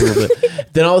of stinks a little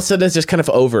bit. Then all of a sudden it's just kind of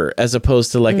over. As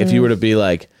opposed to like if you were to be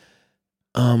like,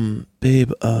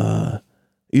 "Babe,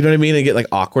 You know what I mean? And get like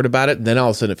awkward about it. And then all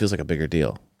of a sudden it feels like a bigger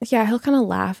deal. Yeah, he'll kind of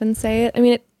laugh and say it. I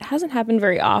mean, it hasn't happened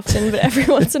very often, but every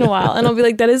once in a while. And I'll be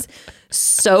like, that is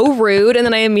so rude. And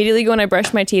then I immediately go and I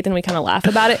brush my teeth and we kind of laugh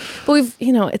about it. But we've,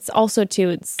 it's also too,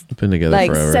 it's Been together Like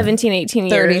forever. 17, 18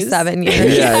 years. 37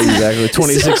 years. Yeah, exactly.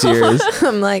 26 years.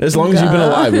 I'm like, As long as you've been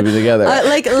alive, we've been together.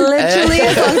 like literally,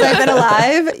 as long as I've been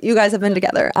alive, you guys have been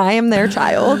together. I am their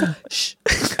child. Shh.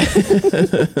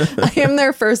 I am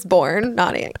their firstborn,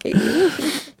 not Aunt Katie.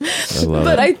 I love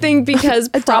But it. I think because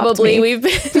probably we've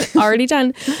been already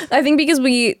done. I think because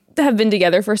we have been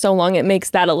together for so long, it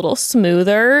makes that a little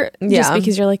smoother. Just Yeah.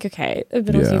 because you're like, okay, I've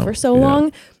been with you Yeah, for so yeah.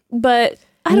 long. But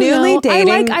I don't Newly know.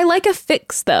 dating- I like a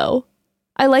fix though.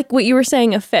 I like what you were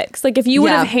saying, a fix. Like if you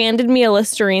would Yeah. have handed me a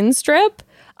Listerine strip,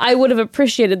 I would have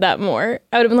appreciated that more.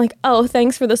 I would have been like, oh,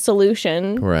 thanks for the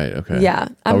solution. Right. Okay. Yeah,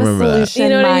 I'll I'm a remember that. solution You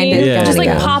know what I mean? minded. Yeah, Just like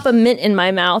yeah. pop a mint in my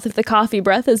mouth if the coffee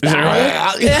breath is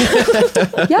bad.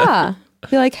 Yeah.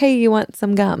 Be like, hey, you want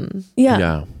some gum? Yeah.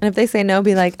 Yeah. And if they say no,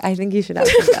 be like, I think you should have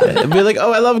some gum. And be like,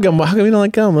 oh, I love gum. How come you don't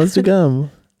like gum? Let's do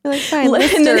gum. Be like, fine, And then,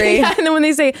 Listerine. and then when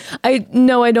they say, I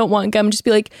don't want gum, just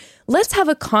be like, let's have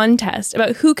a contest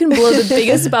about who can blow the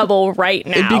biggest bubble right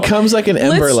now. It becomes like an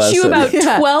Ember Let's chew lesson.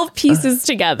 about 12 pieces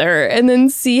together and then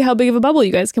see how big of a bubble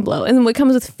you guys can blow. And then what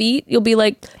comes with feet, you'll be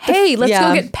like, hey, let's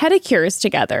Yeah. go get pedicures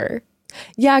together.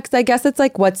 Yeah, because I guess it's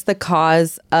like, what's the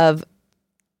cause of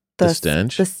The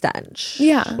stench? The stench.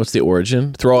 Yeah. What's the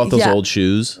origin? Throw out those Yeah. old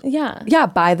shoes. Yeah. Yeah,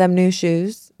 buy them new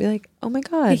shoes. Be like, oh my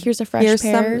God. Hey, here's a fresh Here's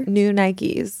pair. some new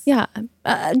Nikes. Yeah.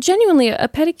 Genuinely, a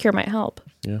pedicure might help.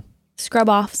 Yeah. Scrub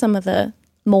off some of the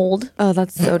mold. Oh,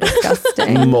 that's so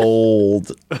disgusting.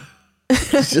 Mold.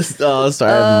 Just sorry,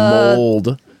 I have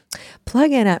mold.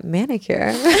 Plug in at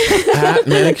manicure. At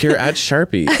manicure at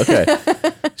Sharpie. Okay.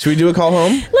 Should we do a call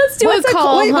home? Let's do What's a a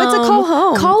call wait, home. what's a call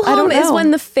home? Call I don't home is know.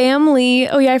 when the family.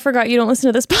 Oh yeah, I forgot you don't listen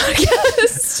to this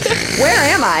podcast. Where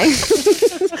am I?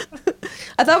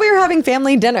 I thought we were having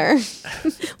family dinner.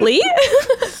 Lee?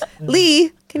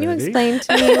 Lee, can you Ready? explain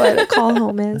to me what a call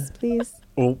home is, please?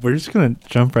 Well, we're just gonna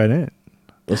jump right in.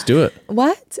 Let's do it.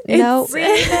 What? No.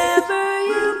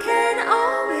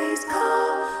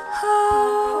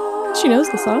 She knows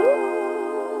the song.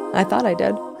 I thought I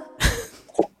did.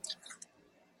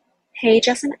 Hey,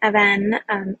 Jess and Evan.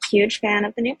 Huge fan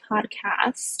of the new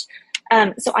podcast.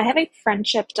 So I have a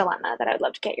friendship dilemma that I would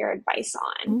love to get your advice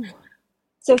on.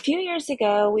 So a few years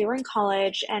ago, we were in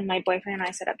college and my boyfriend and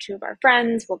I set up two of our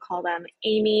friends. We'll call them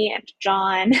Amy and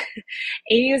John.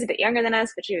 Amy was a bit younger than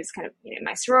us, but she was kind of in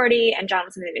my sorority, and John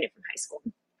was somebody we knew from high school.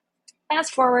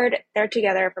 Fast forward, they're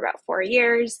together for about 4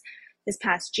 years. This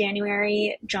past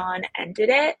January, John ended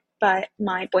it, but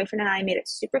my boyfriend and I made it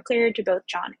super clear to both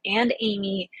John and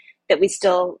Amy that we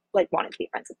still wanted to be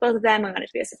friends with both of them. We wanted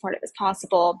to be as supportive as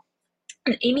possible.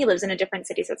 And Amy lives in a different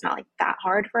city, so it's not that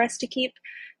hard for us to keep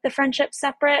the friendship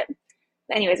separate.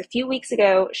 But anyways, a few weeks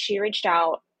ago, she reached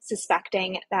out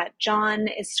suspecting that John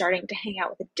is starting to hang out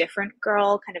with a different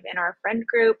girl kind of in our friend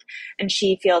group, and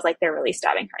she feels like they're really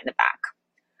stabbing her in the back.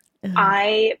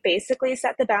 I basically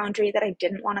set the boundary that I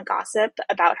didn't want to gossip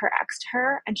about her ex to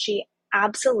her, and she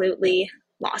absolutely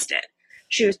lost it.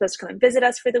 She was supposed to come and visit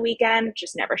us for the weekend,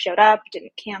 just never showed up,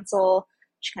 didn't cancel.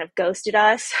 She kind of ghosted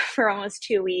us for almost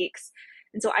 2 weeks.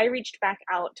 And so I reached back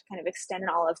out to kind of extend an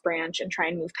olive branch and try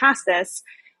and move past this.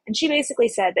 And she basically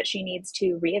said that she needs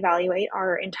to reevaluate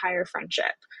our entire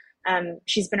friendship.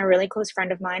 She's been a really close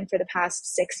friend of mine for the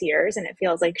past 6 years, and it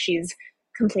feels like she's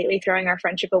completely throwing our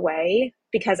friendship away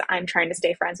because I'm trying to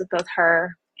stay friends with both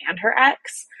her and her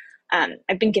ex.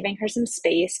 I've been giving her some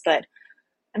space, but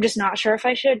I'm just not sure if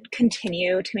I should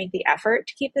continue to make the effort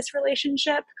to keep this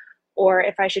relationship, or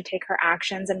if I should take her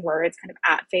actions and words kind of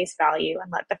at face value and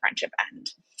let the friendship end.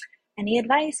 Any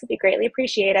advice would be greatly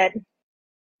appreciated.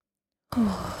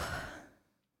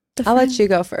 I'll let you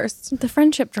go first. The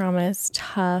friendship drama is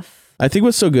tough. I think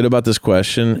what's so good about this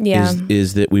question Yeah.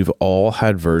 is that we've all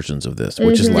had versions of this,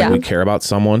 which is like Yeah. we care about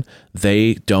someone,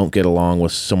 they don't get along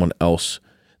with someone else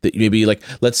that maybe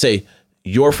let's say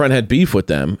your friend had beef with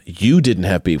them, you didn't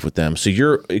have beef with them, so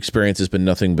your experience has been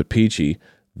nothing but peachy.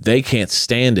 They can't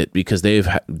stand it because they've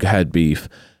had beef,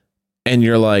 and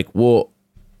you're like, well,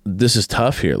 this is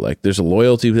tough here. Like, there's a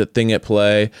loyalty thing at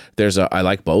play. There's I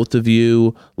like both of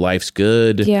you. Life's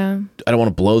good. Yeah. I don't want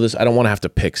to blow this. I don't want to have to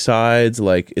pick sides.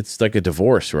 Like, it's like a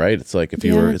divorce, right? It's like if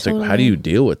you Yeah, were, it's like, how do totally. you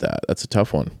deal with that? That's a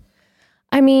tough one.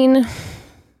 I mean,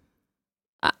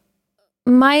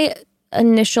 my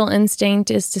initial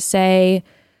instinct is to say,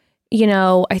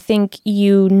 I think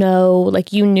you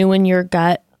knew in your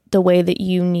gut the way that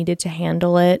you needed to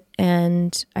handle it.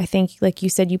 And I think, like you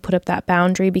said, you put up that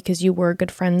boundary because you were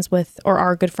good friends with, or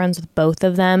are good friends with both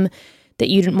of them, that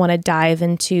you didn't want to dive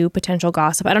into potential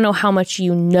gossip. I don't know how much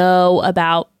you know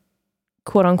about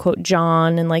quote unquote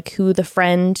John and like who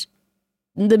the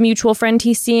mutual friend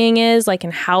he's seeing is, like,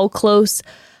 and how close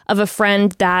of a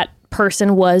friend that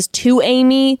person was to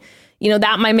Amy. You know,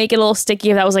 that might make it a little sticky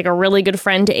if that was like a really good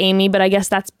friend to Amy, but I guess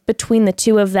that's between the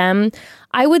two of them.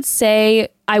 I would say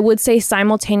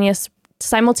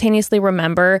simultaneously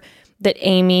remember that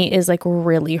Amy is like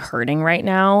really hurting right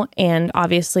now. And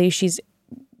obviously she's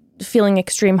feeling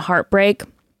extreme heartbreak.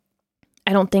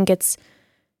 I don't think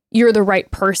you're the right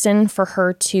person for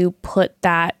her to put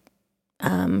that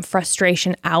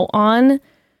frustration out on.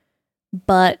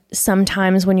 But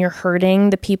sometimes when you're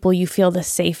hurting, the people you feel the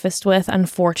safest with,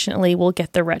 unfortunately, will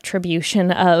get the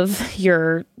retribution of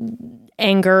your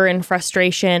anger and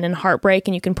frustration and heartbreak,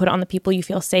 and you can put it on the people you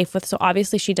feel safe with. So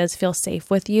obviously she does feel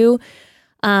safe with you.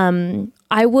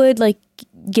 I would like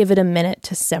give it a minute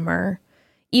to simmer.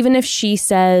 Even if she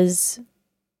says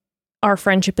our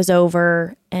friendship is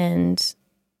over and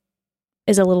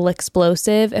is a little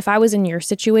explosive, if I was in your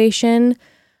situation,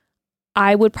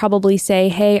 I would probably say,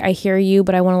 hey, I hear you,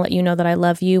 but I want to let you know that I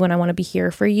love you and I want to be here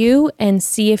for you, and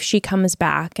see if she comes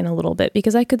back in a little bit,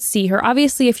 because I could see her.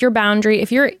 Obviously, if your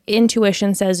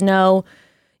intuition says no,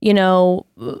 you know,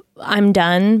 I'm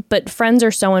done. But friends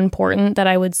are so important that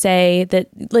I would say that,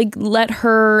 like, let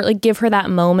her, like, give her that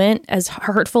moment, as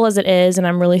hurtful as it is. And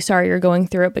I'm really sorry you're going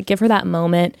through it, but give her that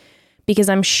moment, because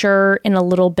I'm sure in a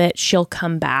little bit she'll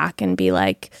come back and be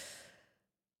like,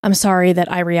 I'm sorry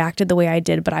that I reacted the way I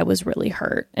did, but I was really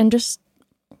hurt. And just,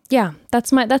 yeah,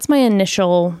 that's my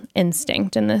initial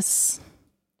instinct in this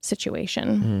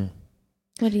situation.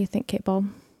 What do you think, Kate Ball?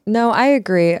 No, I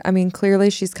agree. I mean,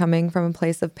 clearly she's coming from a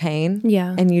place of pain.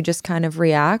 Yeah. And you just kind of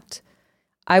react.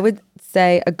 I would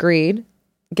say agreed.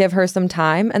 Give her some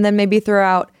time, and then maybe throw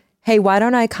out, hey, why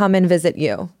don't I come and visit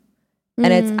you?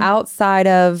 And it's outside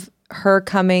of her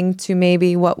coming to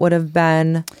maybe what would have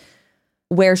been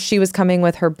where she was coming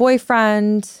with her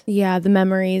boyfriend. Yeah, the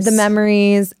memories.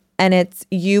 And it's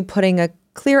you putting a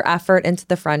clear effort into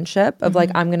the friendship of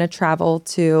like, I'm going to travel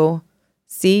to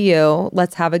see you.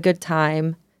 Let's have a good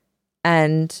time.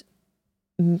 And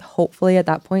hopefully at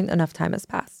that point, enough time has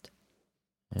passed.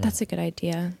 That's a good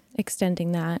idea.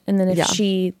 Extending that. And then if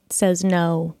she says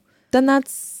no, then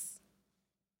that's,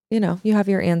 you know, you have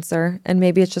your answer. And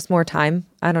maybe it's just more time.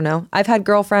 I don't know. I've had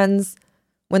girlfriends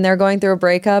when they're going through a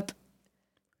breakup,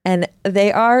 and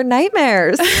they are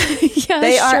nightmares.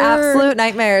 They are absolute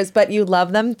nightmares, but you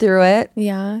love them through it.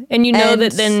 Yeah. And you know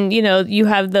that then, you know, you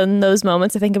have those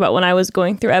moments. I think about when I was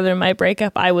going through Evan and my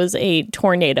breakup, I was a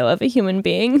tornado of a human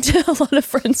being to a lot of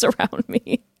friends around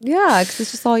me. Yeah, because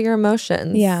it's just all your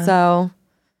emotions. Yeah. So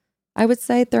I would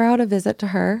say throw out a visit to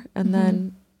her. And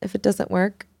then if it doesn't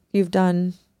work, you've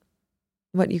done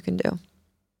what you can do.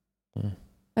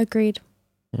 Agreed.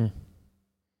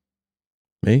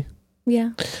 Me?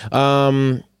 Yeah.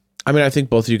 I mean, I think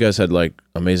both of you guys had like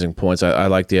amazing points. I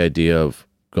like the idea of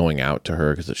going out to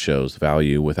her because it shows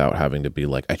value without having to be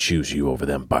like, I choose you over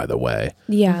them, by the way.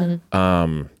 Yeah.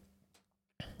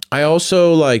 I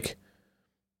also like,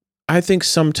 I think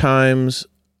sometimes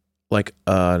like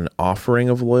an offering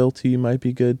of loyalty might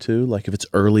be good too. Like if it's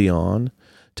early on,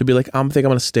 to be like, I'm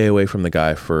going to stay away from the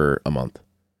guy for a month.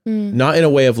 Not in a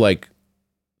way of like,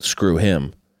 screw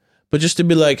him, but just to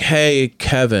be like, hey,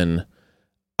 Kevin,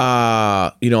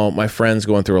 you know, my friend's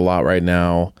going through a lot right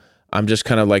now. I'm just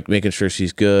kind of like making sure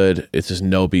she's good. It's just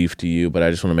no beef to you, but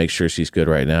I just want to make sure she's good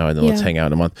right now. And then let's hang out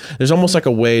in a month. There's almost like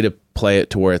a way to play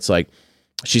it to where it's like,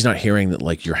 she's not hearing that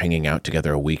like you're hanging out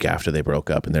together a week after they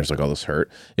broke up and there's like all this hurt.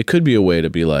 It could be a way to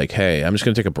be like, hey, I'm just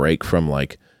going to take a break from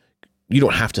like, you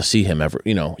don't have to see him ever,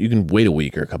 you know, you can wait a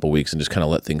week or a couple of weeks and just kind of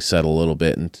let things settle a little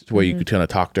bit, and to where you could kind of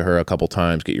talk to her a couple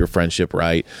times, get your friendship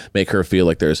right, make her feel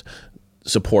like there's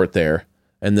support there.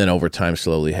 And then over time,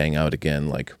 slowly hang out again.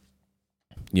 Like,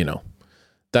 you know,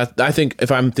 that I think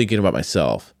if I'm thinking about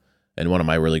myself, and one of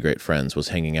my really great friends was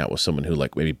hanging out with someone who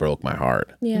like maybe broke my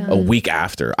heart a week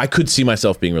after, I could see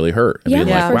myself being really hurt and being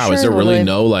like, wow, is there really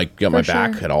no like got my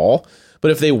back at all? But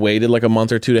if they waited like a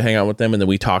month or two to hang out with them, and then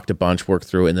we talked a bunch, worked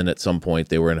through it, and then at some point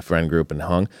they were in a friend group and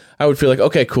hung, I would feel like,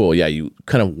 okay, cool. Yeah, you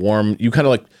kind of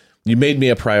like, you made me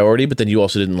a priority, but then you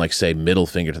also didn't like say middle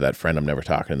finger to that friend, I'm never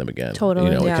talking to them again.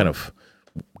 Totally. You know, it kind of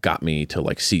got me to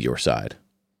like see your side.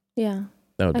 Yeah.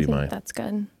 That would be mine. That's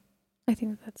good. I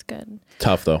think that's good.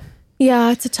 Tough though.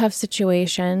 Yeah, it's a tough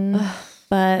situation,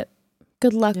 but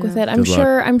Good luck with it. Good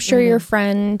luck. I'm sure your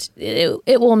friend,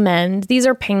 it will mend. These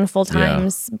are painful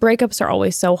times. Breakups are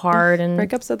always so hard, and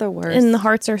Breakups are the worst. and the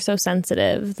hearts are so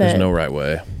sensitive that There's no right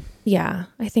way. yeah,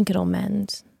 I think it'll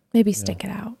mend. Maybe stick it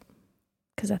out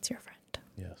because that's your friend.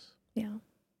 Yes. Yeah.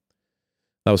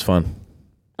 That was fun.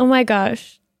 Oh my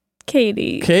gosh,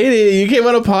 Katie. Katie, you came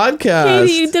on a podcast.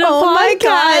 Katie, you did a Oh my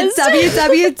God.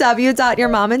 podcast.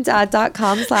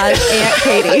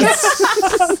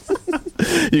 www.yourmomanddad.com/AuntKatie.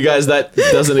 You guys, that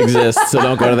doesn't exist, so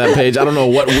don't go to that page. I don't know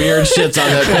what weird shit's on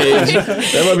that page.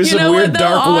 There might be some weird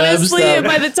dark honestly, web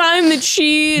by stuff. the time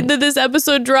that this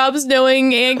episode drops,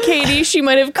 knowing Aunt Katie, she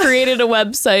might have created a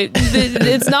website.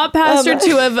 It's not past her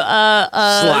to have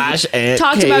Slash Aunt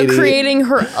talked about Katie. creating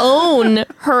her own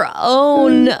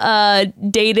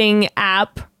dating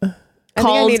app I think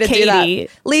I called need to do Katie. that.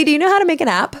 Lee, do you know how to make an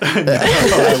app? You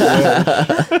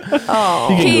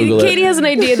can Google it. Katie has an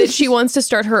idea that she wants to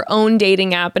start her own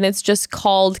dating app, and it's just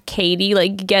called Katie,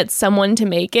 like get someone to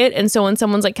make it. And so when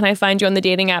someone's like, can I find you on the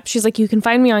dating app? She's like, you can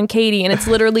find me on Katie. And it's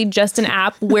literally just an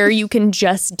app where you can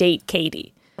just date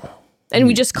Katie. And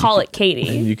we just call it Katie.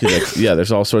 You could,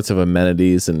 there's all sorts of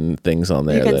amenities and things on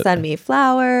there. You can that- send me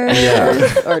flowers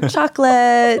Yeah. or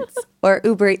chocolates or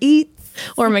Uber Eats.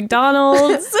 Or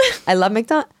McDonald's. I love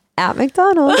McDonald's. At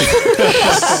McDonald's.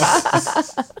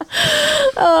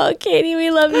 Oh, Katie,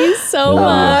 we love you so much.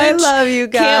 I love you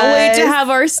guys. Can't wait to have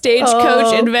our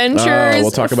stagecoach adventures.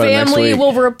 We'll talk about it next Family week.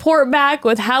 will report back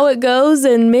with how it goes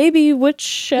and maybe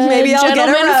which Maybe I'll get a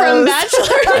gentleman from rose.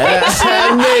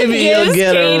 Bachelor Maybe you'll gives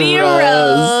get Katie a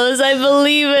rose. I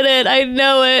believe in it. I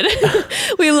know it.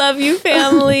 We love you,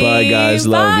 family. Bye, guys.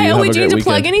 Love Bye. you. Oh, Have wait, a do you need great to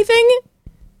plug weekend. anything?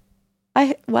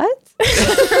 What?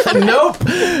 Nope.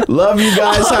 Love you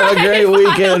guys. Have a great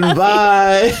weekend.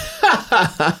 Bye.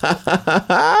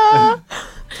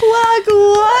 Plug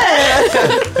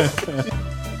what?